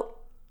 Well,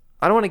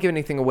 I don't want to give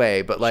anything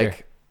away, but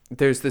like,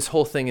 there's this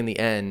whole thing in the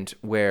end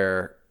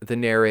where the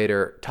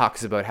narrator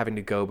talks about having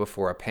to go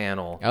before a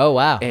panel. Oh,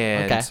 wow.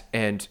 And Okay.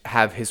 and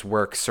have his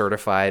work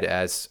certified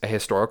as a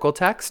historical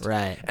text.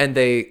 Right. And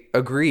they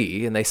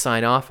agree and they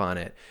sign off on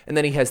it. And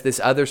then he has this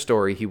other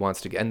story he wants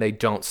to get, and they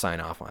don't sign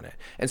off on it.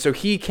 And so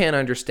he can't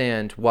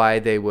understand why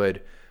they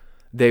would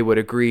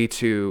agree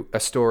to a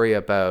story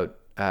about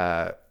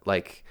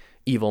like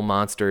evil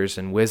monsters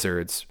and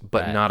wizards,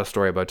 but Right. not a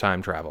story about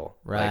time travel.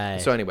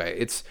 Right. So anyway,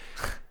 it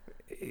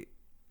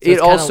it's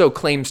also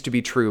claims to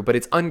be true, but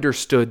it's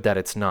understood that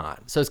it's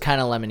not. So it's kind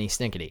of lemony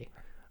snickety.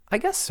 I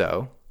guess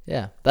so.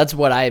 Yeah, that's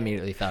what I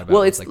immediately thought about.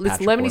 Well, was it's like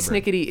Patrick lemony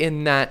Warburton. snickety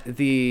in that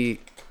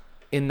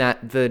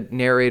the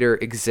narrator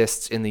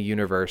exists in the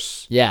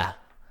universe. Yeah.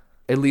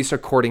 At least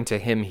according to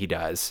him, he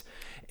does,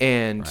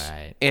 and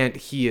Right. and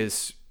he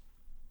is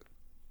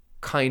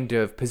kind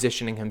of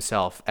positioning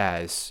himself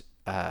as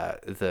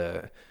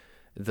the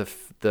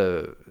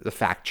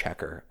fact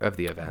checker of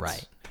the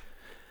events.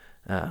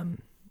 Right.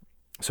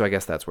 So I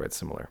guess that's where it's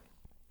similar,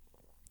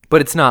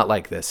 but it's not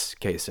like this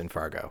case in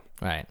Fargo.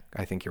 Right.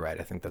 I think you're right.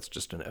 I think that's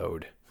just an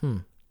ode.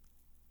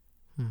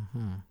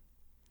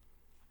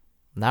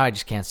 Now I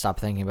just can't stop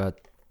thinking about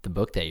the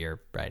book that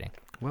you're writing.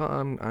 Well,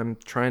 I'm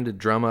trying to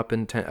drum up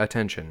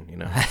attention,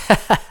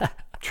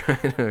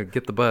 trying to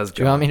get the buzz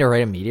Do you going. want me to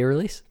write a media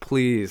release?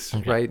 Please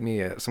write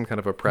me some kind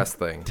of a press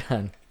thing.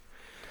 Done.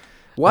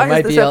 Why I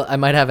is this I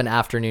might have an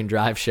afternoon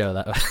drive show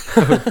that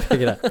would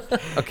pick it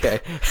up. okay?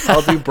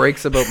 I'll do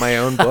breaks about my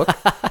own book.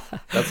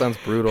 That sounds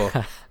brutal.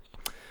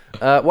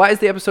 Why is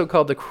the episode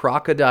called "The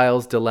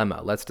Crocodile's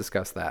Dilemma"? Let's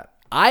discuss that.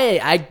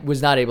 I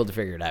was not able to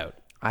figure it out.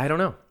 I don't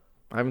know.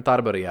 I haven't thought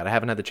about it yet. I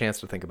haven't had the chance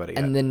to think about it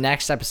yet. And the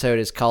next episode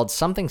is called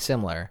something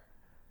similar,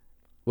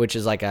 which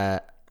is like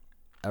a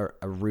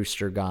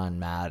rooster gone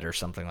mad or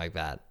something like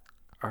that.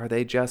 Are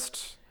they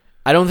just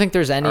I don't think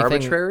there's anything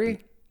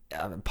arbitrary?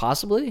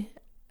 Possibly.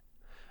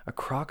 A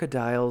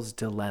crocodile's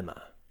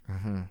dilemma.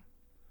 Mm-hmm.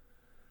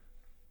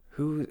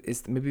 Who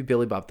is maybe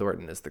Billy Bob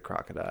Thornton is the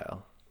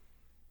crocodile?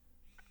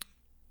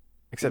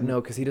 Except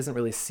no, because he doesn't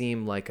really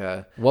seem like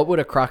a. What would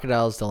a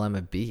crocodile's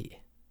dilemma be?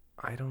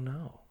 I don't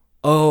know.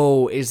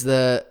 Oh, is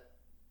there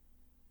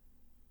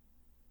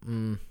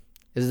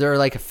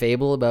like a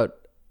fable about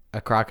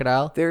a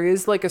crocodile? There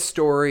is like a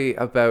story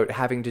about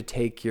having to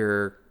take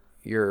your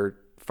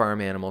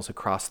farm animals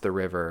across the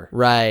river,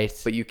 Right.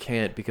 but you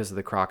can't because of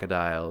the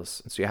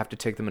crocodiles. So you have to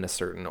take them in a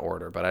certain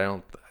order. But I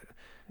don't.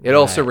 It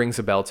also rings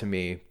a bell to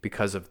me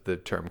because of the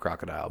term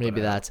crocodile.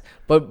 Maybe that's.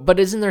 But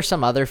isn't there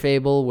some other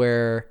fable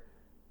where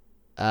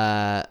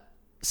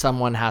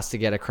someone has to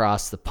get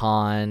across the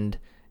pond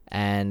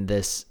and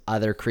this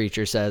other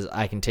creature says,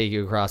 I can take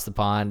you across the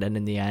pond, and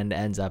in the end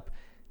ends up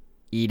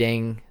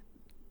eating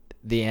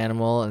the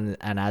animal, and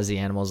as the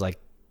animal's like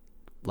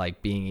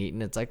being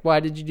eaten, it's like, why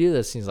did you do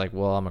this? And he's like,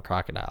 well, I'm a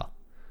crocodile.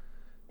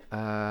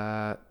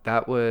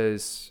 That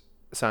was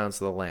Silence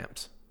of the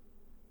Lambs.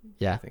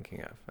 Yeah. I'm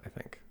thinking of, I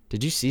think.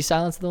 Did you see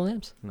Silence of the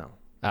Lambs? No,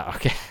 Oh,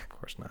 okay. of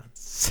course not.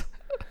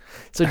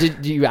 So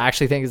do you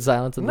actually think it's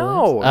Silence of the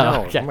No, Lambs?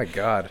 no. Okay. Oh my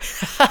god.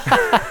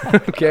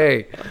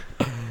 Okay.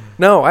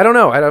 No, I don't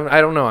know. I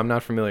don't know. I'm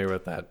not familiar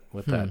with that.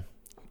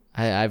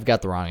 I've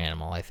got the wrong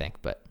animal, I think,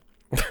 but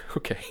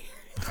Okay.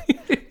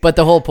 but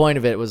the whole point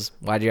of it was,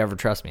 why'd you ever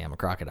trust me? I'm a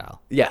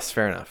crocodile. Yes,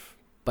 fair enough.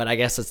 But I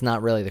guess it's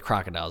not really the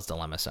crocodile's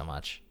dilemma so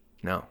much.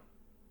 No,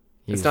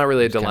 He it's was- not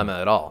really he a was kind dilemma of-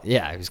 at all.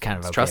 Yeah, he was kind of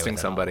It's okay trusting with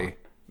it somebody all,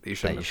 that you that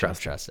shouldn't you have shouldn't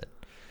have trusted.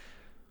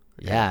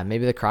 trusted. Yeah,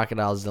 maybe the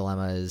crocodile's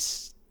dilemma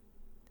is,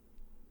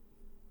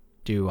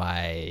 do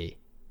I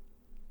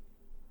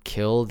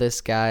kill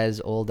this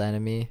guy's old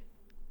enemy,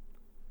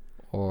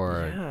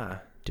 or Yeah.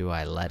 do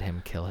I let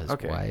him kill his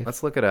Okay. wife?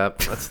 Let's look it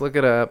up.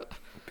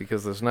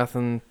 Because there's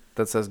nothing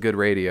that says good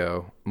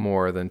radio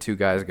more than two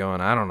guys going,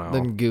 I don't know.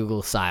 Then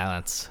Google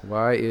silence.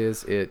 Why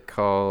is it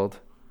called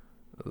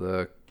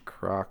the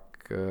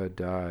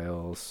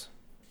Crocodile's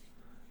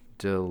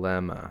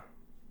Dilemma?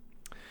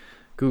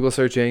 Google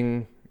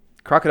searching.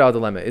 Crocodile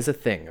dilemma is a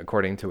thing,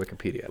 according to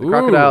Wikipedia.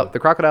 The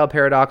crocodile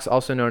paradox,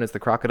 also known as the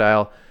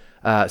crocodile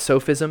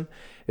sophism,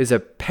 is a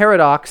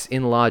paradox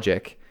in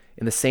logic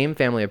in the same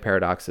family of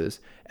paradoxes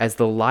as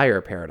the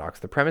liar paradox.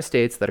 The premise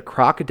states that a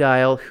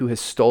crocodile who has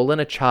stolen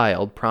a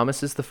child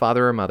promises the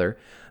father or mother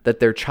that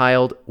their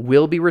child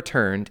will be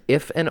returned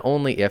if and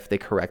only if they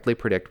correctly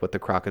predict what the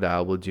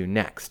crocodile will do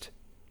next.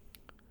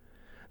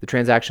 The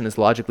transaction is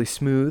logically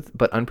smooth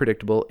but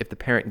unpredictable if the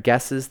parent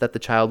guesses that the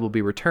child will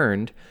be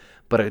returned,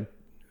 but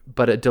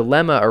a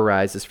dilemma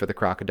arises for the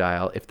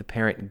crocodile if the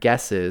parent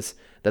guesses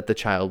that the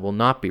child will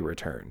not be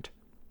returned.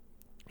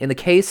 In the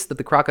case that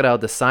the crocodile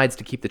decides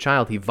to keep the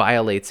child, he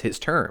violates his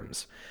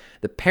terms.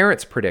 The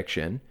parent's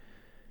prediction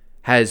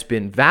has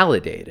been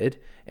validated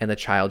and the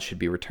child should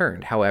be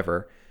returned.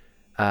 However,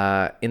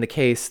 in the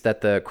case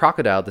that the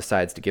crocodile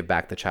decides to give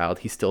back the child,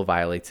 he still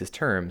violates his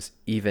terms,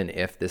 even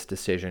if this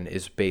decision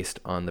is based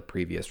on the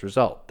previous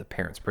result. The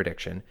parent's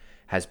prediction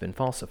has been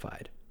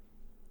falsified.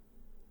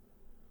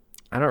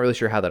 I'm not really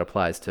sure how that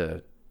applies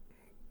to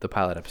the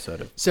pilot episode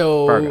of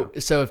So Fargo.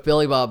 so if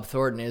Billy Bob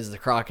Thornton is the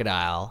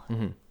crocodile,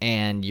 Mm-hmm.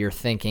 and you're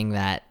thinking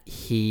that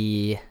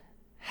he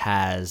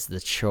has the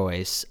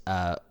choice,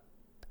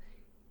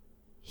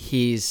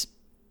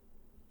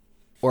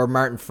 or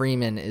Martin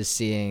Freeman is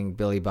seeing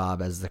Billy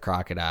Bob as the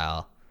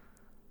crocodile.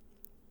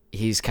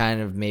 He's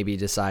kind of maybe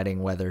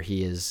deciding whether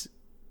he is.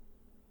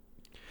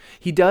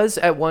 He does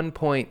at one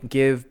point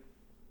give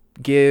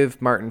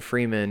Martin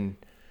Freeman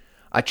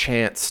a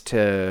chance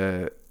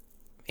to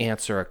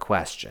answer a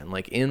question.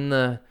 Like in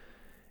the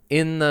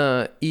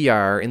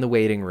ER, in the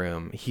waiting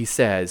room, he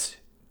says,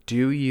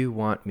 "Do you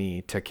want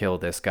me to kill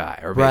this guy?"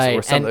 Or Right,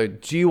 or something.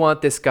 Do you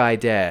want this guy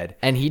dead?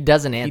 And he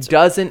doesn't answer. He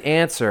doesn't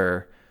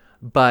answer,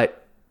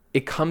 but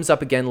it comes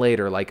up again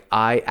later. Like,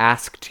 I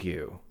asked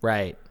you.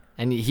 Right.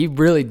 And he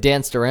really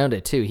danced around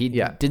it too. He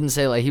didn't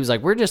say, like, he was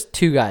like, we're just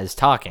two guys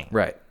talking.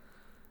 Right.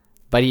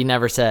 But he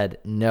never said,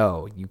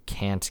 no, you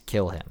can't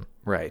kill him.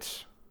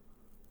 Right.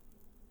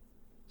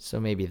 So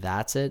maybe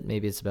that's it.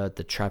 Maybe it's about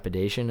the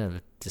trepidation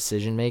of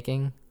decision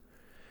making.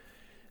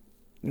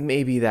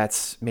 Maybe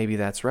that's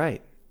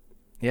right.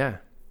 Yeah.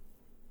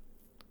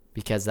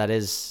 Because that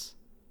is,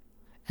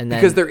 and then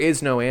Because there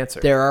is no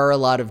answer. there are a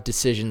lot of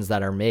decisions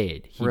that are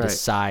made. He Right.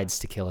 decides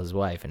to kill his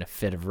wife in a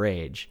fit of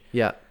rage,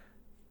 Yeah.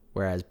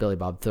 whereas Billy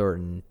Bob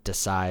Thornton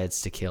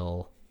decides to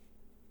kill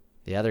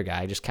the other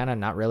guy, just kind of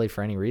not really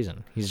for any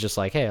reason. He's just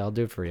like, hey, I'll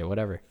do it for you,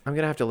 whatever. I'm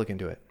going to have to look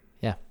into it.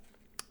 Yeah.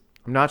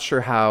 I'm not sure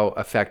how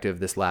effective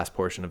this last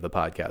portion of the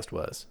podcast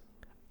was.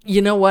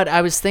 You know what?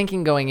 I was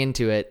thinking going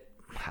into it,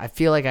 I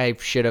feel like I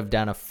should have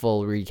done a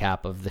full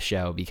recap of the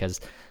show,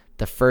 because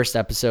the first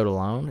episode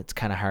alone, it's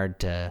kind of hard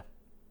to.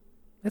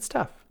 It's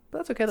tough. But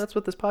that's okay. That's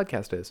what this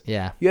podcast is.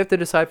 Yeah. You have to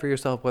decide for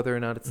yourself whether or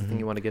not it's the thing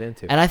you want to get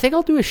into. And I think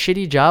I'll do a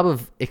shitty job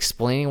of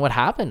explaining what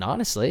happened,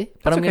 honestly.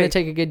 But That's I'm going okay. to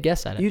take a good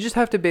guess at it. You just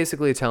have to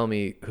basically tell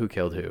me who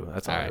killed who.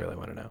 That's all I right. really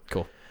want to know.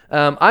 Cool.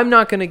 I'm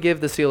not going to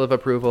give the seal of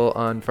approval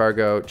on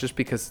Fargo just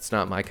because it's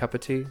not my cup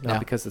of tea. Not No.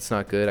 because it's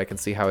not good. I can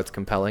see how it's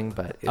compelling,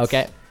 but it's,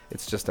 Okay.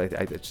 It's just I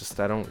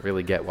don't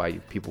really get why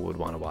people would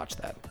want to watch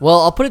that. Well,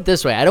 I'll put it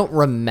this way. I don't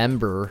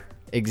remember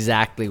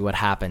exactly what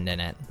happened in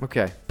it.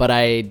 Okay. But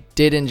I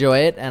did enjoy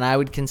it, and I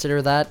would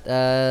consider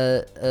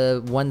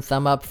that one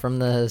thumb up from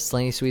the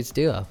Slaney Sweets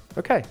duo.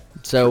 Okay.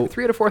 So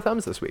 3 out of 4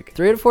 thumbs this week.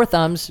 3 out of 4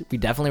 thumbs. We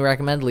definitely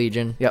recommend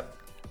Legion. Yep.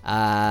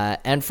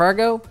 And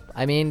Fargo,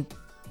 I mean,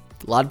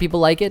 a lot of people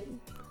like it.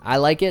 I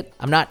like it.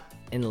 I'm not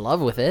in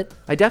love with it.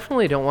 I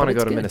definitely don't want to But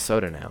go it's to good.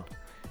 Minnesota now.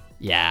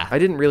 Yeah. I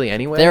didn't really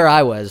anyway. There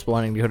I was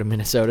wanting to go to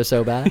Minnesota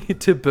so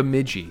bad. to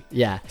Bemidji.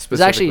 Yeah. It was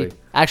Specifically.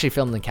 actually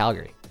filmed in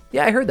Calgary.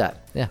 Yeah, I heard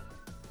that. Yeah.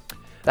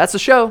 That's the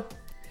show.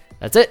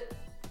 That's it.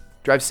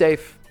 Drive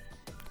safe.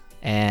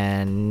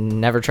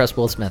 And never trust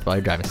Will Smith while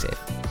you're driving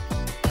safe.